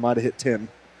first half they might have hit 10.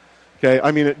 Okay,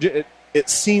 I mean, it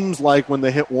seems like when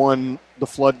they hit one, the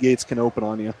floodgates can open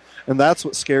on you. And that's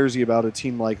what scares you about a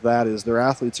team like that, is their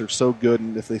athletes are so good,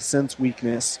 and if they sense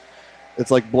weakness,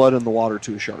 it's like blood in the water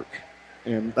to a shark.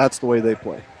 And that's the way they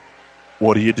play.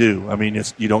 What do? I mean,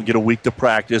 you don't get a week to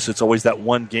practice. It's always that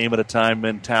one game at a time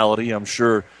mentality. I'm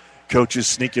sure coaches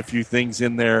sneak a few things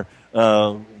in there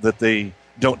that they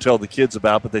don't tell the kids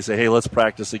about, but they say, hey, let's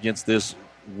practice against this.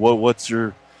 What's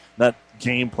your, not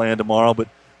game plan tomorrow, but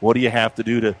what do you have to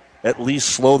do to at least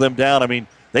slow them down? I mean,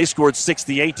 they scored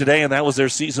 68 today, and that was their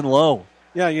season low.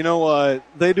 Yeah,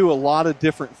 they do a lot of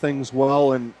different things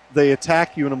well, and they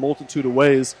attack you in a multitude of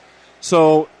ways.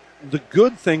 So the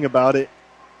good thing about it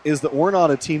is that we're not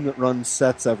a team that runs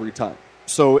sets every time.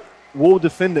 So we'll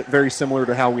defend it very similar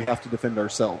to how we have to defend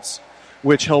ourselves,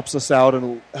 which helps us out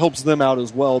and helps them out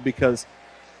as well, because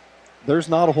there's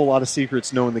not a whole lot of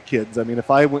secrets knowing the kids. I mean, if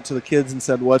I went to the kids and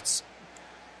said, what's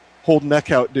Hold Neck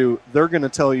Out do, they're going to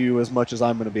tell you as much as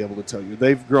I'm going to be able to tell you.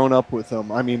 They've grown up with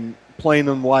them. I mean, playing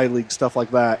in Y League, stuff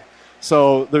like that.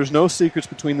 So there's no secrets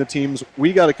between the teams.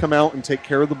 We got to come out and take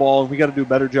care of the ball, and we got to do a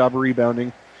better job of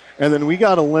rebounding. And then we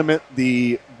got to limit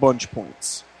the bunch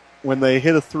points. When they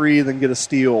hit a 3, then get a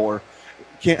steal, or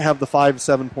can't have the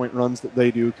 5-7 point runs that they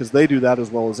do, because they do that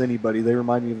as well as anybody. They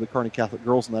remind me of the Kearney Catholic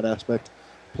girls in that aspect.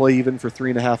 Play even for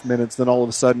 3.5 minutes, then all of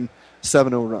a sudden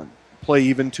 7-0 run. Play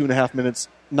even 2.5 minutes,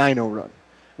 9-0 run.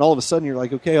 And all of a sudden you're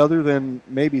like, okay, other than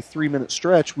maybe 3-minute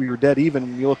stretch, we were dead even.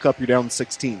 And you look up, you're down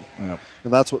 16. Yep.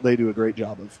 And that's what they do a great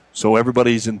job of. So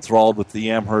everybody's enthralled with the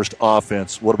Amherst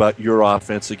offense. What about your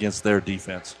offense against their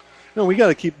defense? No, we got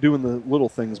to keep doing the little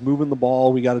things, moving the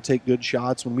ball. We got to take good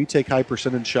shots. When we take high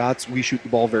percentage shots, we shoot the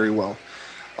ball very well.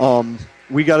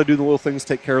 We got to do the little things,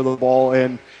 take care of the ball,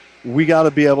 and we got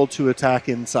to be able to attack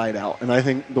inside out. And I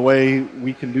think the way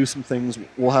we can do some things,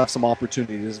 we'll have some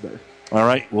opportunities there. All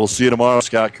right, we'll see you tomorrow,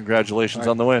 Scott. Congratulations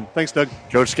on the win. Thanks, Doug.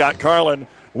 Coach Scott Carlin,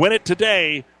 win it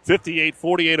today,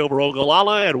 58-48 over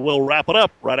Ogallala, and we'll wrap it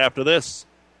up right after this.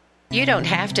 You don't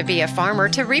have to be a farmer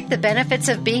to reap the benefits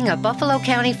of being a Buffalo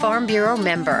County Farm Bureau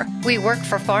member. We work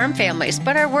for farm families,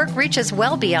 but our work reaches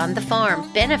well beyond the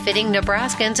farm, benefiting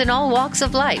Nebraskans in all walks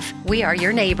of life. We are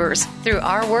your neighbors. Through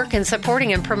our work in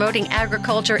supporting and promoting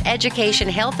agriculture, education,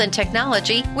 health, and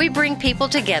technology, we bring people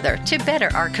together to better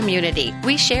our community.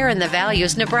 We share in the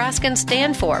values Nebraskans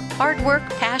stand for: hard work,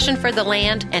 passion for the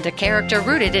land, and a character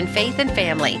rooted in faith and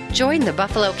family. Join the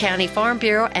Buffalo County Farm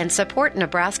Bureau and support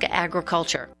Nebraska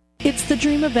agriculture. It's the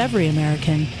dream of every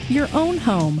American, your own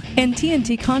home. And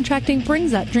TNT Contracting brings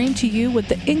that dream to you with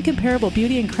the incomparable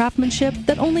beauty and craftsmanship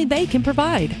that only they can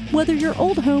provide. Whether your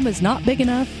old home is not big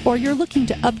enough or you're looking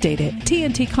to update it,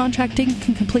 TNT Contracting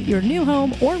can complete your new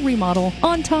home or remodel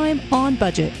on time, on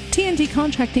budget. TNT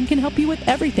Contracting can help you with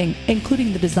everything,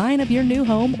 including the design of your new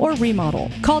home or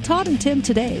remodel. Call Todd and Tim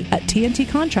today at TNT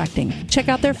Contracting. Check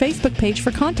out their Facebook page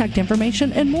for contact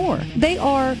information and more. They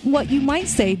are what you might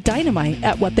say dynamite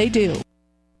at what they do.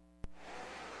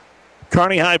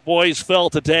 Kearney High boys fell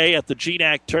today at the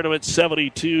GNAC tournament.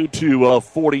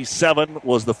 72-47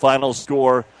 was the final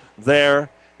score there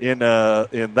in the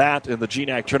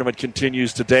GNAC tournament.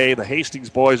 Continues today. The Hastings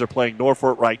boys are playing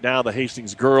Norfolk right now. The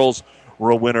Hastings girls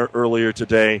were a winner earlier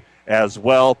today as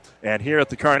well. And here at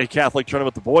the Kearney Catholic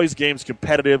tournament, the boys' game's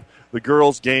competitive. The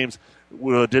girls' games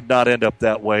did not end up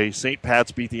that way. St.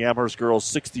 Pat's beat the Amherst girls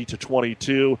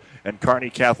 60-22, and Kearney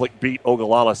Catholic beat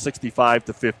Ogallala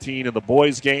 65-15 in the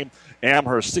boys' game.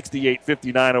 Amherst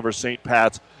 68-59 over St.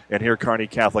 Pat's, and here Kearney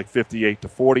Catholic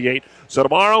 58-48. So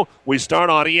tomorrow we start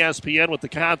on ESPN with the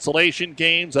consolation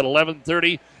games at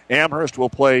 11:30. Amherst will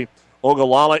play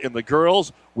Ogallala in the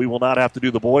girls. We will not have to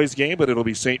do the boys' game, but it'll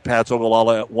be St. Pat's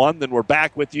Ogallala at 1. Then we're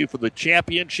back with you for the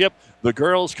championship. The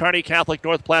girls, Kearney Catholic,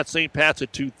 North Platte, St. Pat's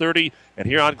at 2:30. And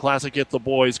here on Classic Hits, the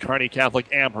boys, Kearney Catholic,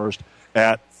 Amherst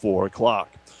at 4 o'clock.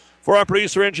 For our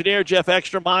producer-engineer, Jeff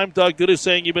Ekstrom, I'm Doug Duda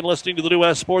saying you've been listening to the New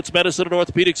West Sports Medicine and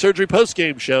Orthopedic Surgery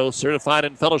postgame show. Certified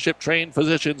and fellowship-trained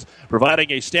physicians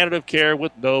providing a standard of care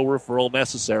with no referral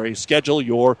necessary. Schedule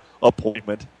your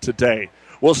appointment today.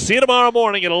 We'll see you tomorrow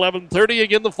morning at 11:30.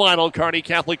 Again, the final, Kearney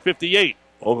Catholic 58,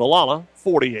 Ogallala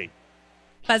 48.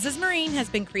 Buzz's Marine has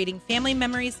been creating family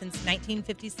memories since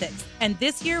 1956, and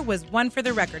this year was one for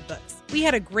the record books. We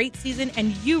had a great season,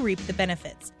 and you reaped the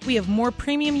benefits. We have more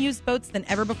premium used boats than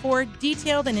ever before,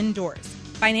 detailed and indoors.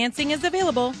 Financing is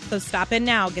available, so stop in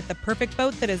now. Get the perfect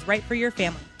boat that is right for your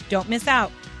family. Don't miss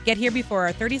out. Get here before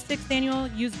our 36th annual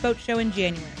used boat show in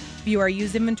January. View our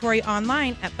used inventory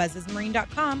online at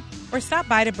buzzesmarine.com or stop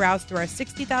by to browse through our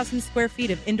 60,000 square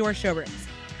feet of indoor showrooms.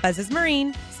 Buzz's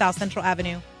Marine, South Central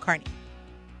Avenue, Kearney.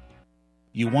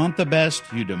 You want the best,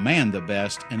 you demand the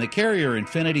best, and the Carrier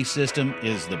Infinity system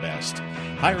is the best.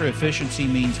 Higher efficiency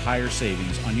means higher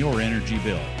savings on your energy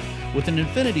bill. With an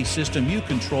Infinity system, you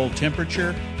control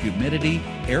temperature, humidity,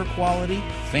 air quality,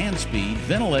 fan speed,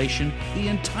 ventilation, the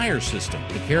entire system.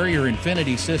 The Carrier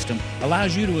Infinity system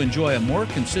allows you to enjoy a more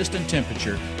consistent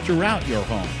temperature throughout your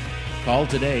home. Call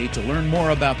today to learn more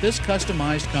about this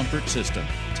customized comfort system,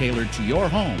 tailored to your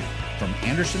home, from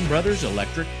Anderson Brothers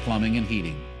Electric, Plumbing, and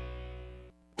Heating.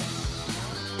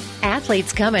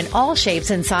 Athletes come in all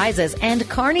shapes and sizes, and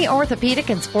Kearney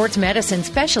Orthopedic and Sports Medicine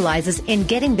specializes in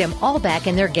getting them all back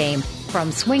in their game.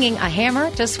 From swinging a hammer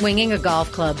to swinging a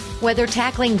golf club, whether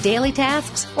tackling daily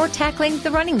tasks or tackling the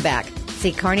running back.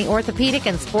 See Kearney Orthopedic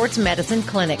and Sports Medicine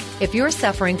Clinic. If you're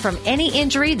suffering from any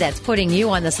injury that's putting you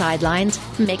on the sidelines,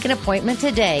 make an appointment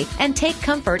today and take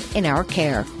comfort in our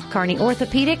care. Kearney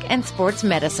Orthopedic and Sports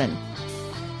Medicine.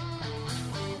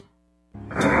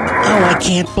 Oh, I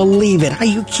can't believe it. Are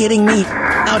you kidding me?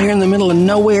 Out here in the middle of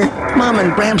nowhere, Mom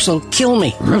and Gramps will kill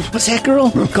me. What's that, girl?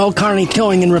 Call Kearney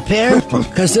Towing and Repair?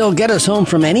 Because they'll get us home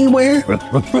from anywhere?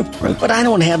 But I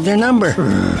don't have their number.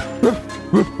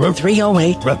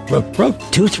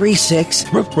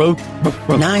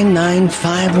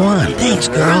 308-236-9951. Thanks,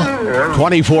 girl.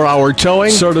 24-hour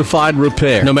towing, certified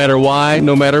repair. No matter why,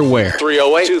 no matter where.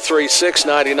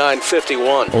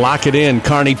 308-236-9951. Lock it in,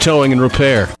 Kearney Towing and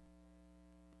Repair.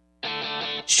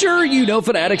 Sure, you know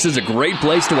Fanatics is a great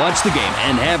place to watch the game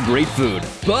and have great food.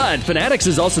 But Fanatics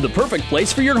is also the perfect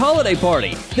place for your holiday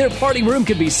party. Their party room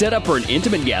can be set up for an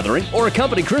intimate gathering or a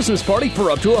company Christmas party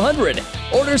for up to 100.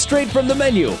 Order straight from the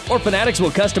menu, or Fanatics will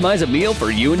customize a meal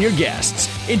for you and your guests.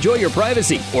 Enjoy your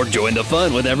privacy or join the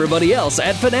fun with everybody else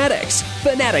at Fanatics.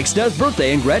 Fanatics does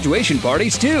birthday and graduation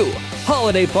parties too.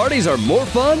 Holiday parties are more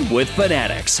fun with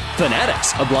Fanatics.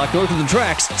 Fanatics, a block north of the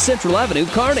tracks, Central Avenue,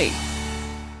 Kearney.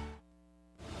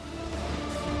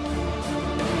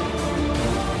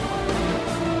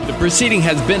 The proceeding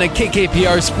has been a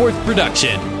KKPR sports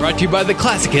production, brought to you by the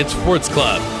Classic Hits Sports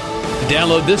Club. To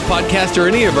download this podcast or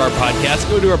any of our podcasts,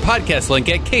 go to our podcast link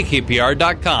at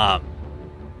kkpr.com.